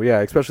true. Yeah,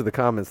 especially the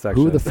comments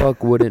section. Who the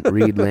fuck wouldn't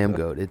read Lamb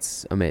Goat?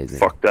 It's amazing.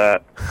 Fuck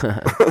that.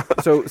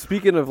 So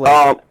speaking of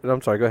like,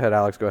 I'm sorry. Go ahead,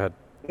 Alex. Go ahead.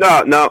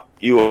 No,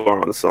 you are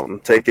on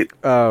something. Take it.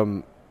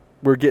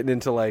 We're getting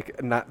into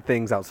like not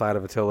things outside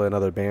of Attila and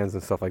other bands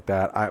and stuff like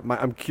that.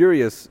 I'm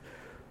curious,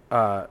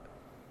 because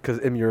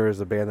Imure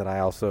is a band that I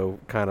also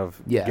kind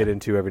of get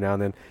into every now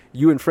and then.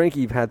 You and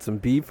Frankie have had some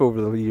beef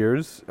over the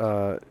years.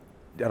 I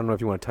don't know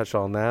if you want to touch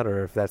on that,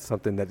 or if that's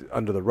something that's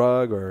under the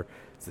rug, or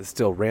is it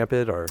still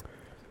rampant, or?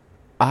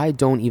 I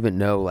don't even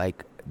know.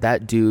 Like,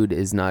 that dude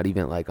is not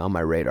even like on my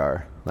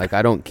radar. Like,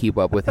 I don't keep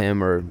up with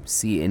him or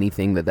see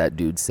anything that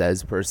dude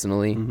says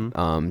personally.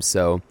 Mm-hmm.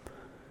 So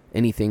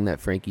anything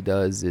that Frankie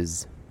does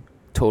is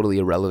totally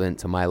irrelevant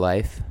to my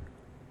life.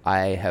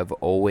 I have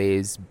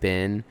always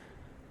been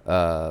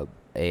a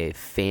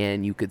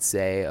fan, you could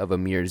say, of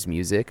Amir's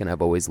music, and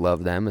I've always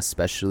loved them,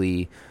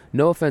 especially,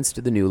 no offense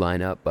to the new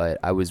lineup, but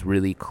I was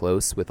really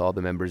close with all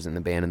the members in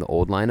the band in the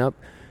old lineup.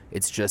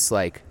 It's just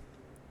like,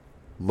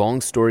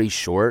 long story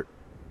short,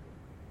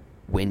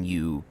 when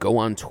you go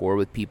on tour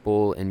with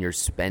people and you're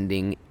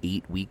spending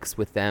 8 weeks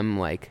with them,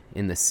 like,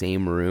 in the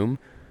same room,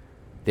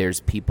 there's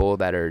people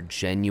that are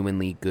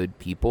genuinely good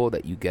people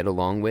that you get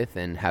along with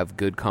and have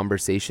good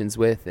conversations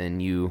with,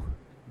 and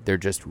they're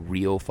just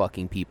real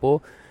fucking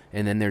people.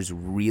 And then there's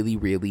really,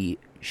 really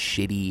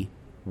shitty,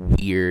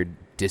 weird,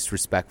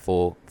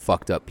 disrespectful,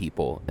 fucked up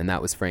people. And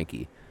that was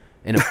Frankie.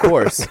 And of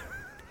course,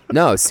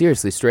 no,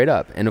 seriously, straight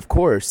up. And of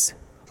course,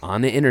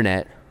 on the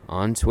internet,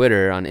 on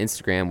Twitter, on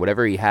Instagram,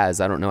 whatever he has,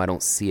 I don't know, I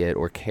don't see it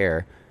or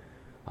care.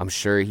 I'm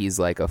sure he's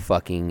like a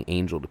fucking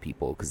angel to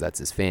people because that's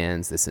his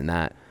fans, this and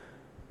that.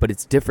 But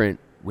it's different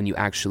when you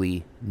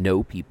actually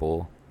know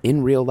people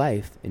in real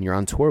life and you're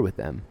on tour with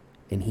them.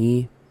 And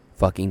he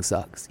fucking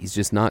sucks. He's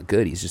just not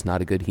good. He's just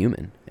not a good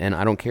human. And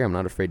I don't care. I'm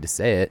not afraid to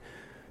say it.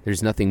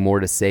 There's nothing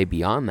more to say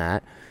beyond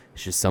that.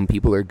 It's just some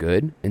people are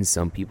good and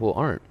some people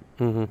aren't.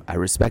 Mm-hmm. I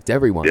respect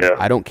everyone. Yeah.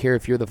 I don't care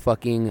if you're the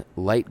fucking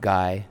light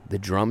guy, the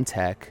drum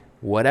tech,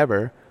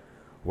 whatever.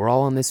 We're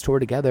all on this tour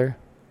together.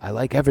 I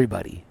like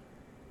everybody.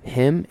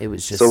 Him, it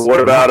was just... So what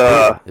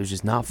about... It was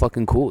just not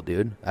fucking cool,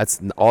 dude.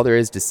 That's all there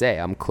is to say.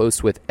 I'm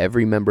close with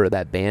every member of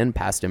that band,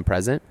 past and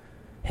present.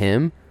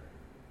 Him,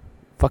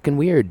 fucking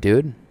weird,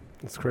 dude.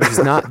 It's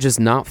crazy. Just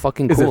not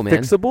fucking cool, man.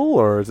 Is it fixable,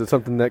 or is it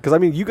something that... Because, I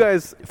mean, you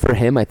guys... For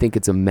him, I think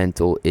it's a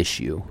mental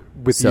issue.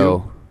 With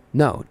you?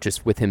 No,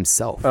 just with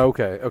himself. Oh,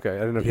 okay. I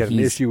don't know if he had an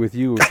issue with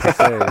you, per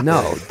se.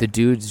 No, the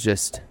dude's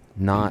just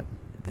not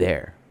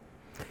there.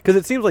 Because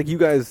it seems like you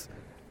guys...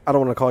 I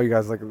don't want to call you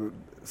guys, like,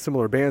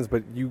 similar bands,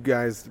 but you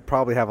guys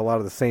probably have a lot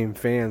of the same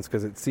fans,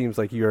 because it seems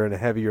like you're in a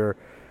heavier...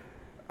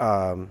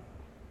 Because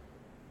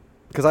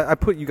I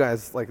put you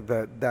guys, like,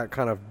 that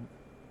kind of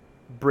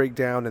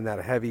breakdown and that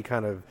heavy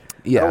kind of...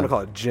 Yeah. I don't want to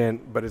call it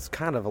gent, but it's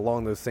kind of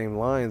along those same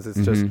lines.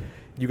 It's just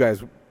you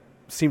guys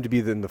seem to be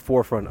in the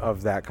forefront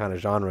of that kind of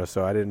genre.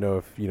 So I didn't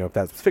know if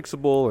that's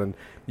fixable and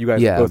you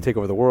guys both take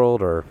over the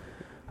world, or...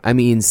 I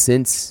mean,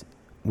 since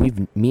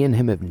me and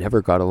him have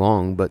never got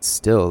along, but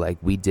still, like,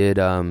 we did,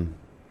 I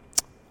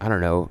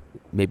don't know,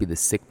 maybe the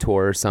Sick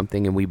tour or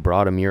something, and we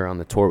brought Amir on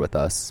the tour with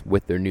us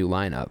with their new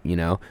lineup,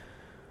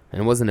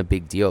 And it wasn't a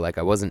big deal. Like,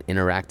 I wasn't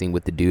interacting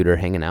with the dude or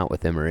hanging out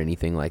with him or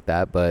anything like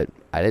that, but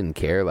I didn't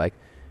care. Like,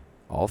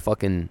 I'll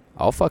fucking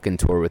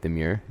tour with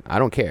Amir. I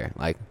don't care.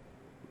 Like,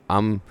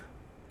 I'm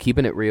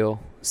keeping it real,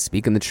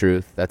 speaking the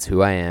truth. That's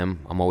who I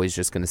am. I'm always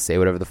just going to say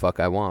whatever the fuck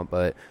I want,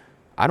 but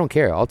I don't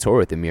care. I'll tour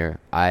with Amir.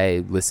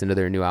 I listen to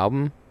their new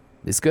album.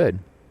 It's good.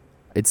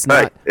 It's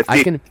not...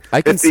 I can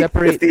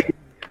separate...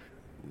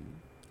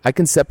 I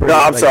can separate No,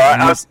 I'm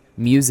sorry.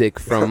 Music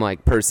from,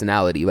 like,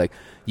 personality. Like,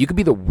 you could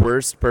be the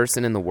worst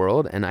person in the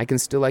world, and I can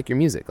still like your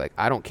music. Like,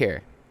 I don't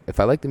care. If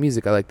I like the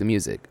music, I like the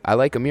music. I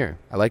like Amir.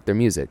 I like their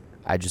music.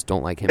 I just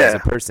don't like him as a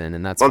person,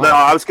 and that's well. fine. No,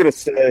 I was gonna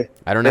say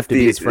I don't have to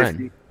be his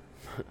friend.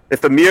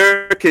 If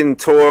Amir can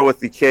tour with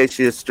the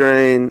Acacia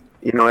Strain,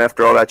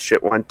 after all that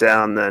shit went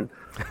down, then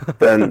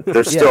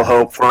there's still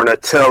hope for an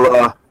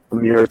Attila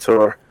Amir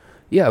tour.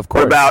 Yeah, of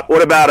course.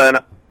 What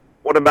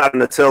about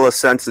an Attila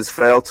Senses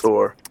Fail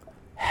tour?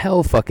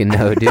 Hell fucking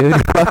no, dude.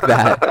 Fuck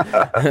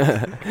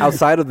that.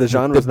 Outside of the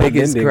genre's the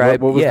biggest gripe,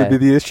 what was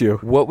the issue?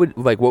 What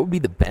would be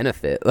the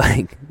benefit?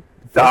 Like,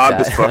 I'm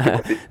just fucking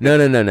with you.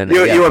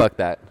 No. Fuck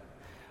that.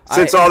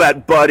 Since all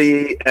that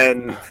Buddy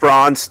and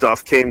Fronz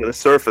stuff came to the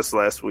surface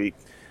last week.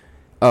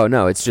 Oh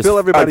no, it's just fill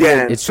everybody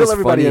again, in. It's Fill just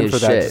everybody funny in for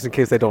as that, shit. just in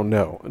case they don't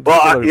know.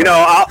 Well,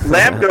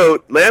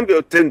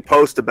 Lamgoat didn't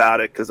post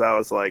about it because I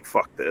was like,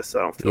 "Fuck this!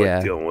 I don't feel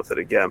like dealing with it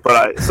again." But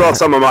I saw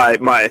some of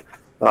my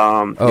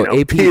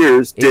AP,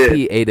 peers did.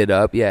 AP ate it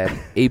up. Yeah,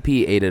 AP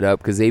ate it up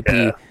because AP.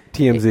 Yeah.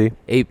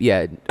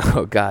 TMZ.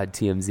 Oh God,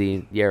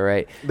 TMZ. Yeah,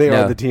 right. They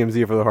are the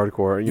TMZ for the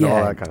hardcore. All that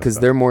kind of stuff. Because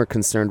they're more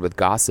concerned with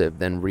gossip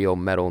than real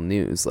metal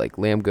news. Like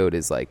Lamgoat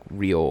is like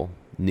real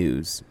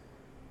news.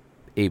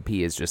 AP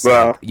is just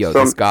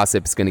this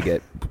gossip's gonna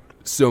get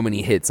so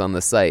many hits on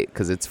the site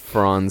because it's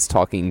Fronz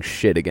talking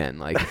shit again.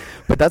 Like,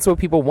 but that's what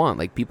people want.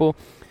 Like people,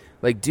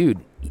 like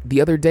dude,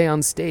 the other day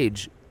on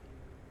stage,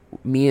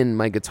 me and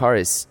my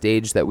guitarist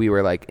staged that we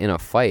were like in a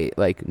fight.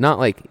 Like not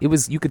like it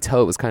was. You could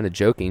tell it was kind of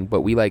joking,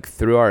 but we like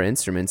threw our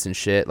instruments and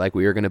shit. Like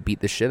we were gonna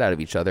beat the shit out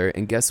of each other.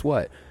 And guess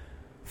what?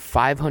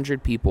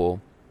 500 people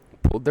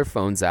pulled their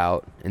phones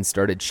out and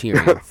started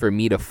cheering for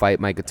me to fight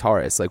my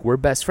guitarist. Like, we're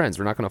best friends.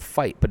 We're not going to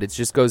fight. But it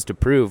just goes to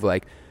prove,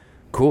 like,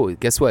 cool,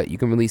 guess what? You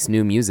can release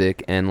new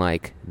music and,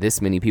 like,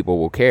 this many people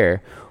will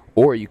care.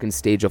 Or you can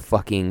stage a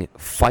fucking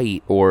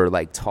fight or,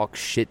 like, talk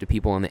shit to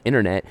people on the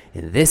internet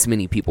and this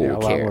many people will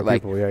care. More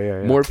like, people.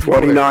 Yeah. more people.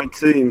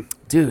 2019.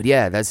 Dude,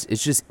 yeah, it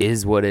just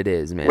is what it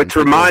is, man. Which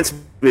reminds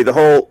me, the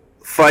whole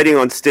fighting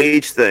on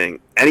stage thing.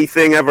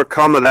 Anything ever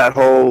come of that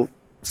whole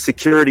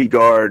security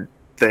guard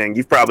thing?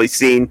 You've probably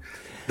seen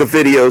the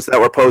videos that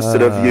were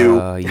posted of you,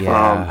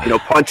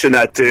 punching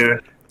that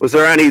dude. Was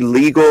there any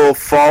legal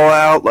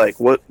fallout? Like,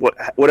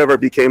 whatever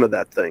became of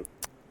that thing?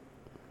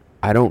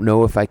 I don't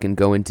know if I can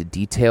go into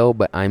detail,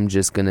 but I'm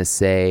just going to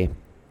say,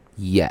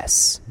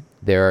 yes,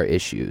 there are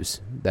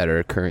issues that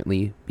are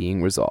currently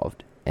being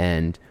resolved.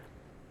 And,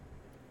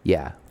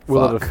 yeah,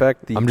 will fuck. it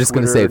affect the I'm just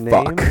going to say name?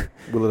 fuck.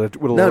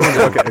 No.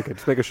 Okay,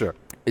 just making sure.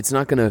 It's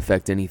not going to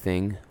affect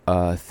anything.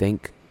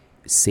 Thank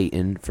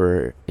Satan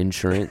for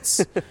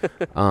insurance.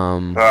 All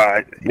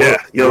right. Yeah,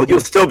 you'll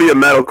still be a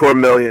metalcore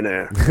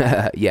millionaire.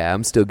 Yeah,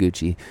 I'm still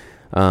Gucci.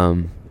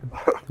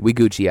 We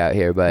Gucci out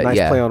here, but nice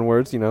yeah. play on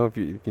words, if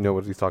you know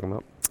what he's talking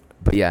about.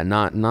 But yeah,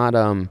 not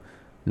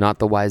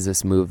the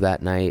wisest move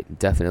that night.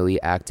 Definitely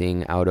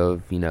acting out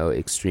of,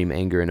 extreme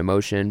anger and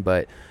emotion.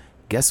 But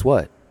guess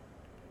what?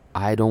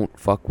 I don't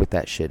fuck with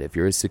that shit. If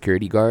you're a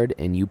security guard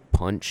and you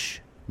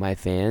punch my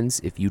fans,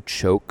 if you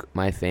choke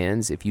my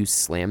fans, if you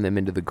slam them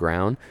into the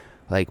ground,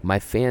 like, my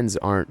fans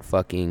aren't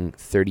fucking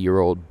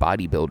 30-year-old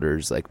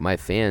bodybuilders. Like, my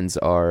fans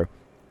are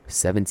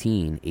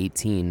 17,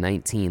 18,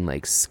 19,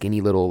 like,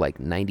 skinny little, like,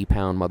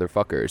 90-pound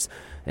motherfuckers.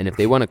 And if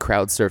they want to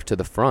crowd surf to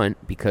the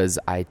front, because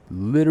I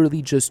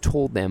literally just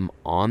told them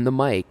on the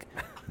mic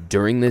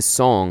during this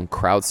song,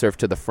 crowd surf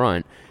to the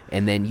front,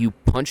 and then you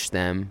punch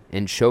them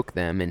and choke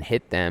them and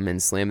hit them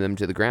and slam them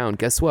to the ground,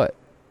 guess what?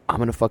 I'm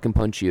going to fucking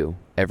punch you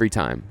every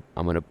time.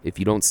 If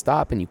you don't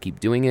stop and you keep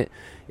doing it,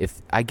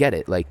 I get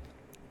it, like,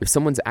 if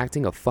someone's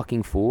acting a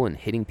fucking fool and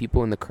hitting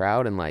people in the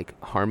crowd and, like,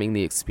 harming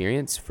the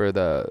experience for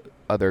the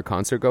other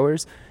concert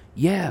goers,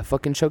 yeah,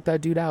 fucking choke that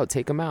dude out,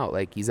 take him out.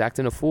 Like, he's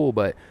acting a fool.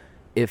 But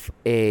if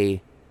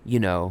a,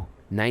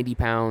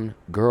 90-pound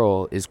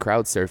girl is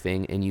crowd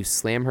surfing and you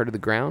slam her to the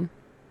ground,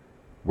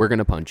 we're going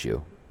to punch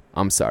you.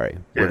 I'm sorry.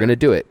 Yeah. We're going to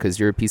do it because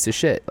you're a piece of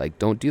shit. Like,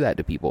 don't do that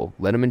to people.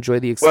 Let them enjoy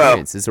the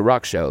experience. It's a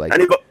rock show. Like,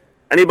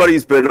 anybody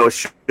who's been to a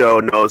show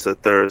knows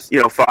that there's,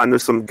 fine,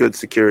 there's some good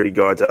securary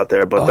guards out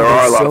there, but there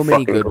are a lot of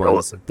fucking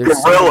gorillas.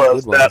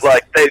 Gorillas that,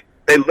 like,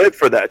 they live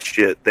for that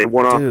shit. They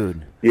want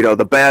to,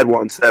 the bad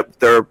ones that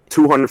they're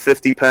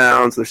 250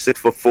 pounds, they're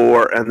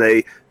 6'4", and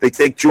they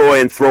take joy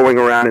in throwing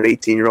around an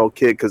 18-year-old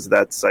kid because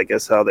that's, I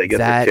guess, how they get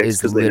their kicks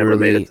because they never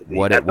made it to the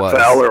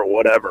NFL or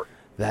whatever.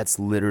 That's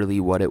literally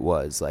what it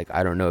was. Like,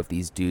 I don't know if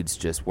these dudes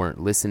just weren't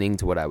listening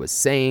to what I was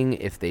saying,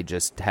 if they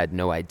just had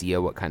no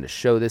idea what kind of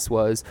show this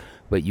was,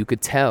 but you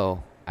could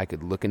tell, I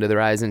could look into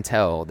their eyes and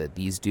tell that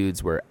these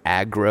dudes were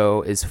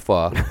aggro as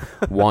fuck,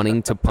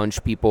 wanting to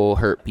punch people,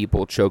 hurt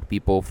people, choke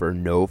people for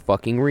no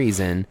fucking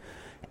reason,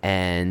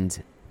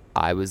 and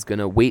I was going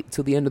to wait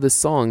till the end of the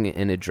song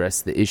and address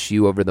the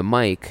issue over the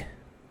mic,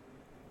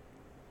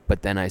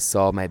 but then I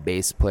saw my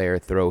bass player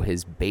throw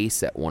his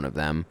bass at one of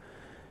them,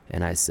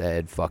 and I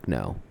said, fuck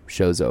no,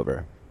 show's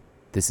over.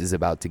 This is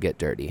about to get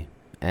dirty.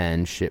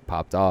 And shit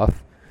popped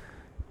off.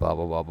 Blah,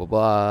 blah, blah, blah,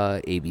 blah.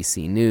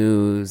 ABC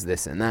News,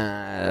 this and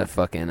that.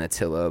 Fucking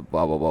Attila,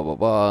 blah, blah, blah, blah,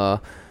 blah.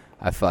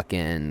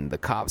 The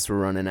cops were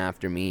running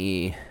after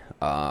me.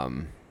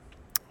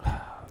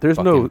 There's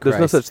no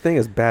Christ. such thing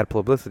as bad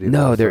publicity.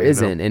 No, there so,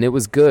 isn't, and it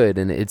was good.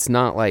 And it's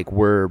not like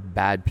we're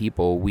bad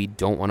people. We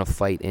don't want to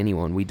fight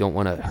anyone. We don't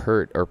want to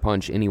hurt or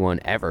punch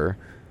anyone ever.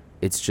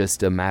 It's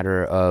just a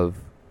matter of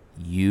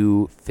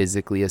you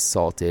physically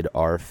assaulted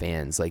our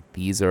fans. Like,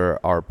 these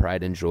are our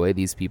pride and joy.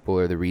 These people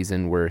are the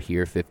reason we're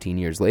here 15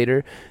 years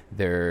later.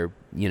 They're,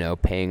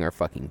 paying our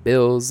fucking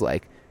bills.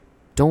 Like,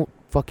 don't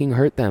fucking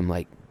hurt them.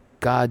 Like,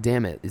 God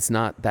damn it. It's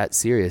not that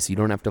serious. You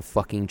don't have to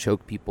fucking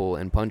choke people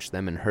and punch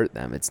them and hurt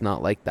them. It's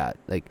not like that.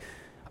 Like,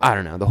 I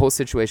don't know. The whole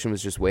situation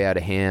was just way out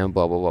of hand,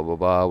 blah, blah, blah, blah,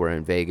 blah. We're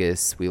in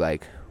Vegas. We,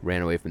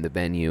 ran away from the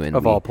venue. And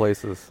of all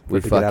places.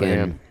 We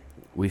fucking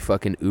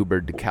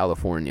Ubered to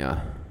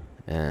California.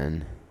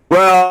 And...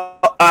 Well,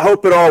 I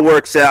hope it all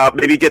works out.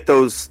 Maybe get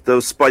those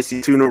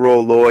spicy tuna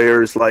roll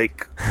lawyers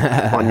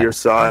on your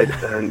side,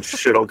 and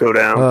shit'll go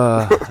down.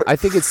 I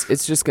think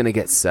it's just gonna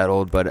get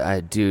settled.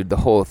 But dude, the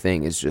whole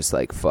thing is just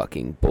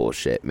fucking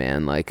bullshit,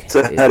 man. It's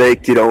a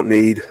headache you don't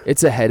need.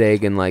 It's a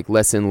headache, and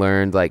lesson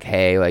learned.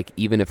 Hey,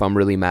 even if I'm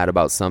really mad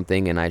about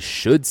something, and I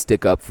should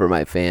stick up for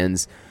my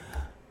fans,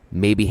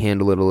 maybe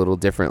handle it a little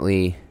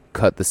differently.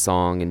 Cut the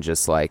song and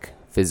just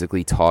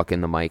physically talk in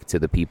the mic to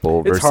the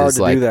people versus hard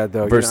to do that,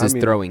 though. Versus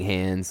throwing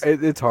hands.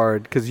 It's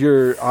hard because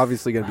you're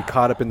obviously going to be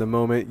caught up in the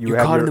moment. You're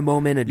caught in the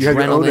moment. Adrenaline, you have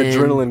your own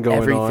adrenaline going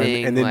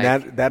everything, on, and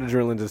then that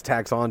adrenaline just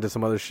tacks on to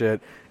some other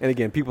shit. And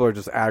again, people are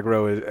just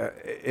aggro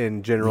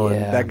in general.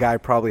 Yeah. And that guy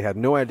probably had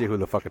no idea who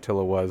the fuck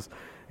Attila was,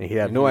 and he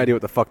had no idea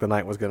what the fuck the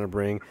night was going to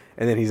bring.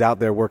 And then he's out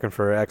there working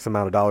for X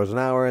amount of dollars an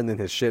hour, and then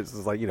his shit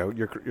is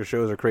your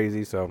shows are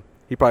crazy, so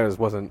he probably just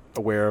wasn't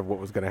aware of what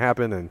was going to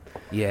happen. And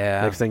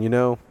next thing you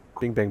know,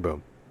 bing bang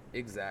boom.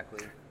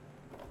 Exactly.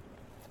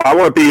 I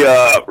want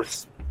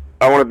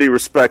to be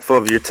respectful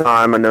of your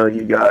time. I know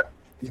you got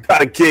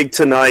a gig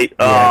tonight.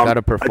 I got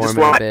to perform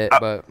in a bit,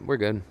 but we're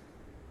good.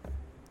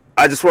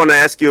 I just want to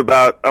ask you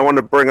about. I want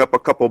to bring up a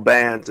couple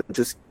bands and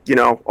just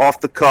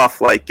off the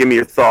cuff, give me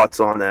your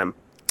thoughts on them.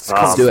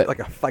 Let's do it.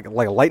 Like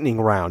a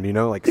lightning round,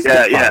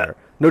 Yeah.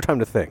 No time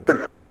to think.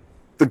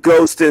 The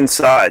Ghost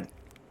Inside.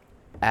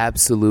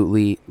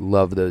 Absolutely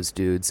love those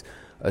dudes.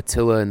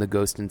 Attila and the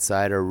Ghost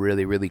Inside are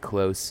really, really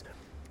close.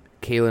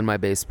 Kalen, my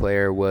bass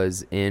player,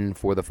 was in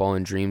For the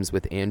Fallen Dreams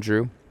with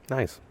Andrew.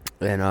 Nice.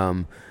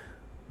 And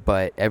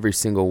but every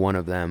single one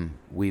of them,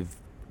 we've,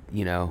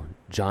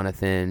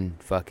 Jonathan,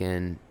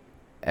 fucking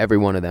every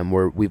one of them,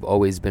 we've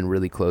always been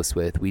really close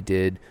with. We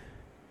did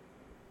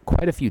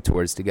quite a few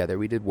tours together.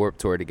 We did Warped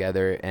Tour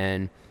together,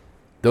 and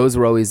those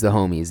were always the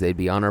homies. They'd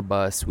be on our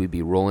bus. We'd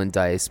be rolling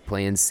dice,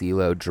 playing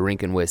CeeLo,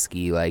 drinking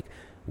whiskey,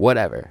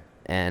 whatever.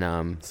 And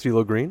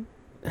CeeLo Green?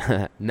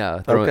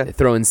 No,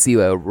 throwing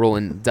CeeLo,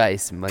 rolling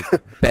dice, and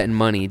betting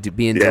money,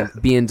 being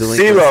delinquent.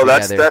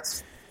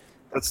 CeeLo,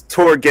 that's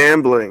tour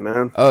gambling,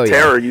 man. Oh, yeah.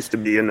 Terror used to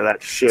be into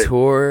that shit.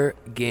 Tour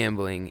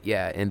gambling,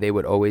 yeah, and they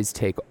would always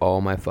take all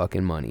my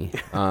fucking money.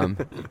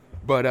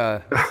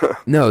 But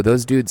no,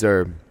 those dudes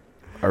are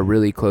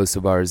really close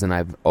of ours, and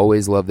I've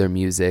always loved their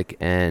music.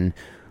 And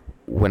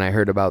when I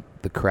heard about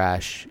the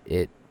crash,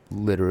 it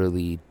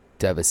literally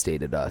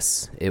devastated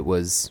us. It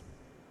was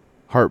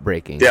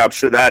heartbreaking. Yeah, I'm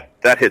sure that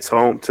hits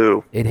home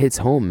too. It hits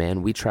home,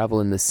 man. We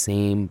travel in the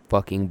same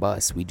fucking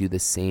bus. We do the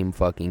same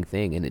fucking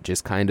thing, and it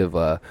just kind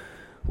of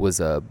was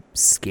a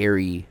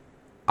scary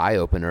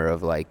eye-opener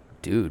of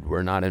dude,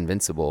 we're not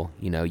invincible.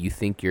 You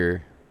think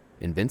you're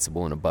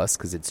invincible in a bus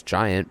because it's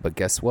giant, but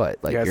guess what?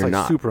 You're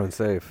not. Super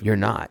unsafe. You're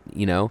not,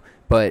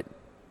 But,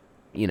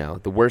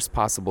 the worst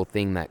possible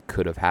thing that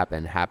could have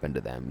happened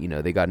to them.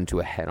 They got into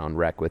a head-on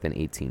wreck with an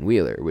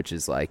 18-wheeler, which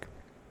is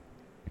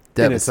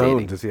devastating. In its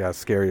own, to see how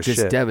scary as shit.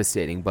 Just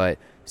devastating, but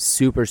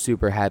super,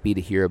 super happy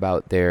to hear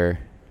about their,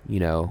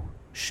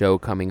 show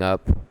coming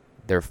up.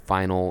 Their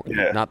final,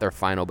 not their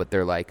final, but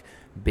their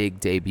big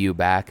debut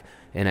back.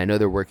 And I know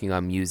they're working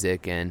on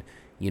music, and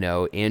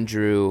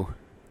Andrew,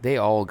 they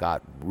all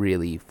got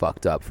really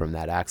fucked up from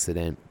that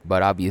accident.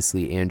 But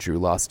obviously Andrew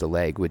lost a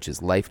leg, which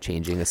is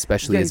life-changing,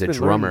 especially as a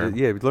drummer.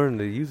 He's learning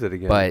to use it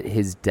again. But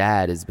his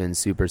dad has been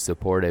super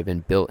supportive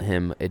and built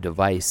him a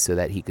device so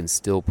that he can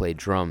still play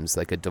drums,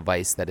 a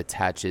device that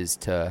attaches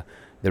to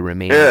the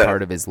remaining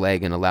part of his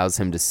leg and allows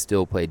him to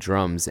still play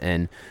drums.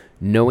 And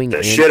knowing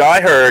shit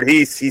I heard,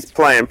 he's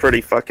playing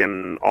pretty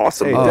fucking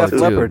awesome.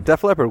 Hey,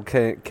 Def Leppard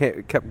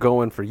kept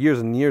going for years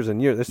and years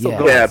and years. They're still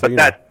going. Yeah, but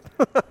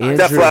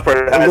Def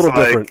Leppard has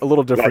a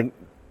little different.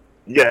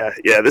 Yeah.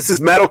 This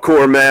is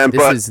metalcore, man.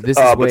 This is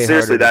but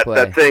seriously,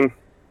 that thing,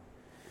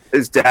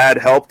 his dad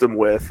helped him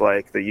with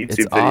the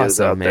YouTube videos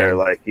awesome, out man.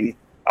 there.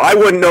 I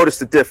wouldn't notice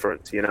the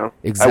difference, Exactly.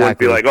 I wouldn't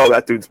be oh,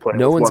 that dude's playing.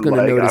 No with one's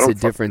going to notice a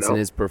difference in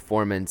his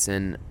performance.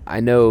 And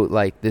I know,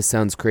 this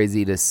sounds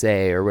crazy to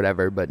say or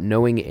whatever, but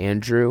knowing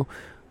Andrew,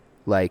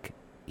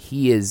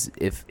 he is,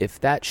 if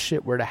that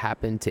shit were to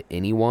happen to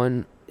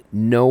anyone,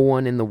 no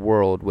one in the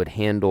world would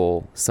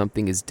handle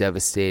something as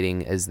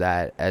devastating as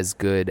that as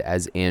good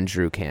as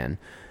Andrew can,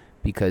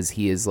 because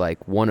he is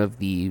one of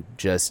the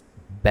just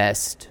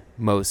best,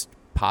 most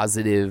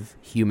positive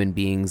human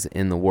beings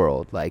in the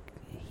world.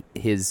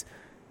 His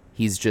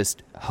He's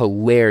just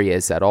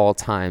hilarious at all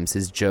times.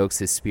 His jokes,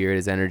 his spirit,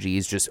 his energy,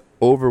 he's just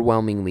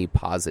overwhelmingly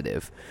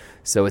positive.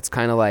 So it's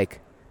kind of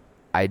like,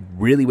 I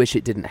really wish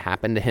it didn't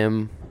happen to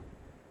him,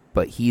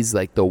 but he's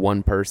like the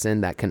one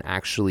person that can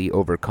actually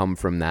overcome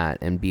from that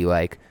and be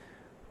like,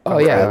 oh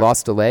yeah, I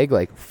lost a leg.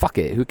 Like, fuck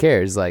it. Who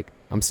cares? Like,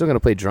 I'm still going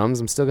to play drums.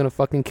 I'm still going to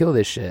fucking kill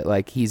this shit.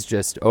 Like, he's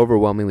just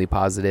overwhelmingly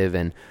positive,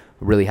 and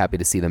really happy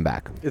to see them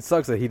back. It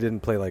sucks that he didn't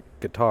play like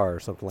guitar or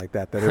something like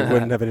that. That it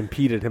wouldn't have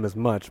impeded him as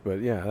much.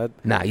 But yeah,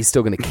 he's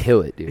still going to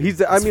kill it,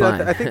 dude. I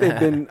think they've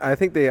been. I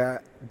think they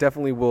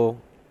definitely will.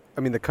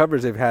 I mean, the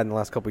covers they've had in the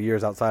last couple of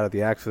years outside of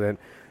the accident,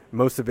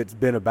 most of it's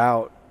been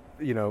about,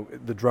 you know,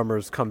 the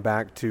drummers come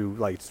back to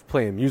like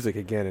playing music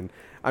again. And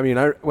I mean,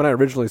 when I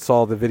originally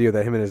saw the video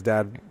that him and his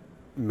dad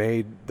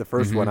made, the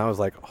first one, I was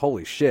like,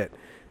 holy shit,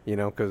 you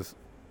know, because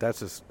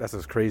that's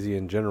just crazy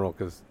in general.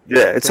 Because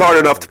it's hard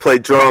enough to play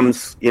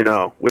drums, you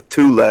know, with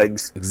two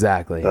legs.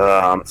 Exactly.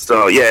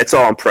 So yeah, it's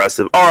all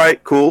impressive. All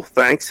right, cool,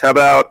 thanks. How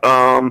about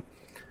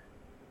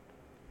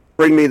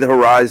Bring Me the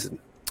Horizon?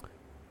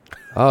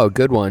 Oh,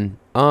 good one.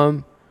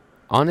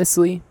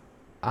 Honestly,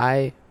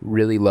 I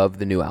really love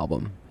the new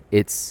album.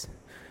 It's,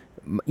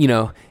 you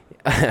know,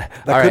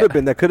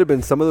 that could have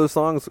been some of those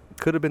songs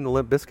could have been the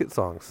Limp Bizkit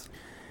songs.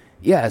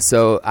 Yeah,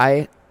 so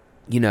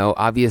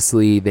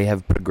obviously they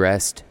have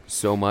progressed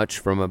so much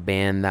from a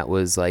band that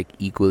was like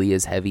equally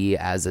as heavy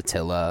as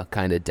Attila,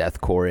 kind of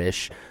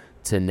deathcore-ish,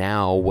 to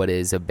now what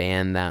is a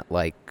band that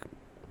like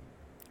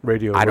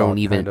radio. I don't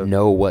even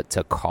know what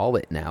to call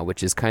it now,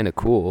 which is kind of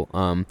cool.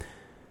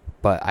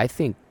 But I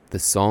think the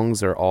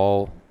songs are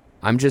all.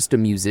 I'm just a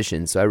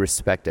musician, so I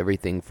respect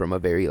everything from a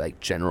very like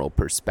general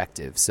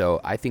perspective. So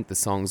I think the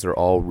songs are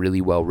all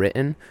really well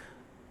written.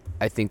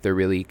 I think they're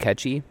really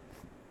catchy.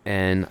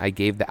 And I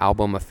gave the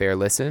album a fair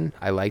listen.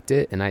 I liked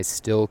it, and I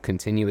still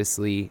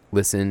continuously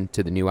listen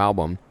to the new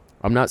album.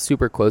 I'm not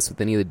super close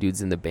with any of the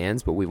dudes in the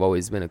bands, but we've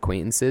always been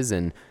acquaintances,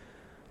 and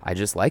I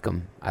just like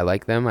them. I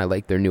like them. I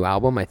like their new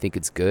album. I think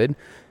it's good.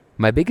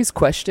 My biggest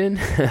question,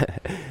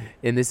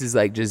 and this is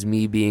like just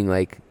me being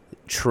like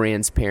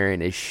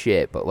transparent as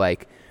shit, but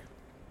like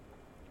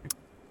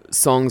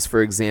songs,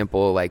 for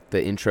example, like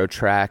the intro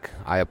track,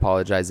 I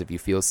Apologize If You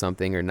Feel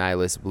Something, or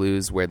Nihilist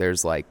Blues, where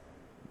there's like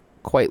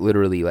quite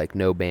literally like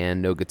no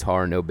band, no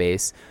guitar, no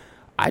bass.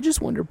 I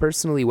just wonder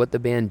personally what the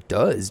band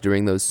does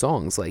during those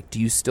songs. Like, do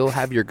you still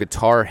have your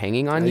guitar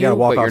hanging on you,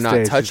 but you're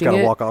not touching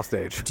it? Walk off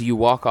stage. Do you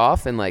walk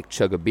off and like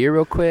chug a beer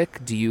real quick?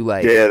 Do you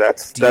like? Yeah,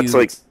 that's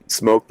like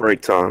smoke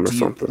break time or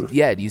something.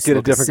 Yeah, do you get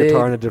a different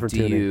guitar and a different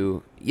tuning?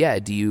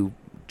 Do you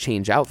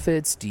change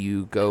outfits? Do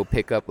you go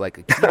pick up like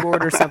a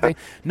keyboard or something?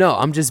 No,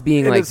 I'm just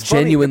being like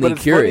genuinely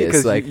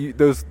curious. Like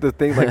the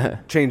thing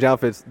like change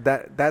outfits.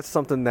 That's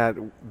something that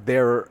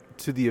they're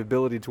to the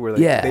ability to where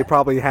they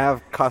probably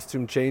have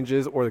costume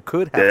changes or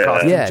could have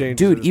costume changes.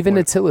 Dude, even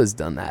Attila's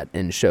done that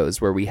in shows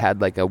where we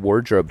had like a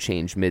wardrobe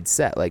change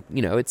mid-set. Like,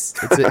 you know, it's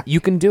you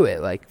can do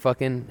it. Like,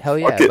 fucking hell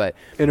yeah. But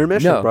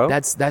intermission, bro.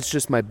 That's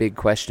just my big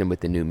question with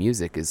the new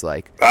music is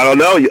like, I don't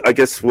know. I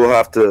guess we'll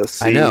have to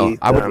see. I know.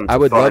 I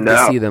would love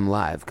to see them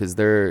live because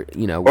they're,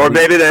 you know, or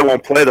maybe they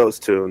won't play those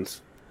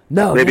tunes.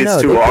 No, maybe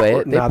it's too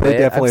awkward. They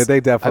definitely will play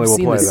that. I've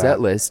seen the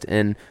set list,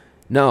 and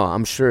no,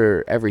 I'm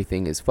sure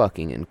everything is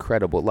fucking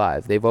incredible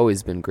live. They've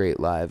always been great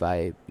live.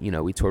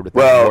 We toured with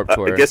them on Warped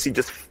Tour. I guess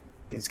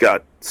he's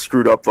got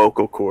screwed up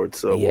vocal cords,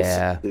 so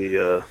yeah. We'll see.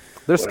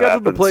 They're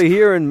scheduled to play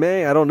here in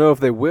May. I don't know if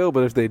they will,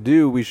 but if they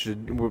do, we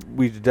should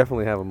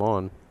definitely have them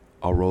on.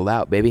 I'll roll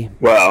out, baby.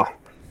 Well,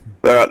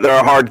 they're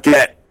a hard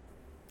get,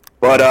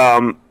 but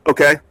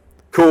okay,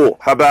 cool.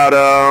 How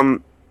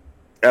about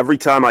Every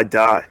Time I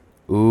Die?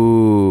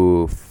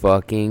 Ooh,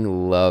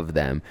 fucking love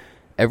them.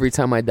 Every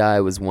Time I Die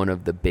was one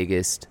of the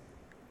biggest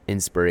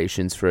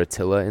inspirations for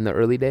Attila in the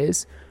early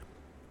days.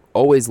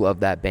 Always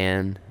loved that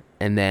band.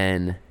 And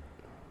then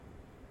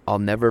I'll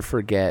never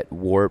forget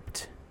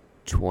Warped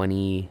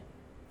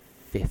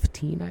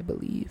 2015, I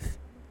believe,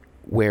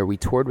 where we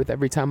toured with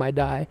Every Time I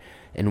Die,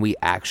 and we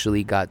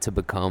actually got to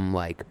become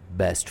like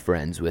best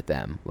friends with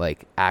them,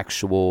 like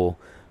actual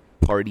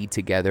party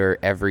together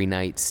every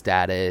night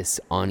status,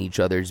 on each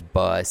other's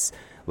bus.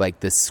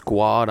 Like, the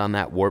squad on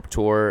that Warped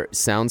Tour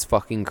sounds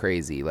fucking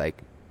crazy,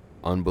 like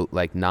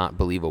not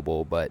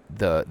believable, but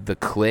the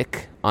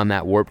clique on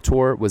that Warped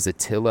Tour was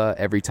Attila,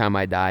 Every Time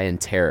I Die, and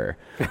Terror.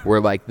 We're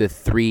like the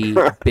three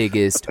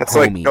biggest That's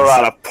homies. Like a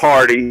lot of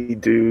party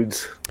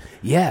dudes.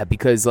 Yeah,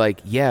 because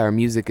our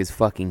music is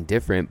fucking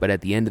different, but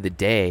at the end of the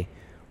day,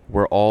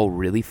 we're all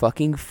really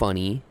fucking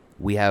funny.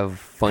 We have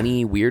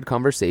funny, weird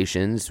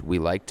conversations. We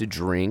like to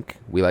drink.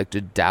 We like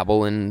to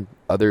dabble in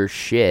other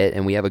shit,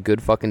 and we have a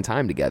good fucking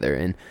time together.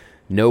 And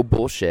no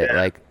bullshit. Yeah.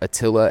 Like,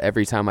 Attila,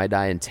 Every Time I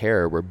Die, and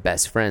Terror were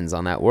best friends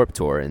on that Warped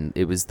Tour, and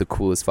it was the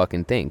coolest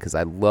fucking thing because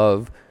I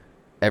love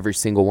every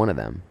single one of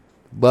them.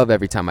 Love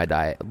Every Time I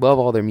Die. Love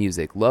all their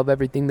music. Love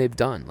everything they've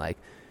done. Like,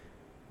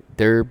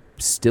 they're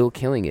still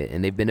killing it,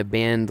 and they've been a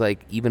band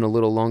like even a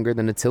little longer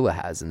than Attila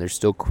has, and they're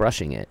still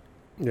crushing it.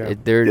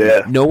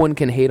 Yeah. No one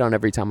can hate on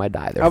Every Time I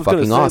Die. They're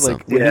fucking say, awesome.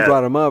 Like, when he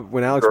brought him up,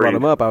 when Alex brought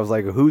him up, I was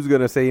like, who's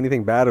gonna say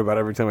anything bad about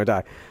Every Time I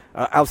Die?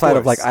 Outside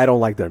of like, I don't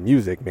like their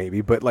music,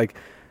 maybe, but like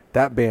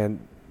that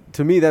band.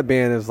 To me, that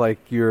band is like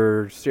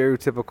your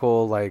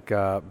stereotypical like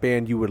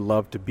band you would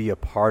love to be a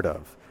part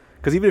of.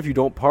 Because even if you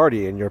don't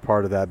party and you're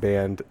part of that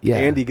band,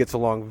 Andy gets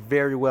along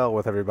very well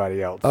with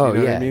everybody else. Oh, you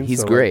know what I mean?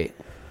 He's great.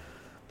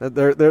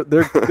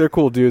 They're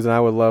cool dudes, and I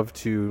would love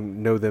to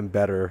know them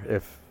better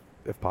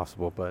if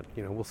possible. But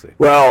we'll see.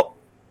 Well,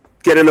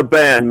 get in a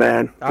band,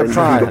 man. I'm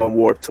trying. Go on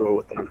Warped Tour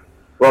with them.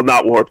 Well,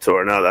 not Warped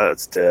Tour. No,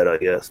 that's dead, I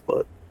guess.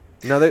 But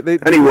no, they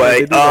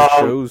anyway, do like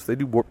shows. They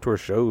do Warped Tour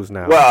shows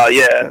now. Well,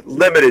 yeah,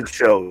 limited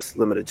shows.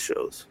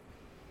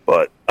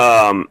 But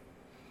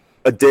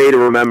A Day to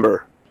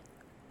Remember.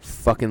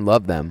 Fucking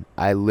love them.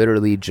 I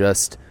literally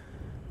just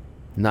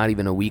not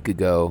even a week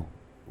ago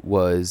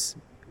was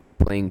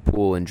playing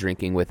pool and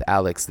drinking with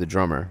Alex, the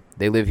drummer.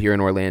 They live here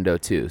in Orlando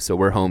too, so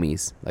we're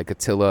homies. Like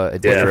Attila, A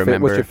Day to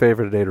Remember. What's your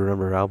favorite A Day to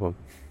Remember album?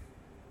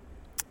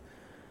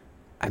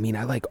 I mean,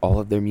 I like all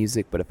of their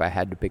music, but if I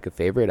had to pick a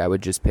favorite, I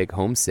would just pick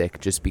Homesick,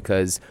 just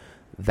because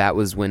that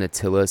was when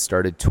Attila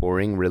started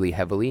touring really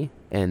heavily,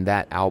 and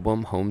that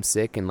album,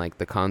 Homesick, and like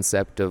the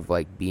concept of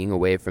like being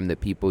away from the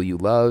people you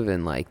love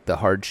and like the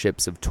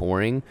hardships of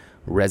touring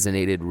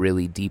resonated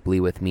really deeply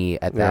with me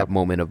at that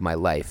moment of my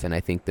life, and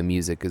I think the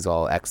music is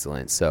all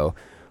excellent. So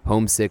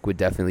Homesick would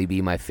definitely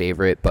be my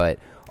favorite, but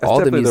that's all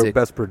the music, their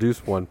best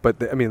produced one,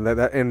 but I mean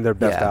that and their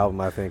best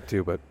album, I think,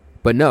 too.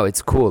 But no,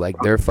 it's cool. Like,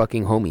 they're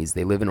fucking homies.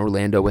 They live in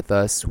Orlando with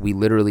us. We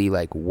literally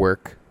like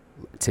work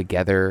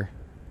together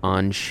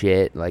on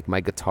shit. Like,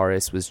 my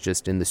guitarist was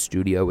just in the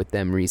studio with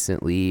them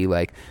recently.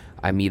 Like,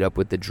 I meet up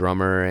with the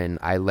drummer and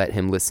I let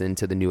him listen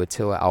to the new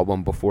Attila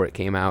album before it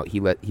came out.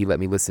 He let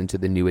me listen to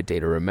the new A Day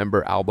to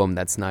Remember album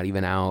that's not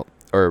even out,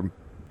 or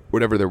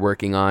whatever they're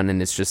working on, and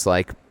it's just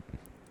like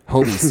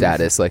homie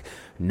status. Like,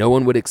 no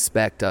one would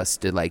expect us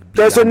to like.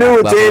 There's a new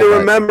A Day to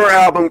Remember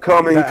album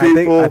coming,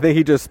 people. I think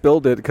he just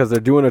spilled it because they're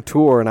doing a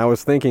tour, and I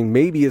was thinking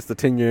maybe it's the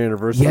 10-year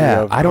anniversary.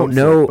 Yeah, of I don't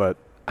Homesick, know. But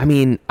I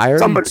mean, I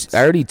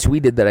already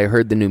tweeted that I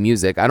heard the new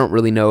music. I don't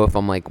really know if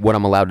I'm like what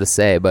I'm allowed to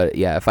say, but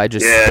yeah, if I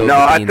just spill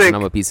the beans, then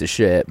I'm a piece of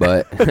shit.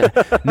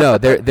 But no,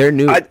 their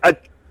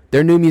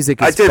new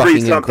music is I did fucking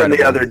read something incredible.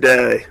 the other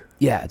day.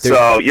 Yeah,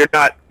 so you're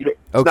not. It's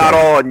not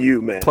all on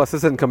you, man. Plus,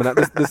 this isn't coming out.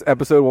 This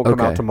episode won't come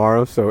out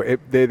tomorrow, so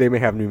they may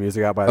have new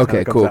music out by the time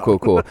it comes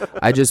out. Cool.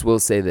 I just will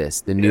say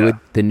this: the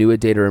new A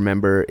Day to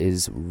Remember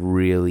is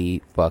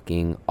really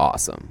fucking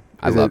awesome.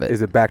 I love it.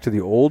 Is it back to the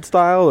old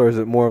style, or is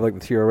it more of like the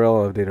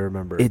TRL of Day to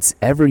Remember? It's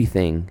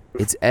everything.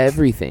 It's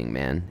everything,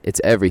 man.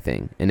 It's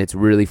everything, and it's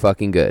really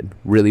fucking good.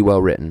 Really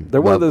well written.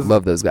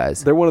 Love those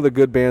guys. They're one of the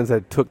good bands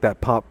that took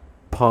that pop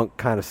punk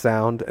kind of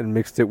sound and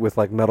mixed it with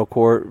like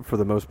metalcore for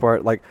the most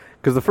part. Like,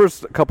 because the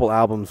first couple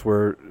albums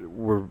were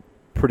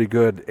pretty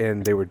good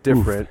and they were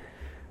different,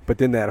 but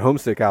then that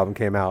Homesick album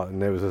came out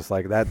and it was just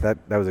like that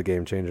was a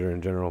game changer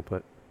in general.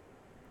 But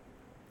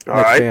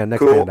next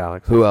band,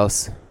 Alex. Who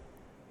else?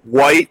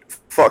 White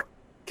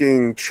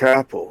fucking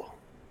Chapel.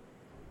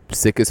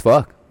 Sick as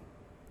fuck.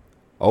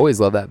 Always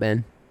love that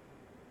band.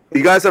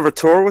 You guys ever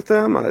tour with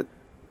them?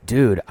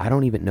 Dude, I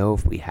don't even know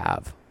if we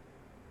have.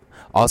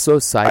 Also,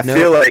 side note,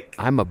 feel like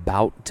I'm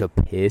about to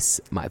piss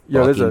my fucking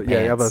pants.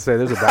 I'm about to say,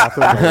 there's a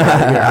bathroom right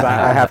there.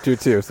 I have to,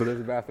 too. So there's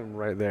a bathroom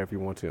right there if you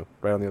want to.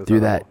 Right on the other side. Through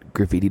that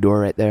graffiti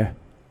door right there.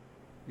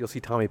 You'll see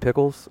Tommy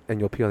Pickles, and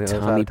you'll pee on the other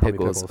side of Tommy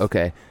Pickles.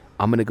 Okay,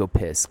 I'm going to go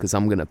piss, because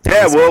I'm going to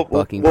piss my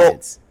fucking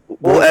pants.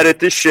 We'll edit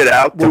this shit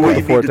out. Do what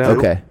you need to do.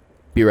 Okay,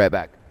 be right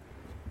back.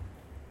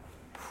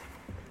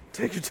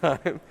 Take your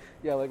time.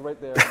 Yeah, like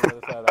right there on the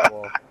other side of that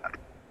wall.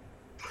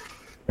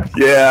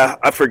 Yeah,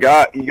 I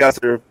forgot. You guys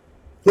are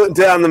putting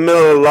down the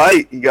middle of the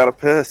light. You got to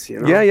piss, you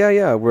know?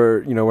 Yeah.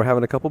 We're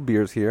having a couple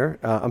beers here.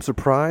 I'm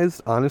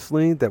surprised,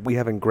 honestly, that we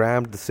haven't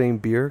grabbed the same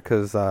beer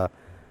because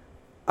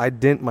I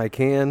dent my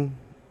can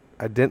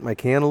a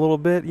little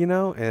bit,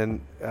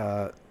 and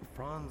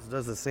Fronz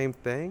does the same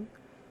thing.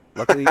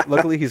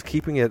 Luckily, he's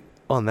keeping it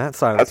on that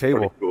side of the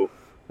table. Pretty cool.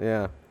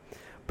 Yeah,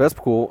 that's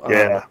cool.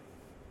 Yeah.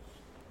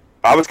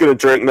 I was gonna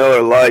drink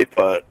Miller Lite,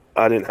 but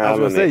I didn't have. I was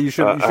gonna say you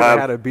should have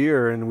had a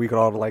beer, and we could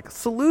all like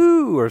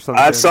salute or something.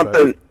 I have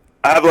something.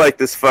 I have like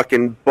this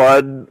fucking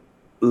Bud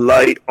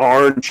Light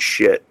orange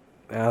shit,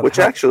 which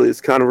actually is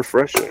kind of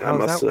refreshing. I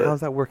must say. How's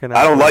that working out?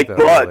 I don't like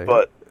Bud,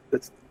 but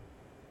it's.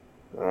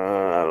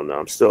 I don't know.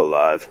 I'm still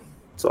alive.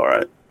 It's all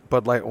right.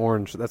 Bud Light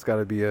orange. That's got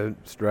to be a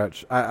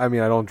stretch. I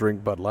mean, I don't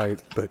drink Bud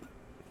Light, but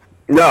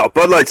no,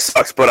 Bud Light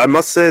sucks. But I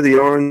must say the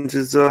orange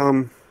is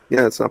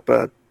it's not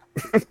bad.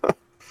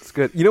 It's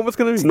good. You know what's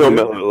gonna be? It's no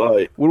Miller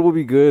Lite. What will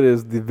be good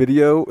is the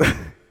video.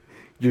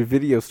 Your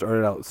video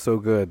started out so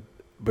good,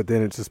 but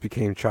then it just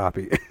became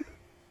choppy.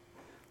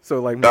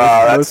 So like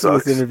most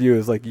of this interview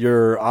is like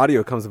your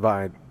audio comes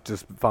by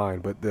just fine,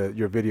 but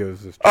your video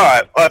is just all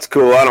right. That's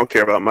cool. I don't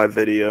care about my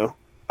video.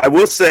 I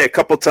will say a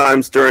couple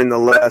times during the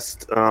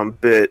last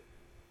bit,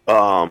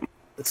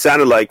 it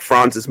sounded like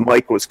Franz's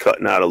mic was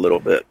cutting out a little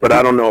bit, but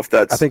I don't know if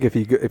that's. I think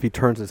if he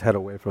turns his head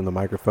away from the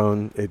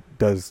microphone, it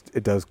does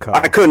cut.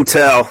 I couldn't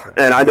tell,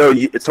 and I know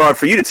it's hard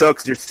for you to tell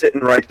because you're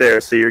sitting right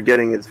there, so you're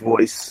getting his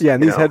voice. Yeah,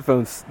 and these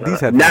headphones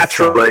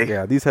naturally. Suck.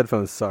 Yeah, these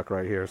headphones suck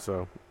right here.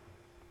 So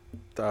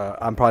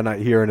I'm probably not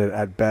hearing it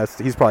at best.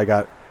 He's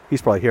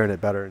probably hearing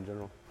it better in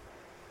general.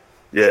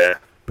 Yeah.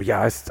 But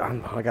yeah,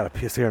 I got a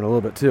piss here in a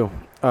little bit too.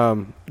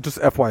 Just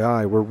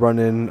FYI, we're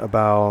running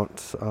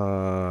about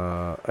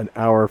an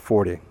hour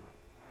 40.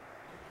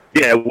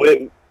 Yeah,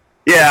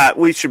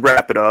 we should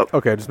wrap it up.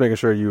 Okay, just making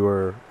sure you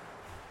were.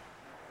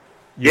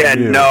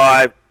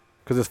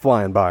 Because it's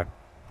flying by.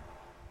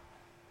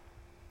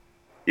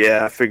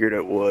 Yeah, I figured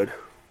it would.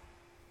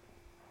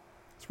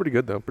 It's pretty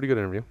good though. Pretty good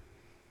interview.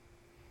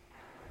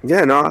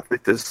 Yeah, no, I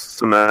think there's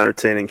some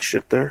entertaining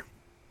shit there.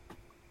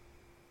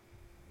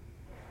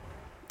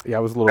 Yeah, I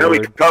was a little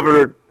worried.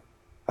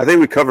 I think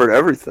we covered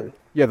everything.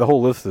 Yeah, the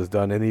whole list is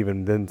done, and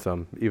even then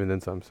some.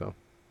 So,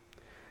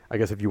 I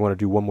guess if you want to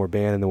do one more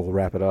band, and then we'll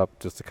wrap it up,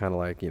 just to kind of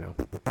like,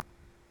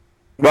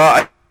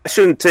 Well, I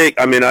shouldn't take.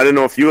 I mean, I didn't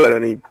know if you had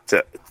any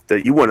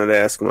that you wanted to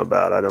ask him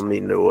about. I don't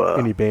mean to.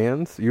 Any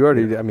bands? You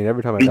already. I mean,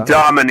 every time I be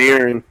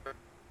domineering.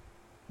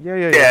 Yeah.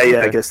 Okay.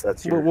 I guess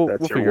that's your. We'll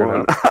that's figure your it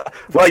one. out.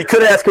 Well, you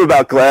could ask him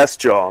about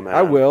Glassjaw, man.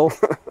 I will.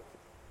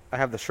 I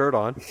have the shirt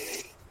on.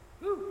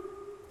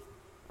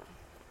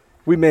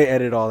 We may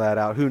edit all that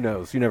out. Who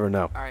knows? You never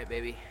know. All right,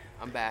 baby.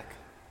 I'm back.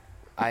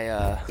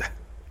 I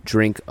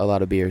drink a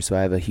lot of beer, so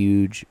I have a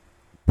huge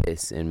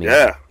piss in me.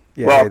 Yeah.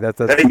 Well, hey,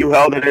 that's you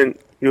held it in.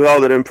 You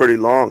held it in pretty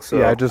long. So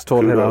yeah, I just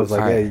told him. I was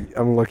like, right. "Hey,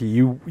 I'm lucky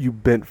you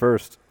bent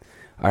first."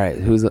 All right,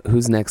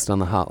 who's next on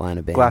the hotline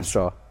of bands?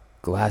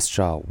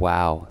 Glassjaw.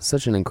 Wow,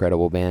 such an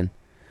incredible band.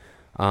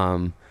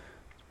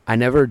 I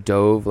never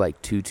dove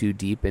like too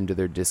deep into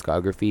their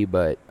discography,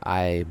 but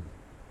I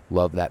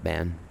love that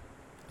band.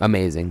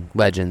 Amazing.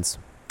 Legends.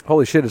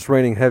 Holy shit, it's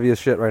raining heavy as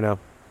shit right now.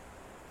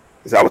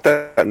 Is that what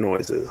that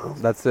noise is?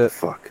 That's it.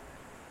 Fuck.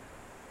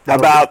 How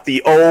about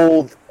the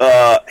old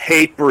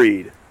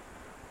Hatebreed?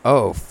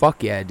 Oh,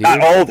 fuck yeah, dude. Not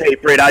old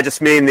Hatebreed, I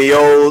just mean the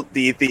old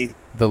the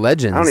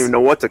Legends. I don't even know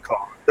what to call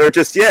them. They're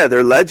just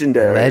they're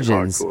legendary.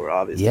 Legends. In hardcore,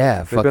 obviously.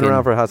 Yeah, they've been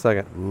around for a hot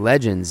second.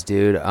 Legends,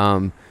 dude.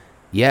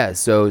 Yeah,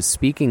 so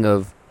speaking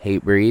of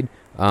Hatebreed,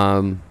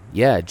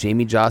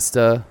 Jamie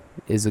Josta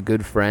is a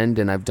good friend,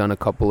 and I've done a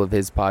couple of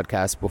his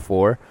podcasts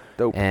before.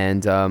 Dope.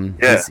 And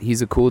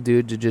he's a cool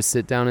dude to just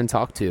sit down and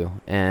talk to,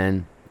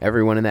 and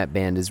everyone in that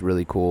band is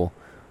really cool.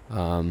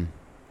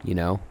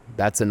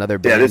 That's another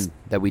band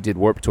that we did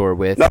Warped Tour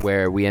with,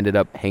 where we ended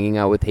up hanging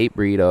out with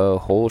Hatebreed a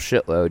whole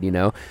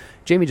shitload.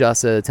 Jamie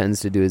Josta tends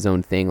to do his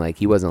own thing, like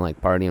he wasn't like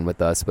partying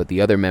with us, but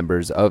the other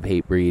members of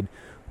Hatebreed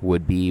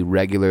would be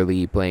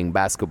regularly playing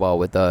basketball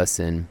with us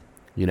and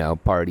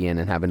partying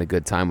and having a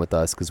good time with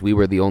us, because we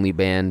were the only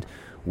band.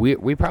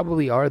 We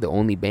probably are the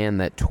only band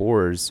that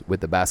tours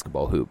with the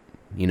basketball hoop,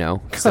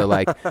 So,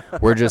 like,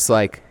 we're just,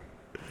 like,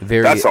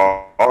 very... That's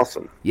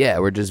awesome. Yeah,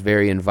 we're just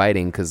very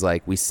inviting because,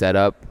 like, we set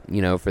up,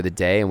 for the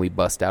day and we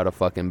bust out a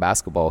fucking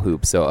basketball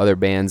hoop. So other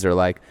bands are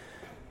like,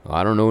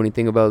 I don't know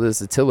anything about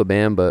this Attila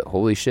band, but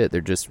holy shit, they're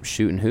just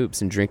shooting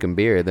hoops and drinking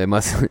beer. They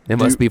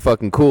must be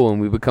fucking cool, and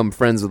we become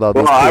friends with all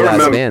these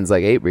cool-ass bands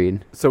like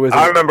Hatebreed. So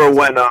I remember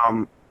when...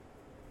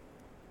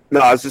 No,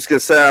 I was just going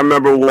to say, I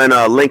remember when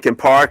Linkin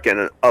Park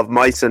and Of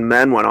Mice and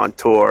Men went on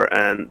tour,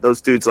 and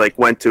those dudes, like,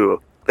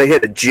 they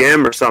hit a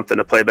gym or something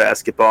to play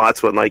basketball.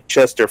 That's when, like,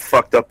 Chester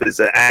fucked up his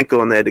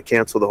ankle, and they had to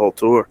cancel the whole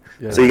tour.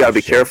 Yeah, so you got to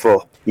be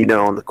careful,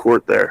 on the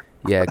court there.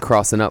 Yeah,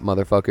 crossing up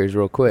motherfuckers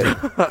real quick.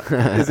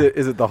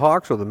 Is it the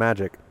Hawks or the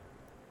Magic?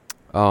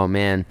 Oh,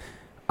 man.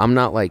 I'm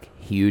not, like,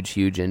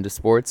 huge into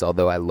sports,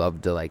 although I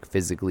love to, like,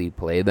 physically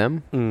play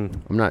them.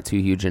 I'm not too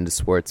huge into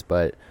sports,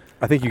 but...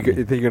 I think you're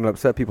going to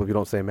upset people if you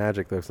don't say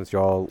Magic, though, since you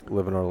all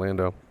live in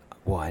Orlando.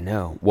 Well, I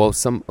know. Well,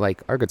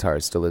 our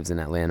guitarist still lives in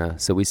Atlanta,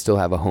 so we still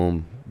have a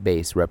home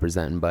base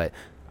representing, but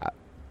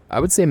I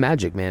would say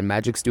Magic, man.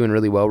 Magic's doing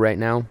really well right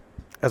now.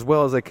 As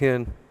well as I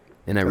can.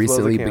 And I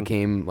recently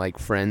became, like,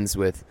 friends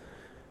with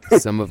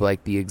some of,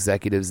 like, the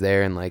executives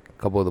there and, like,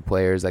 a couple of the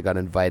players. I got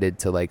invited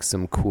to, like,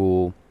 some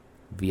cool...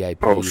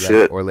 VIP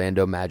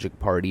Orlando Magic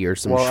party or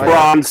some shit.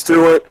 Fronz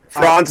to it.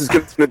 Fronz is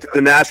going to do the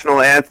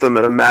national anthem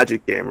at a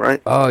Magic game,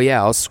 right? Oh yeah,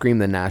 I'll scream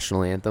the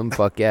national anthem.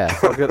 Fuck yeah.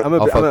 I'm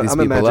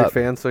a Magic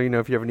fan, so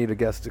if you ever need a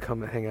guest to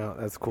come and hang out,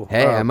 that's cool.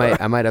 Hey, I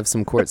might have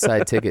some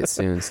courtside tickets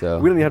soon. So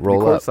we don't even have to be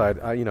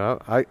courtside.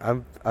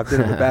 I've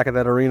been in the back of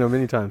that arena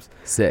many times.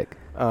 Sick.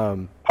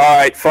 All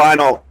right,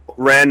 final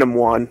random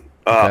one.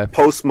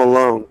 Post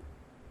Malone.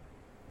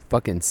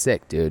 Fucking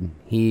sick, dude.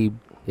 He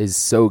is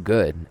so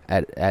good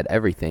at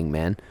everything,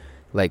 man.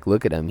 Like,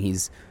 look at him.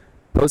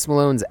 Post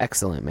Malone's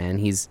excellent, man.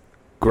 He's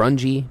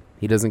grungy.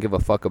 He doesn't give a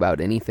fuck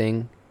about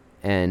anything,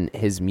 and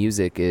his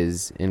music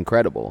is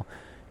incredible.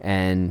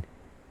 And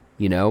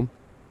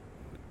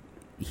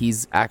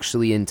he's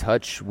actually in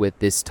touch with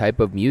this type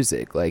of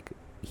music. Like,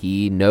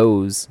 he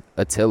knows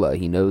Attila.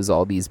 He knows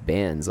all these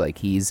bands. Like,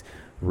 he's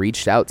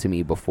reached out to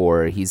me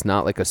before. He's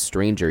not like a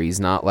stranger. He's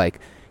not like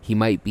he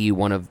might be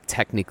one of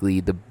technically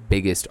the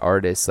biggest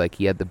artists. Like,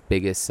 he had the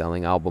biggest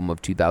selling album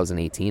of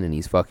 2018, and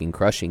he's fucking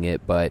crushing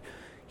it. But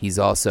he's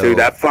also, dude,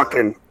 that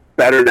fucking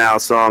Better Now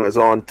song is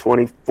on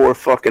 24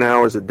 fucking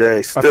hours a day.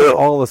 I Still, think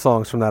all the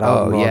songs from that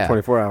album are on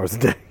 24 hours a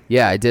day.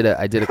 Yeah, I did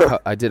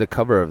a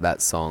cover of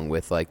that song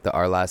with like the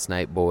Our Last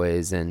Night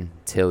Boys and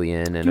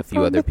Tillian and a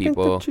few other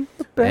people,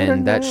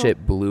 and that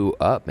shit blew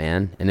up,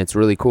 man. And it's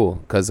really cool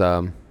because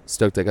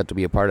stoked I got to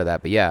be a part of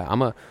that. But yeah,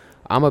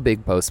 I'm a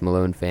big Post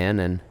Malone fan,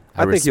 and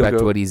I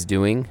respect what he's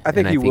doing. I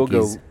think he will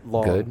go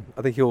long. Good.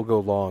 I think he'll go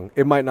long.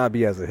 It might not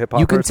be as a hip hop.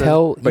 You can person,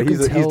 tell, but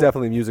he's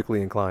definitely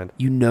musically inclined.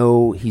 You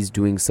know, he's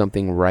doing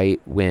something right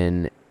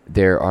when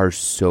there are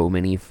so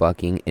many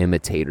fucking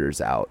imitators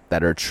out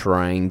that are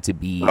trying to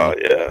be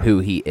who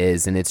he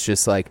is. And it's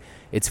just like,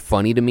 it's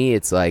funny to me.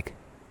 It's like,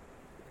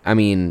 I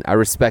mean, I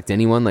respect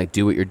anyone, like,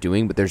 do what you're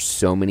doing, but there's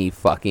so many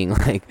fucking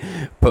like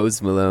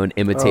Post Malone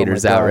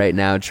imitators out right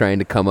now trying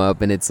to come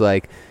up. And it's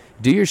like,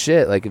 do your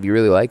shit. Like, if you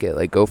really like it,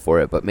 like, go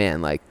for it. But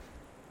man, like,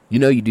 you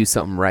know, you do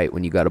something right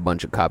when you got a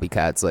bunch of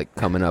copycats like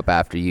coming up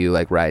after you,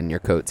 like riding your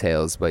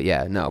coattails. But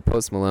yeah, no,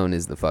 Post Malone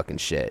is the fucking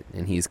shit,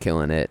 and he's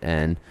killing it.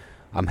 And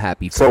I'm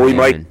happy for him. So we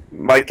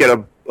might get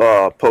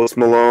a Post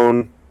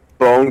Malone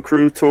Bone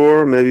Crew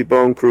tour. Maybe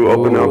Bone Crew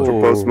open up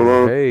for Post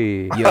Malone.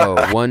 Hey, yo,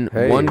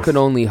 one could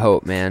only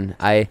hope, man.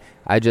 I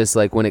just,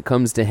 like, when it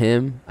comes to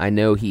him, I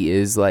know he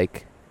is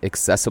like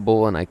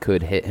accessible, and I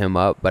could hit him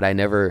up, but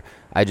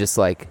I just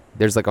like,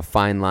 there's like a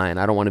fine line.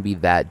 I don't want to be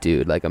that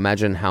dude. Like,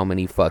 imagine how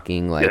many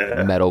fucking like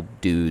metal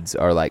dudes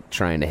are like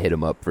trying to hit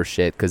him up for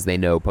shit because they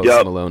know Post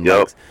Malone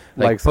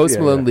likes Post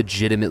Malone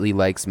legitimately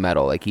likes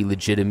metal. Like, he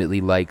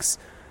legitimately likes,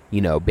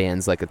 you know,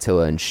 bands like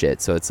Attila and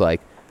shit. So it's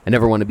like, I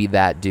never want to be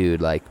that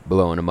dude, like,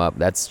 blowing him up.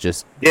 That's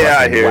just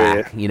I hear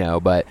whack, you know.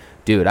 But,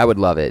 dude, I would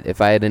love it. If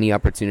I had any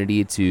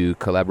opportunity to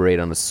collaborate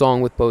on a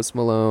song with Post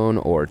Malone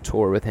or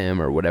tour with him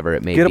or whatever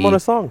it may be. Get him on a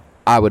song.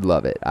 I would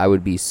love it. I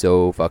would be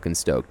so fucking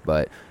stoked.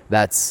 But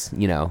that's,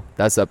 you know,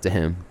 that's up to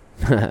him.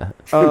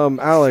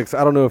 Alex,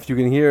 I don't know if you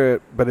can hear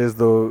it, but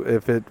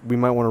we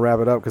might want to wrap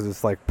it up because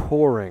it's like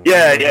pouring.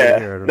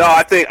 Yeah. No,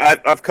 I think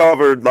I've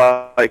covered,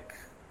 like,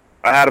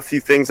 I had a few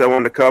things I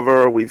wanted to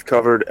cover. We've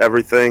covered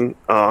everything.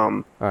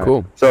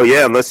 Cool. So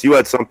yeah, unless you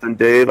had something,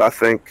 Dave, I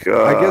think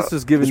I guess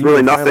just giving you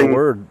really the final nothing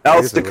word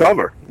else basically. to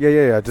cover.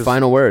 Yeah. Just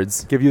final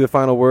words. Give you the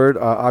final word.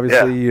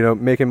 Obviously, you know,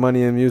 making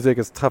money in music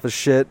is tough as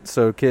shit.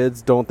 So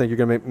kids, don't think you're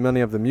gonna make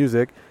money of the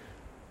music.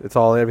 It's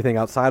all everything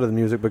outside of the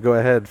music. But go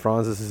ahead,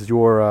 Fronz. This is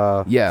your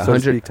so to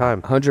speak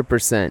time.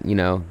 100%. You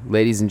know,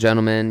 ladies and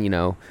gentlemen, you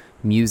know,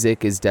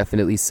 music is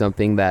definitely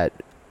something that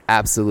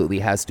absolutely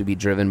has to be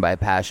driven by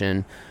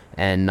passion.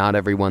 And not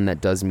everyone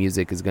that does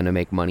music is going to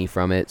make money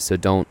from it. So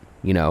don't,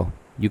 you know,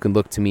 you can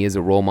look to me as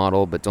a role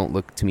model, but don't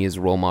look to me as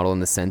a role model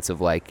in the sense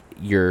of like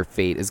your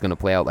fate is going to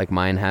play out like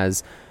mine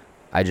has.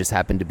 I just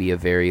happen to be a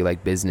very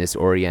like business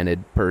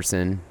oriented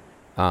person,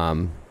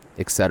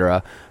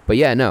 etc. But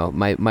yeah, no,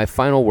 my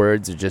final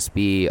words would just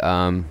be,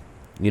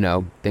 you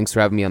know, thanks for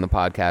having me on the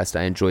podcast.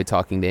 I enjoy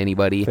talking to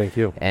anybody. Thank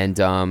you. And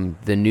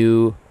the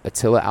new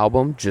Attila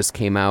album just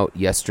came out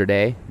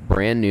yesterday,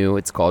 brand new.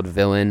 It's called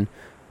Villain.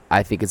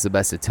 I think it's the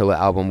best Attila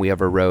album we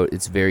ever wrote.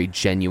 It's very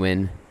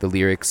genuine. The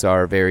lyrics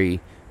are very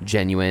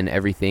genuine,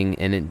 everything.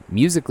 And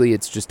musically,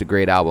 it's just a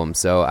great album.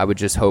 So I would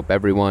just hope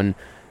everyone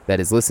that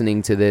is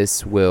listening to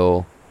this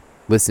will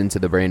listen to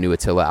the brand new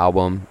Attila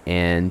album.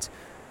 And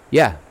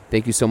yeah,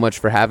 thank you so much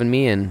for having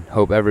me, and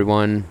hope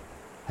everyone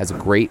has a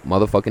great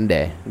motherfucking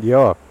day.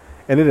 Yeah.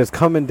 And it is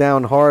coming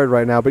down hard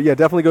right now. But yeah,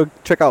 definitely go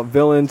check out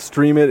Villain.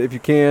 Stream it if you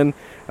can.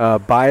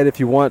 Buy it if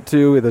you want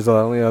to. There's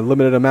only a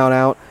limited amount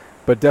out.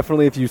 But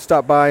definitely, if you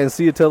stop by and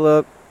see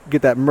Attila,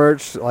 get that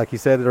merch. Like he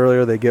said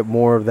earlier, they get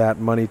more of that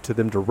money to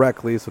them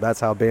directly. So that's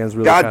how bands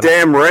really.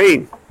 Goddamn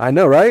rain! I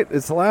know, right?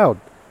 It's loud.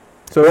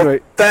 So well, anyway,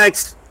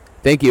 thanks.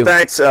 Thank you.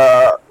 Thanks,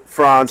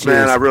 Fronz,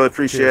 man. I really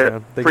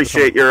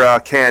appreciate your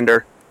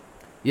candor.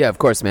 Yeah, of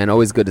course, man.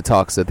 Always good to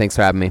talk. So thanks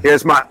for having me.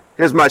 Here's my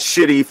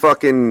shitty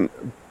fucking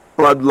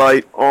Bud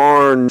Light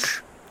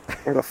Orange.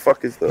 Where the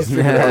fuck is this?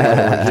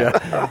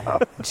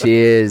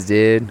 Cheers,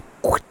 dude.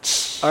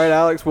 All right,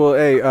 Alex. Well,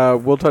 hey,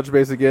 we'll touch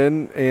base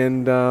again,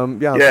 and I'm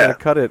gonna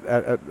cut it,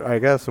 I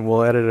guess, and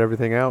we'll edit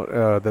everything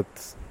out.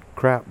 That's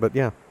crap, but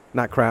yeah,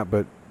 not crap,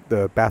 but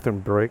the bathroom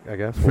break, I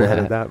guess. We'll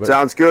edit that. But.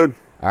 Sounds good.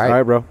 All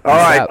right, bro. All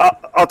right,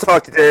 I'll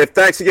talk to you, Dave.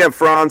 Thanks again,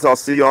 Fronz. I'll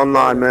see you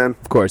online, man.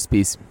 Of course.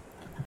 Peace.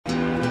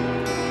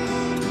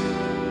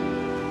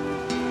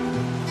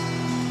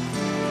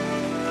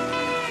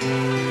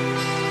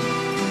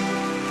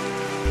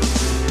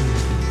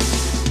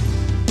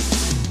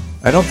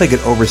 I don't think it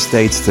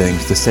overstates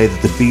things to say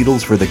that the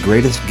Beatles were the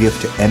greatest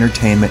gift to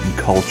entertainment and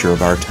culture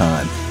of our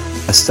time,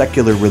 a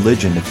secular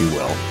religion, if you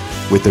will,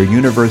 with their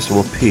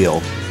universal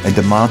appeal and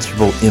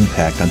demonstrable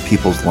impact on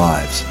people's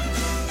lives.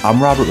 I'm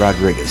Robert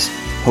Rodriguez,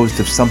 host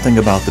of Something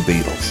About the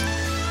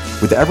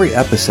Beatles. With every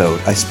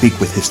episode, I speak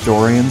with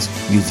historians,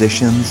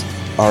 musicians,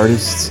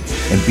 artists,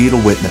 and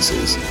Beatle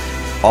witnesses,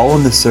 all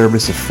in the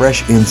service of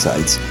fresh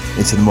insights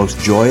into the most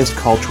joyous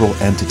cultural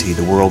entity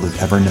the world has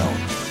ever known.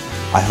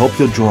 I hope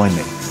you'll join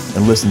me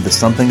and listen to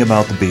Something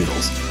About the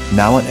Beatles,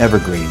 now on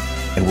Evergreen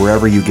and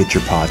wherever you get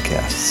your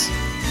podcasts.